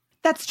than you.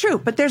 That's true.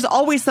 But there's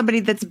always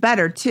somebody that's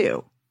better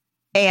too.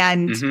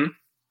 And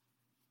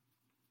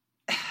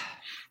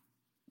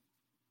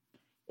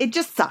it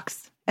just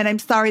sucks. And I'm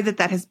sorry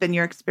that has been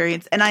your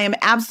experience. And I am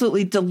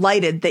absolutely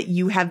delighted that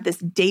you have this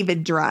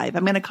David drive.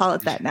 I'm going to call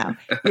it that now.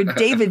 Your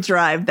David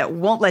drive that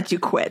won't let you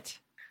quit.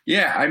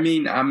 Yeah. I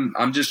mean,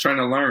 I'm just trying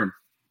to learn.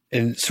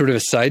 And sort of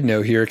a side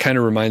note here, it kind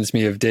of reminds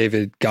me of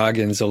David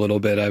Goggins a little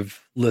bit.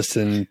 I've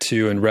listened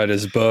to and read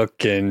his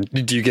book. And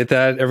do you get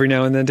that every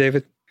now and then,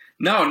 David?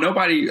 No,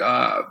 nobody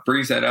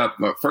brings that up.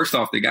 But first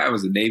off, the guy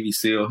was a Navy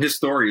SEAL. His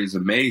story is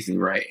amazing,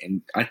 right?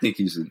 And I think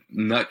he's a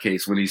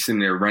nutcase when he's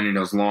sitting there running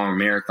those long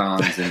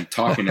marathons and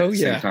talking at the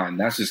same time.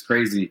 That's just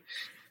crazy.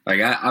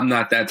 Like, I'm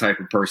not that type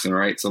of person,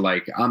 right? So,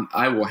 like,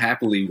 I will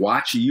happily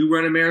watch you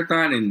run a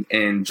marathon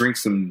and drink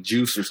some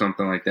juice or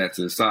something like that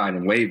to the side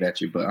and wave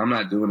at you. But I'm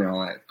not doing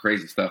all that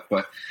crazy stuff.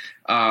 But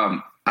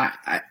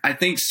I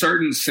think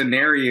certain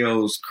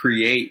scenarios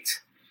create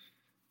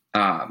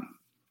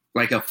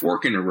like a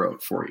fork in the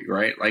road for you,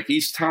 right? Like,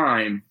 each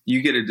time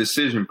you get a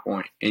decision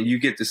point and you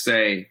get to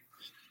say,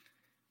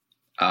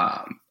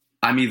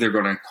 I'm either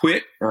going to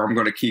quit or I'm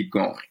going to keep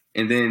going.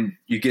 And then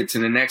you get to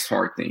the next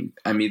hard thing.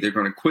 I'm either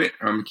going to quit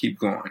or I'm going to keep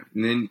going.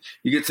 And then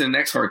you get to the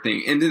next hard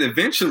thing. And then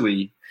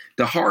eventually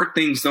the hard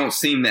things don't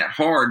seem that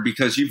hard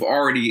because you've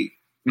already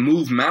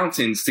moved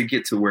mountains to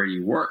get to where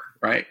you were,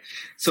 right?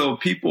 So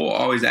people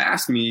always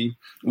ask me,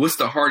 what's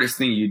the hardest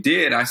thing you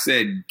did? I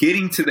said,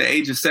 getting to the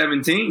age of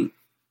 17.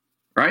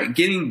 Right?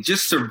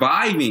 Just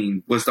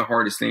surviving was the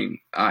hardest thing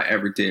I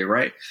ever did,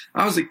 right?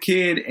 I was a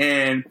kid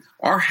and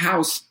our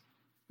house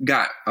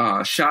got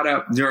shot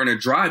up during a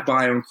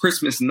drive-by on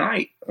Christmas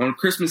night, on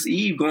Christmas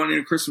Eve, going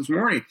into Christmas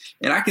morning.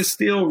 And I can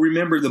still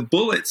remember the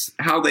bullets,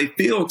 how they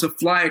feel to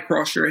fly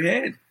across your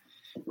head,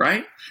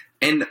 right?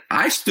 And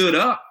I stood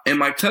up and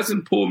my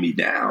cousin pulled me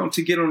down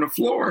to get on the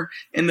floor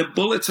and the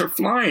bullets are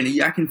flying.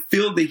 And I can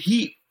feel the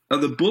heat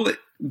of the bullet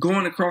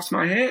going across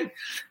my head.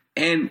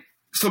 And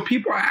so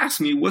people ask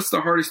me, what's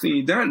the hardest thing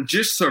you've done?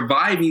 Just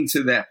surviving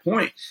to that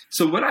point.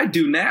 So what I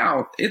do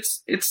now,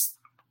 it's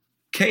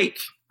cake,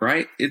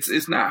 right?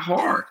 It's not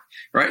hard,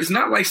 right? It's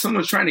not like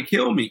someone's trying to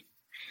kill me,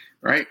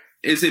 right?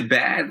 Is it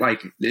bad?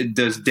 Like,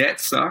 does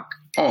debt suck?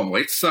 Oh,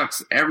 it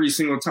sucks every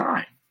single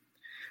time.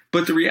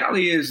 But the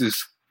reality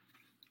is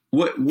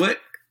what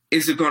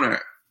is it gonna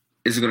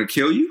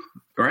kill you,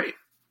 right?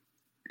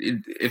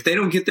 If they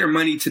don't get their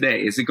money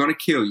today, is it gonna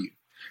kill you,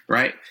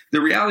 right?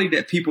 The reality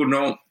that people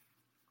don't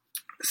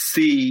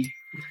see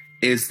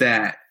is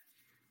that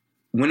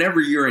whenever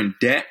you're in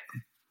debt,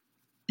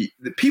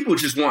 the people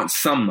just want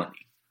some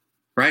money,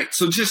 right?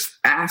 So just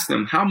ask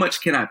them, how much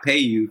can I pay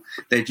you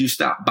that you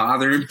stop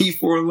bothering me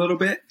for a little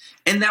bit?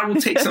 And that will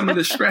take some of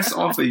the stress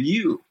off of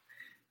you,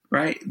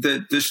 right?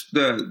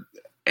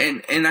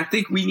 And I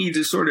think we need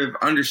to sort of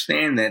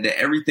understand that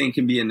everything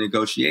can be a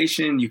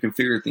negotiation. You can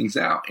figure things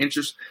out,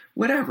 interest,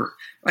 whatever.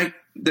 Like,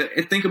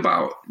 think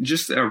about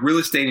just real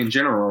estate in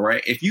general,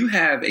 right? If you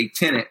have a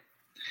tenant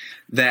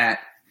that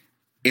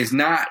is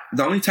not,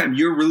 the only time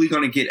you're really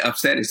going to get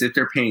upset is if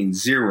they're paying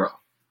zero,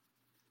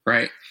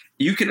 right?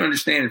 You can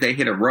understand if they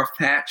hit a rough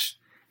patch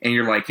and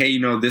you're like, hey,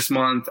 this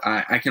month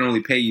I can only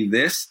pay you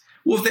this.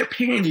 Well, if they're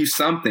paying you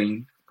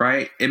something,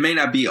 right, it may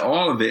not be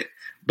all of it,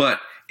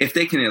 but if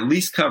they can at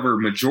least cover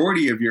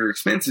majority of your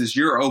expenses,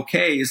 you're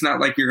okay. It's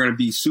not like you're going to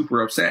be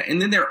super upset. And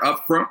then they're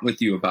upfront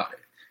with you about it,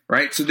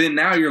 right? So then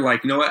now you're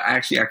like, you know what?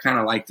 Actually, I kind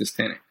of like this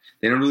tenant.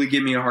 They don't really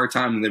give me a hard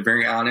time and they're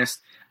very honest.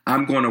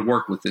 I'm going to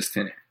work with this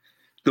tenant.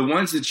 The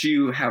ones that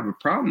you have a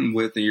problem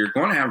with and you're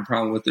going to have a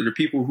problem with are the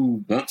people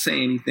who won't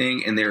say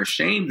anything and they're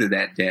ashamed of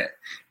that debt.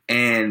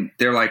 And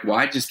they're like, well,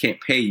 I just can't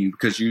pay you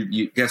because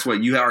you guess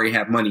what? You already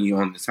have money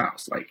on this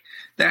house. Like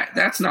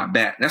that's not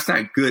bad. That's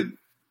not good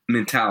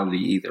mentality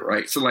either,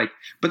 right? So like,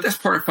 but that's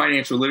part of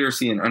financial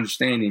literacy and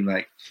understanding,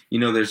 like,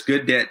 there's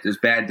good debt, there's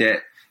bad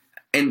debt,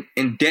 and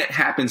debt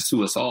happens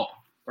to us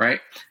all, right?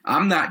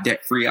 I'm not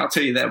debt free. I'll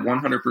tell you that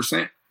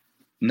 100%.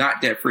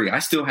 Not debt free. I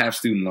still have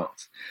student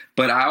loans,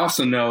 but I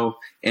also know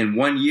in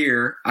 1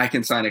 year I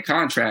can sign a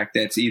contract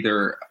that's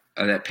either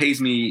that pays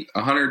me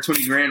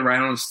 $120,000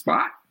 right on the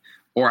spot,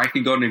 or I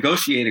can go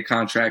negotiate a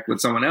contract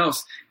with someone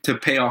else to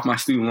pay off my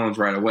student loans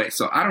right away.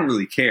 So I don't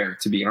really care,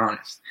 to be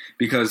honest,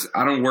 because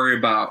I don't worry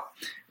about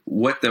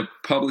what the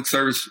public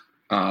service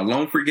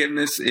loan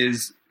forgiveness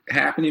is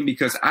happening,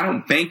 because I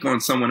don't bank on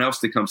someone else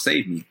to come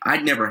save me. I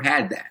never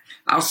had that.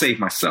 I'll save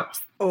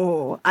myself.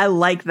 Oh, I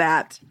like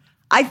that.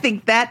 I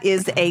think that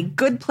is a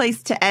good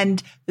place to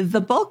end the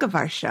bulk of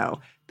our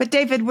show. But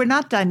David, we're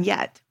not done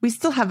yet. We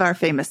still have our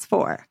famous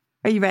four.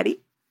 Are you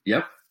ready?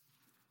 Yep.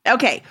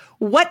 Okay.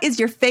 What is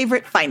your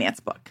favorite finance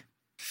book?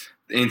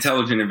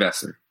 Intelligent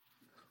Investor.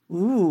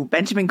 Ooh,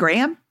 Benjamin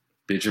Graham?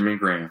 Benjamin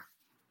Graham.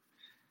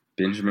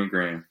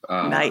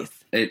 Nice.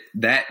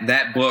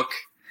 That book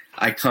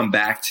I come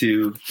back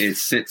to. It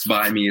sits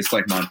by me. It's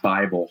like my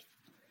Bible.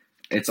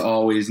 It's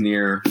always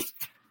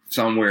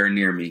somewhere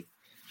near me.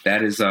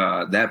 That is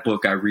that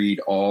book I read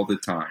all the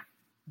time.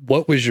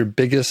 What was your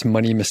biggest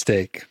money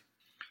mistake?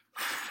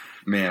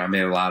 Man, I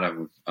made a lot of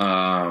them.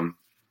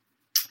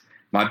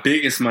 My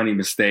biggest money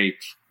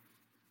mistake,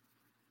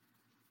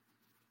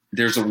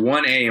 there's a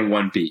 1A and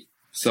 1B.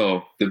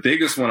 So the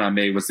biggest one I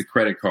made was the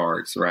credit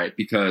cards, right?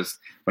 Because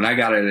when I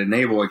got at the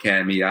Naval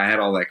Academy, I had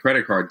all that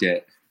credit card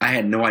debt. I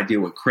had no idea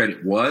what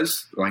credit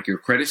was, like your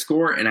credit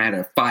score. And I had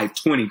a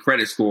 520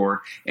 credit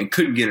score and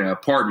couldn't get an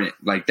apartment.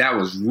 Like that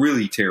was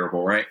really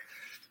terrible, right?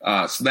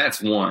 So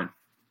that's one.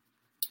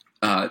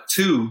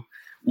 Two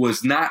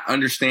was not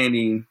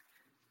understanding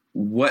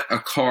what a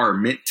car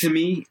meant to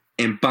me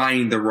and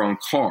buying the wrong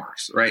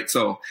cars, right?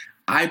 So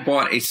I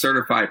bought a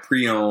certified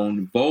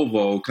pre-owned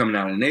Volvo coming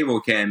out of Naval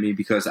Academy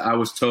because I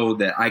was told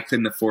that I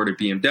couldn't afford a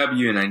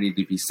BMW and I needed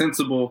to be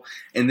sensible.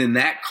 And then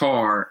that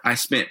car, I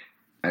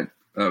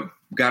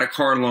got a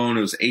car loan.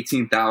 It was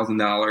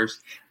 $18,000.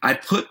 I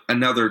put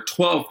another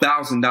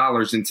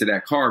 $12,000 into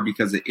that car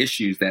because of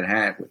issues that I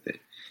had with it,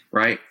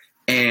 right?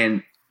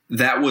 And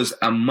that was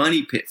a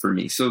money pit for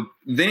me. So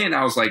then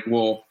I was like,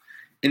 well,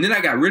 and then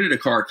I got rid of the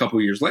car a couple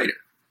of years later.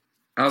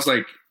 I was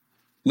like,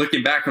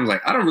 looking back, I was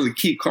like, I don't really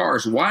keep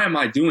cars. Why am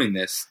I doing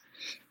this?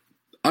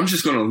 I'm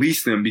just going to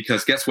lease them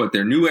because guess what?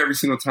 They're new every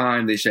single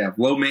time. They should have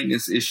low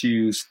maintenance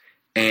issues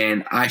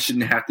and I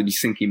shouldn't have to be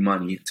sinking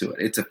money into it.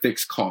 It's a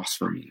fixed cost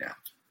for me now.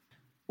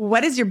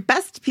 What is your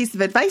best piece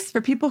of advice for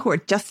people who are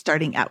just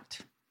starting out?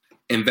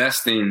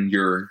 Invest in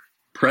your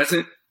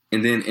present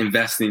and then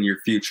invest in your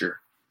future.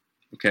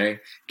 Okay.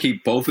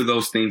 Keep both of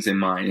those things in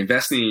mind.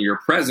 Investing in your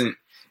present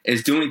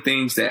is doing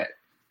things that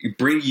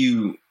bring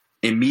you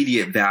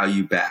immediate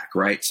value back,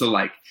 right? So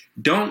like,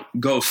 don't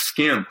go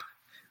skimp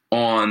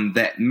on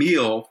that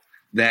meal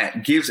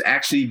that gives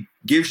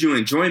you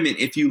enjoyment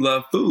if you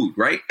love food,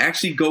 right?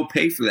 Actually go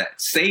pay for that.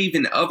 Save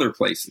in other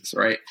places,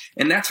 right?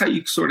 And that's how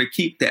you sort of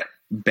keep that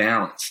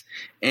balance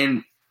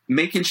and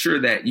making sure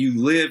that you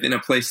live in a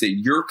place that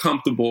you're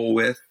comfortable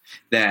with,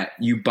 that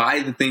you buy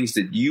the things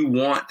that you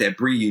want that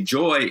bring you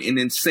joy, and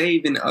then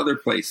save in other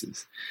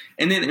places.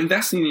 And then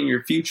investing in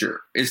your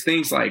future is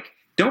things like,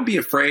 don't be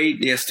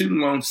afraid. Yeah,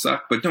 student loans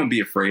suck, but don't be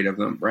afraid of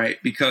them, right?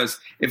 Because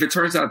if it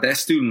turns out that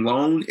student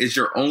loan is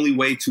your only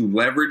way to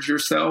leverage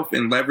yourself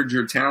and leverage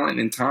your talent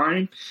and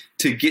time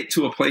to get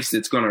to a place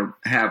that's going to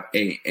have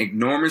an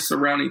enormous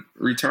surrounding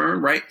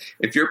return, right?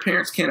 If your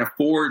parents can't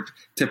afford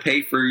to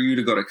pay for you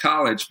to go to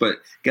college, but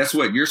guess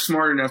what? You're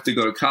smart enough to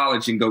go to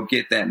college and go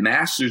get that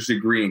master's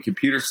degree in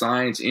computer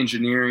science,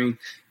 engineering,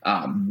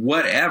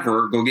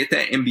 whatever, go get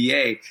that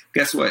MBA.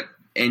 Guess what?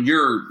 And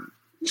your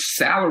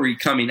salary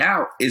coming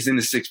out is in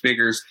the six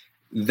figures.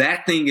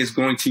 That thing is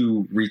going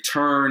to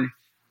return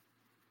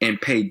and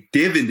pay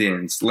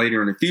dividends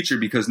later in the future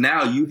because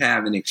now you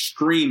have an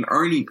extreme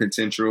earning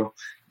potential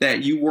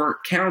that you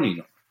weren't counting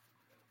on.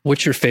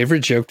 What's your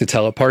favorite joke to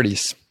tell at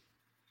parties?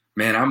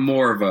 Man, I'm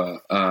more of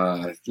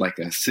a like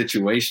a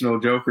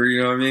situational joker.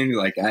 You know what I mean?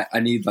 Like I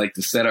need like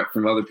the setup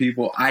from other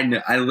people. I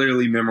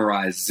literally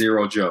memorize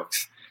 0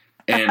 jokes,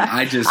 and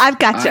I just I've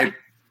got you.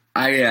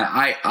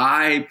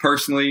 I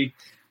personally.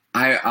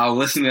 I'll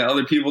listen to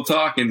other people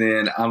talk, and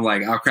then I'm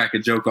like, I'll crack a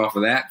joke off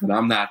of that. But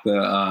I'm not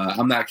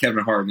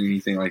Kevin Hart or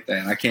anything like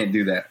that. I can't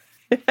do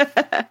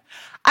that.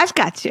 I've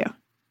got you.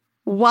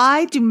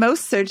 How do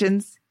most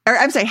surgeons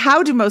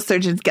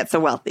get so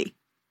wealthy?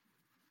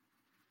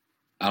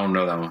 I don't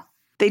know that one.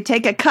 They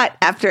take a cut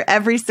after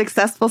every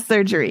successful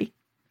surgery.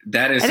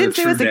 That is a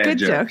true dad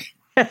joke.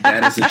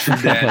 That is a true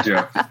dad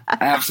joke.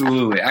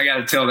 Absolutely. I got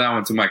to tell that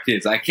one to my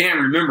kids. I can't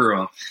remember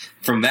them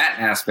from that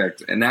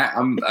aspect. And that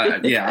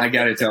I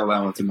got to tell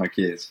that one to my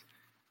kids.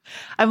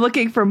 I'm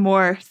looking for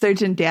more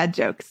surgeon dad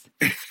jokes.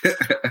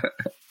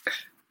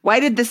 Why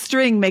did the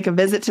string make a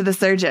visit to the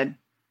surgeon?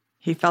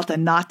 He felt a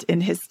knot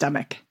in his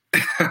stomach.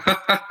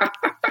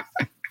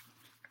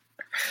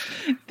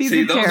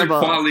 See, those are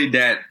quality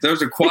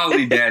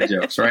dad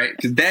jokes, right?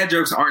 Because dad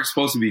jokes aren't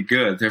supposed to be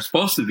good. They're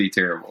supposed to be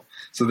terrible.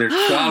 So they're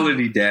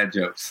quality dad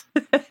jokes.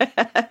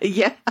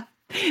 Yeah,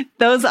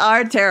 those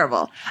are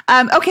terrible.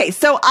 Okay,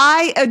 so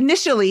I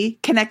initially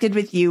connected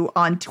with you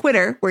on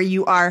Twitter where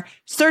you are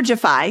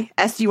Surgify,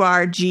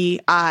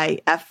 Surgifi,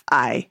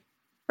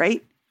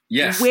 right?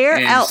 Yes. Where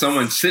and else?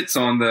 Someone sits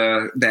on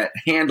that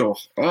handle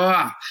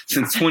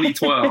since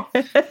 2012.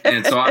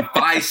 And so I'm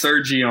Phi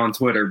Surgy on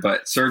Twitter,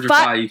 but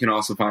Surgify you can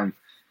also find.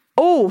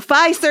 Oh,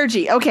 Phi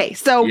Surgy. Okay,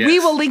 so yes. We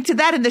will link to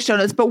that in the show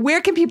notes, but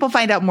where can people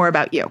find out more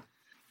about you?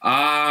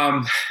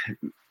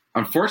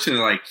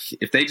 Unfortunately, like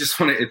if they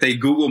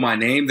Google my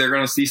name, they're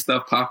going to see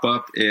stuff pop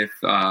up. If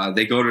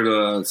they go to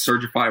the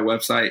Surgify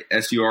website,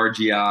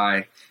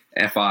 surgifi.com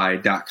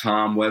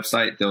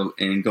website,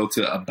 and go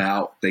to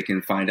About, they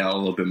can find out a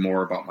little bit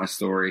more about my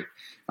story.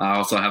 I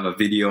also have a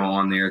video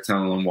on there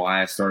telling them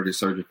why I started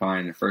Surgify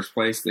in the first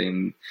place.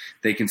 Then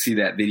they can see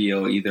that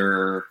video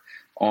either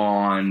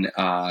on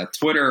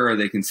Twitter or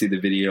they can see the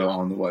video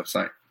on the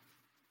website.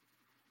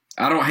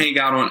 I don't hang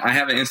out on, I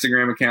have an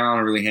Instagram account. I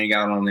don't really hang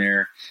out on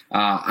there.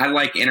 I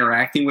like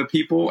interacting with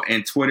people,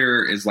 and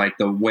Twitter is like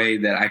the way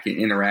that I can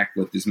interact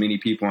with as many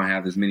people and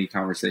have as many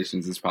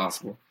conversations as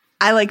possible.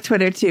 I like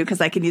Twitter too, because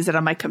I can use it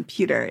on my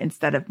computer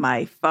instead of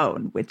my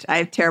phone, which I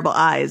have terrible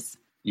eyes.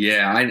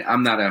 Yeah,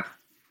 I'm not a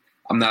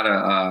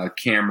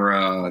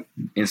camera,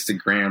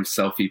 Instagram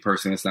selfie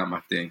person. It's not my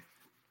thing.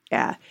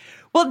 Yeah.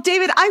 Well,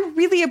 David, I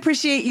really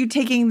appreciate you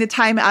taking the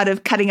time out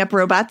of Cutting Up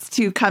Robots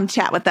to come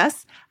chat with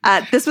us.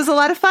 This was a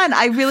lot of fun.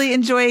 I really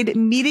enjoyed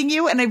meeting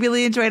you, and I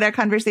really enjoyed our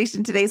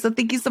conversation today. So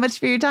thank you so much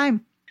for your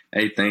time.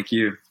 Hey, thank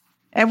you.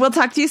 And we'll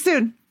talk to you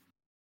soon.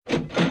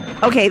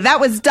 Okay, that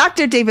was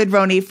Dr. David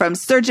Roney from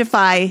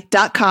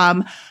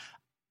Surgify.com.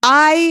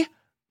 I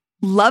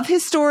love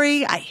his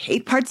story. I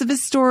hate parts of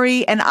his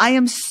story. And I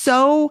am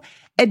so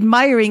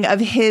admiring of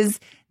his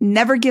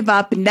never give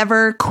up,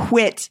 never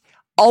quit,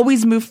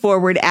 always move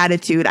forward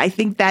attitude. I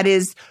think that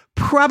is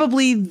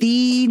probably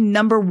the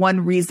number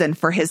one reason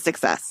for his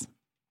success.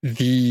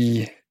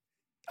 The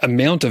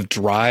amount of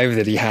drive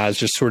that he has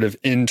just sort of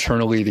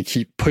internally to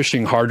keep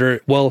pushing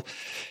harder. Well,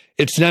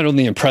 it's not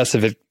only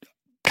impressive, it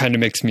kind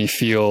of makes me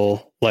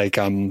feel like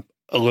I'm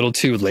a little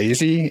too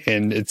lazy.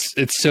 And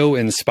it's so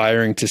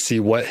inspiring to see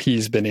what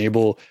he's been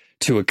able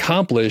to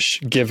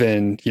accomplish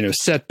given,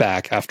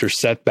 setback after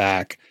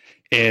setback.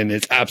 And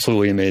it's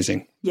absolutely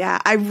amazing. Yeah,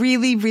 I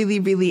really, really,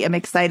 really am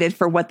excited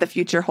for what the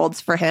future holds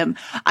for him.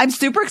 I'm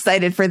super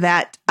excited for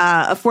that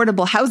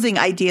affordable housing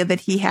idea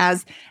that he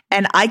has.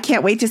 And I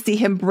can't wait to see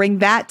him bring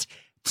that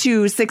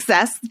to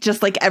success,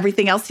 just like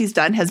everything else he's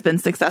done has been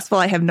successful.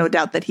 I have no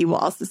doubt that he will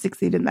also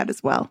succeed in that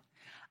as well.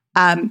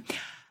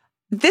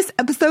 This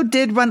episode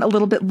did run a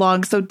little bit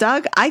long. So,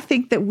 Doug, I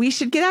think that we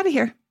should get out of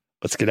here.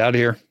 Let's get out of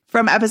here.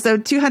 From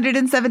episode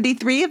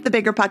 273 of the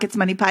Bigger Pockets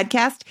Money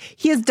podcast,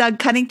 he is Doug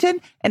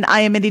Cunnington, and I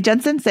am Mindy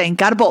Jensen saying,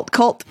 gotta bolt,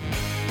 Colt.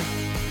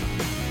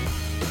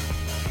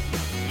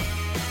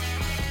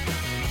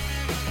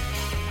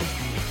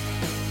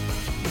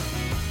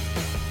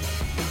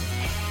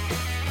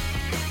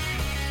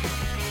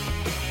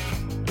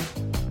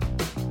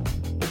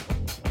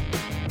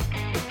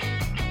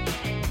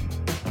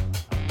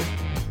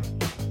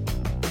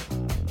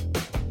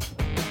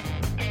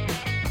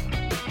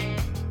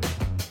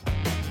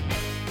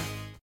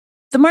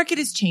 The market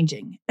is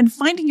changing, and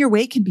finding your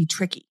way can be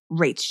tricky.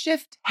 Rates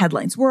shift,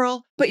 headlines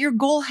whirl, but your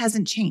goal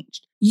hasn't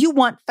changed. You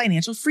want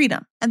financial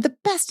freedom, and the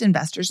best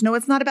investors know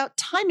it's not about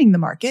timing the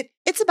market,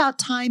 it's about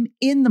time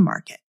in the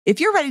market. If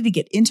you're ready to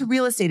get into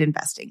real estate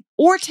investing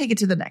or take it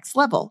to the next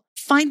level,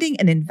 finding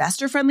an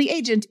investor-friendly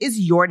agent is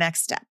your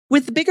next step.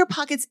 With the Bigger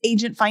Pockets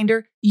Agent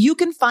Finder, you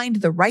can find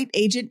the right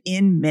agent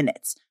in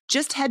minutes.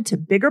 Just head to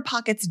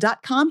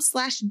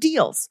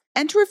biggerpockets.com/deals.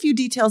 Enter a few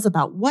details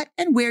about what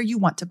and where you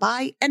want to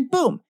buy, and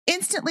boom,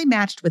 instantly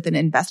matched with an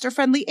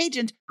investor-friendly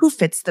agent who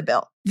fits the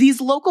bill. These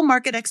local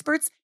market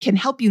experts can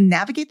help you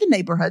navigate the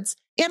neighborhoods,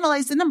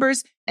 analyze the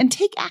numbers, and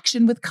take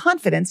action with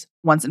confidence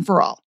once and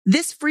for all.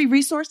 This free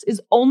resource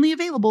is only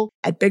available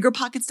at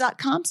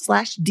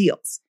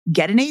biggerpockets.com/deals.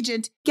 Get an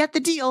agent, get the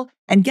deal,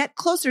 and get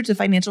closer to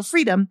financial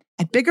freedom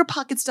at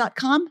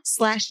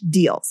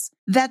biggerpockets.com/deals.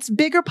 That's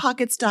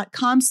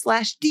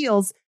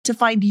biggerpockets.com/deals to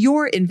find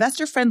your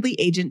investor-friendly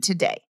agent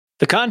today.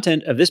 The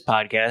content of this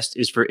podcast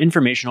is for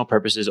informational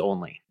purposes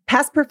only.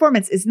 Past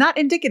performance is not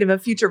indicative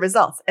of future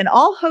results, and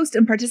all host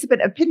and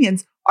participant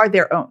opinions are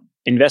their own.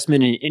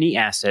 Investment in any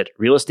asset,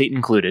 real estate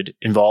included,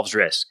 involves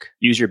risk.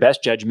 Use your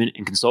best judgment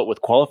and consult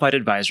with qualified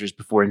advisors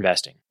before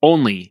investing.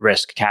 Only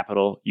risk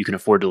capital you can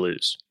afford to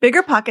lose.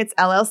 Bigger Pockets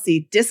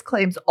LLC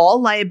disclaims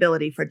all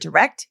liability for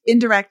direct,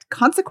 indirect,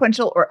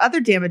 consequential, or other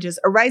damages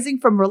arising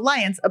from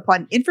reliance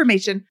upon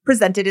information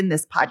presented in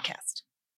this podcast.